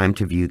taking the time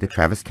to view the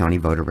Travis County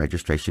Voter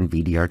Registration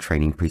VDR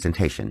training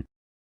presentation.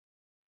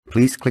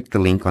 Please click the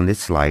link on this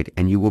slide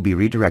and you will be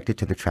redirected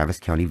to the Travis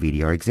County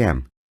VDR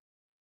exam.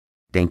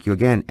 Thank you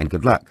again and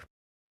good luck.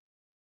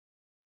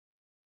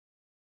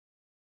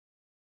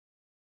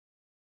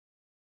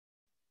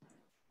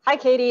 Hi,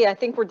 Katie. I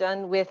think we're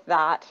done with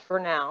that for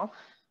now.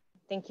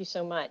 Thank you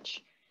so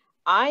much.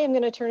 I am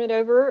going to turn it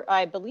over,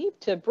 I believe,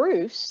 to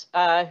Bruce,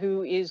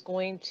 who is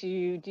going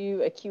to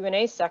do a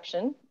Q&A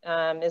section.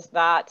 Am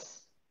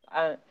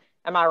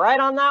I right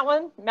on that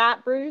one?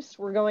 Matt, Bruce,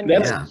 we're going to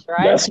Bruce,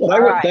 right? That's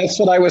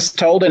what I was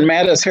told, and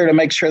Matt is here to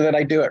make sure that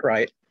I do it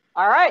right.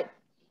 All right.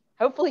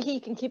 Hopefully he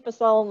can keep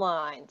us all in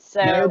line. So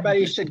and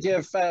everybody should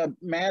give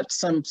Matt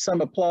some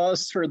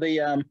applause for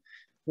the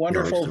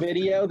wonderful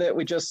video that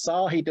we just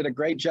saw. He did a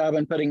great job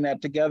in putting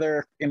that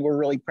together, and we're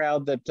really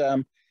proud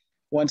that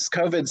once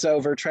COVID's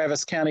over,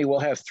 Travis County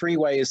will have 3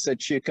 ways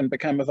that you can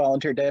become a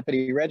volunteer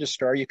deputy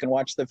registrar. You can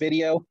watch the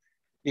video,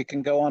 you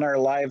can go on our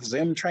live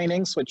Zoom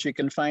trainings, which you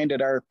can find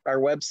at our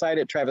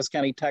website at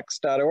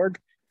traviscountytex.org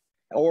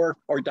or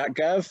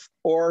 .gov,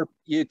 or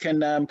you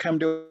can come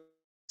to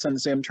some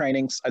Zoom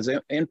trainings,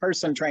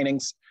 in-person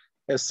trainings,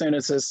 as soon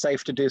as it's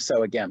safe to do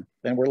so again.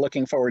 And we're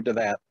looking forward to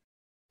that.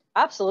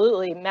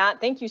 Absolutely.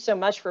 Matt, thank you so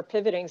much for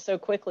pivoting so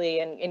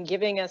quickly and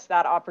giving us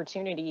that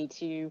opportunity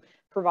to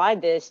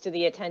provide this to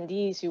the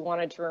attendees who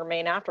wanted to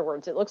remain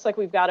afterwards. It looks like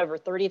we've got over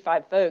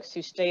 35 folks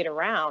who stayed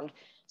around,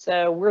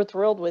 so we're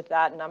thrilled with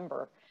that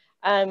number.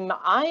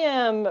 I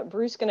am,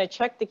 Bruce, going to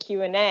check the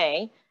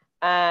Q&A.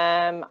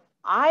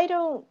 I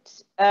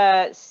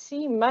don't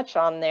see much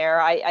on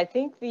there. I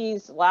think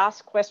these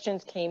last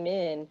questions came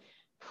in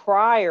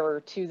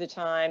prior to the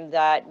time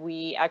that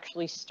we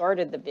actually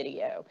started the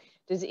video.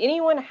 Does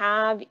anyone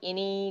have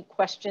any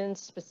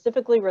questions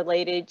specifically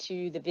related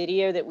to the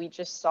video that we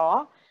just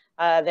saw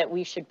that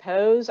we should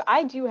pose?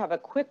 I do have a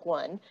quick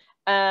one.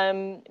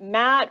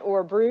 Matt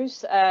or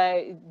Bruce,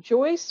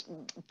 Joyce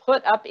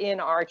put up in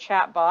our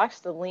chat box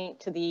the link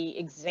to the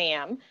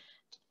exam.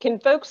 Can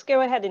folks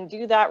go ahead and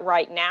do that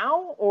right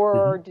now,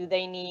 or do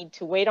they need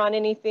to wait on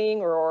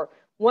anything, or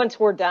once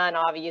we're done,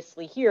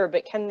 obviously here,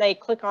 but can they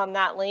click on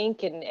that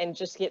link and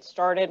just get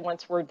started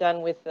once we're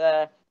done with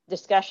the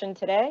discussion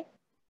today?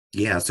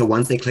 Yeah, so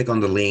once they click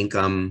on the link,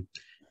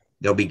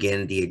 they'll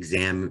begin the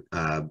exam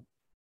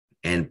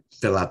and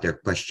fill out their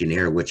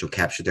questionnaire, which will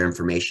capture their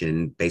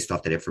information. Based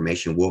off that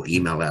information, we'll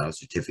email out a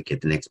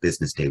certificate the next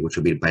business day, which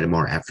will be by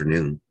tomorrow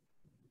afternoon.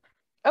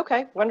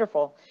 Okay,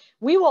 wonderful.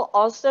 We will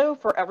also,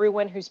 for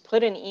everyone who's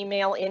put an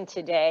email in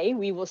today,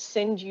 we will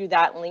send you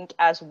that link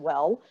as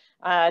well,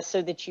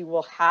 so that you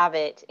will have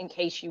it in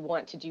case you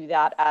want to do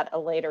that at a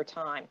later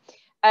time.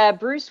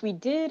 Bruce, we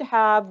did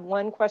have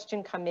one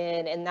question come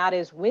in, and that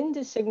is, when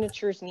do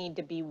signatures need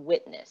to be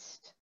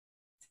witnessed?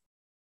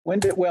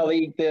 Well,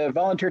 the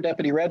volunteer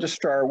deputy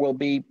registrar will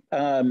be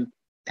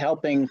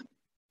helping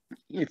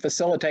you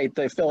facilitate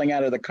the filling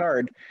out of the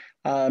card.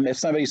 If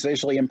somebody's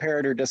visually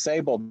impaired or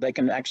disabled, they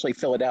can actually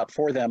fill it out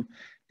for them,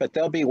 but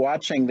they'll be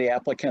watching the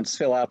applicants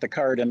fill out the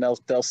card, and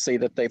they'll see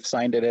that they've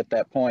signed it at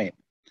that point.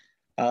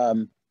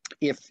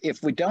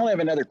 If we don't have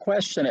another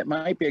question, it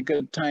might be a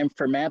good time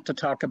for Matt to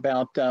talk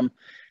about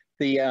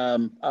the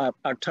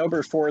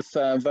October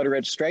 4th voter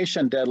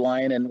registration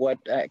deadline and what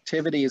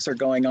activities are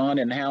going on,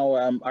 and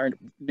how our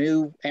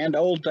new and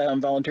old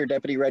volunteer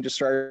deputy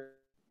registrar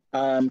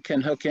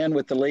can hook in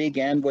with the league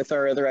and with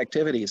our other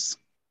activities.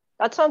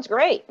 That sounds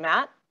great,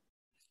 Matt.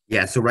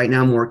 Yeah, so right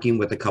now I'm working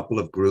with a couple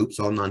of groups,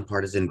 all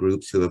nonpartisan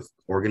groups who have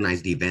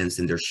organized events,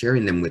 and they're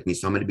sharing them with me.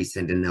 So I'm going to be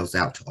sending those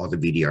out to all the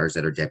VDRs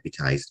that are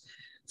deputized.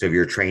 So if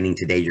you're training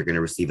today, you're going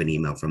to receive an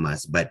email from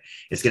us, but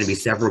it's going to be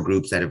several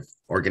groups that have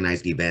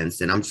organized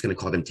events, and I'm just going to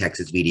call them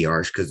Texas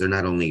VDRs because they're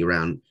not only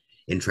around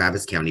in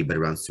Travis County, but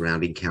around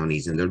surrounding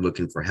counties, and they're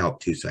looking for help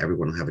too. So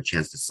everyone will have a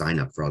chance to sign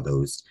up for all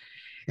those.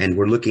 And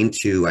we're looking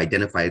to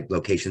identify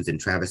locations in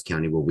Travis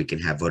County where we can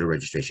have voter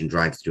registration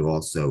drive-through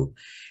also.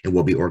 And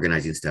we'll be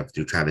organizing stuff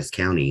through Travis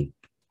County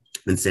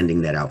and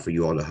sending that out for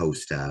you all to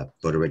host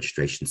voter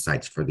registration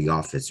sites for the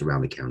office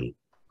around the county.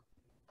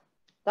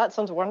 That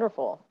sounds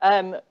wonderful.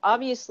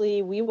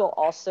 Obviously, we will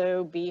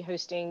also be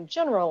hosting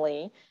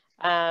generally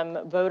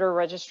voter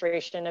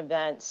registration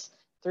events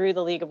through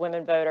the League of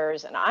Women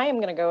Voters. And I am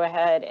going to go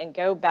ahead and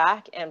go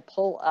back and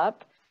pull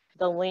up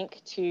the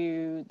link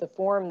to the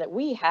form that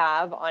we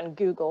have on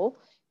Google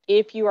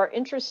if you are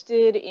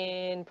interested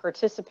in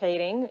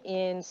participating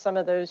in some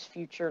of those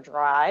future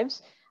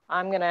drives.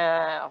 I'm going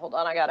to, hold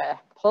on, I got to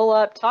pull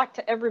up, talk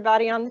to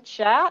everybody on the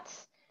chat.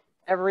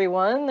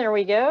 Everyone, there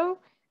we go.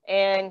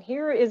 And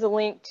here is a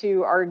link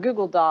to our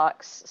Google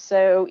Docs.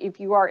 So if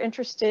you are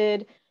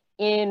interested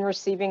in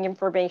receiving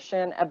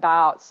information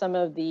about some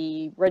of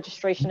the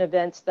registration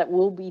events that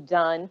will be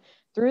done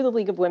through the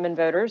League of Women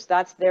Voters,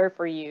 that's there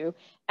for you.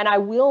 And I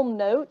will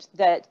note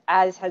that,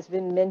 as has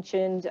been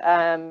mentioned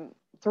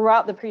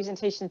throughout the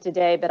presentation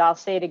today, but I'll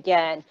say it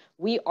again,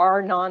 we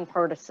are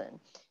nonpartisan.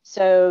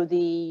 So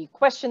the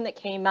question that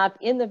came up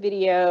in the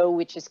video,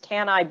 which is,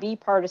 can I be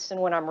partisan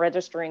when I'm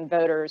registering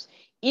voters?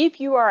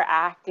 If you are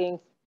acting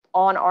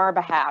on our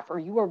behalf or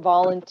you are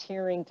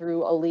volunteering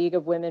through a League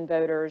of Women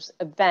Voters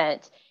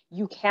event,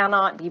 you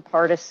cannot be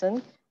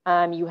partisan.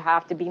 You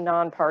have to be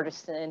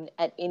nonpartisan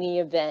at any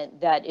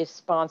event that is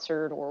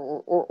sponsored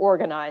or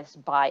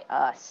organized by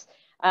us.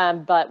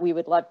 But we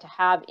would love to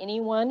have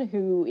anyone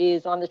who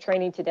is on the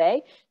training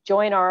today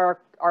join our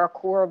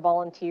core of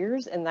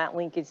volunteers, and that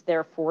link is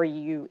there for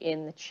you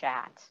in the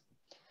chat.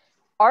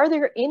 Are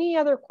there any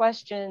other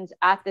questions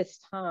at this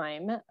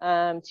time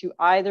to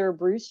either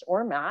Bruce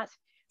or Matt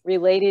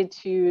related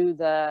to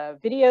the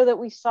video that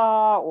we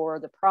saw or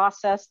the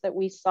process that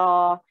we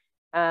saw?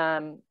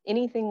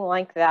 Anything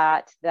like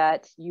that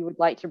that you would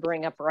like to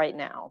bring up right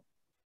now?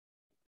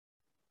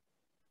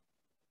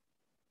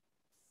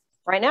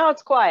 Right now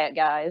it's quiet,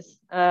 guys.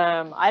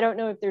 I don't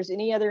know if there's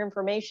any other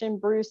information,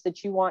 Bruce,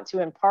 that you want to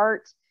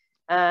impart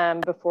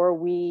before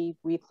we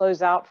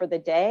close out for the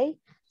day,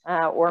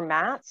 or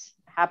Matt,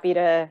 happy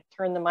to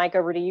turn the mic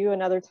over to you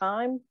another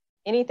time.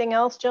 Anything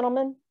else,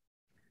 gentlemen?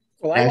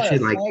 Well, I want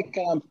to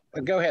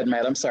thank, go ahead,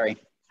 Matt, I'm sorry.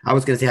 I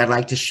was going to say, I'd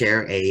like to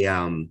share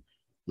a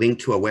link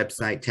to a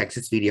website,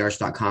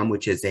 texasvdrs.com,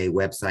 which is a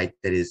website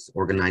that is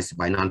organized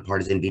by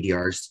nonpartisan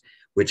VDRs,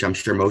 which I'm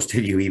sure most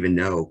of you even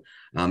know,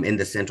 in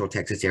the Central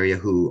Texas area,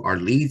 who are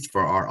leads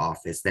for our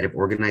office that have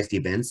organized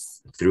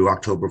events through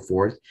October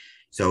 4th.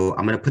 So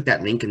I'm going to put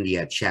that link in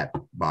the chat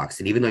box.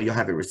 And even though you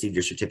haven't received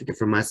your certificate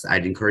from us,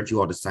 I'd encourage you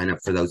all to sign up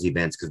for those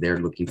events because they're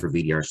looking for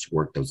VDRs to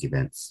work those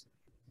events.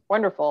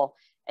 Wonderful.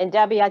 And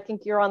Debbie, I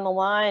think you're on the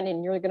line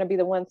and you're going to be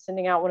the one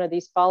sending out one of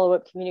these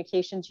follow-up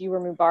communications, you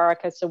or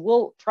Mubaraka. So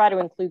we'll try to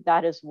include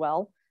that as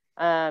well,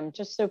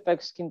 just so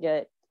folks can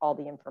get all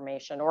the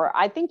information. Or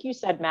I think you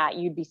said, Matt,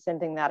 you'd be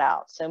sending that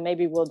out. So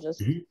maybe we'll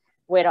just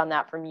wait on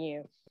that from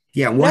you.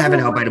 Yeah, we'll have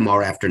it out by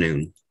tomorrow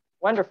afternoon.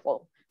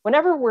 Wonderful.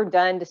 Whenever we're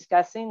done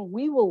discussing,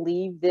 we will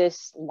leave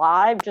this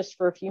live just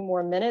for a few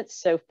more minutes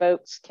so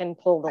folks can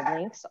pull the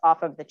links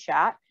off of the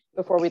chat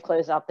before we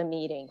close out the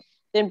meeting.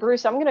 Then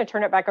Bruce, I'm going to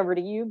turn it back over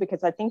to you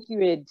because I think you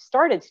had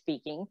started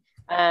speaking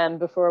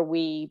before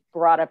we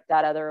brought up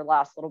that other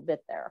last little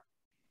bit there.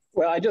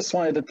 Well, I just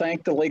wanted to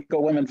thank the League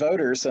of Women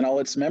Voters and all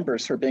its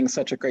members for being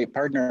such a great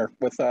partner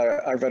with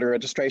our voter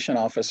registration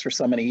office for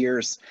so many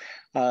years.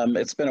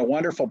 It's been a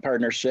wonderful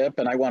partnership,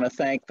 and I want to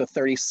thank the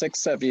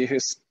 36 of you who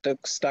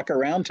stuck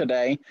around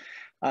today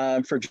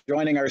for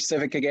joining our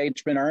civic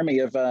engagement army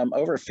of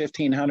over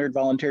 1,500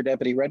 volunteer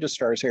deputy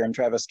registrars here in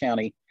Travis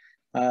County.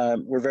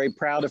 We're very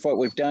proud of what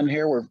we've done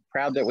here. We're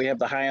proud that we have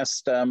the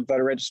highest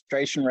voter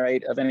registration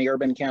rate of any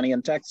urban county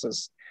in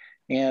Texas.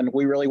 And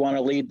we really want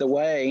to lead the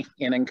way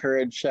and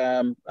encourage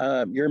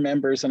your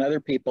members and other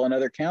people in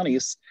other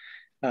counties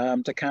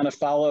to kind of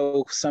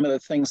follow some of the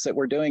things that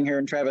we're doing here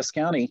in Travis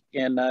County.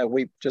 And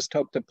we just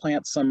hope to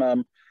plant some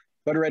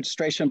voter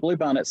registration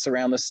bluebonnets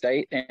around the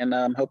state and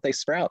hope they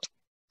sprout.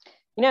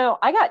 You know,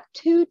 I got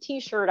 2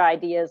 t-shirt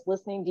ideas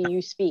listening to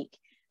you speak.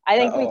 I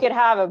think we could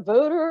have a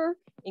voter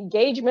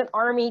engagement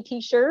army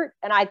t-shirt,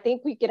 and I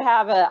think we could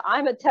have a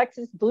I'm a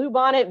Texas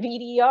Bluebonnet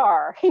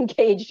VDR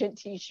engagement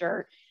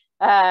t-shirt.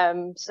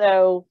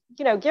 So,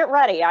 you know, get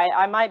ready.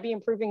 I might be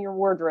improving your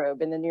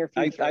wardrobe in the near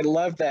future. I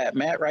love that.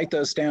 Matt, write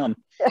those down.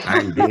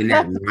 I'm doing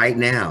that right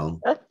now.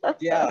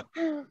 Yeah,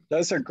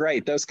 those are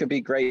great. Those could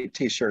be great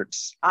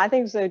t-shirts. I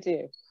think so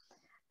too.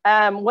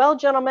 Well,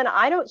 gentlemen,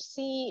 I don't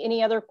see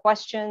any other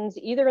questions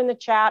either in the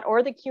chat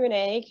or the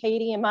Q&A.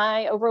 Katie, am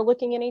I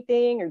overlooking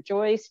anything? Or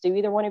Joyce, do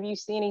either one of you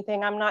see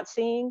anything I'm not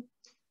seeing?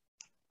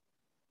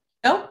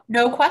 No,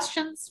 no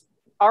questions.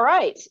 All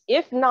right.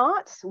 If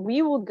not,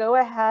 we will go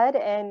ahead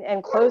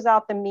and close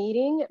out the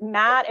meeting.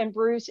 Matt and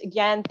Bruce,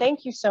 again,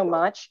 thank you so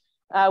much.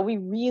 We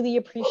really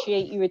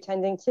appreciate you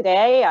attending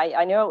today.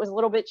 I know it was a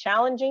little bit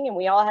challenging and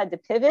we all had to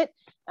pivot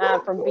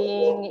from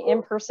being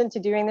in person to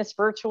doing this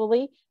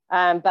virtually.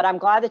 But I'm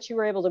glad that you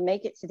were able to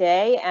make it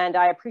today, and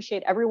I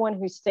appreciate everyone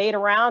who stayed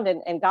around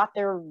and got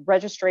their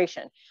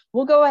registration.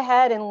 We'll go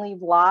ahead and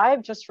leave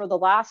live just for the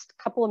last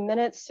couple of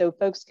minutes so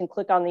folks can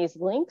click on these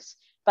links.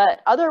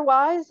 But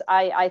otherwise,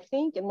 I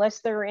think unless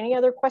there are any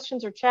other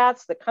questions or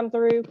chats that come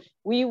through,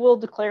 we will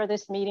declare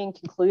this meeting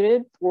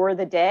concluded for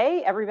the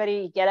day.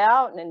 Everybody get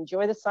out and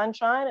enjoy the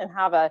sunshine and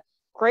have a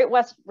great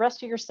rest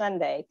of your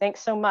Sunday.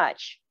 Thanks so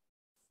much.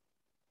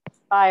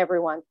 Bye,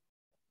 everyone.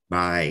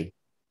 Bye.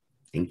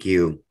 Thank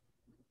you.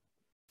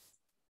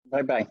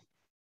 Bye-bye.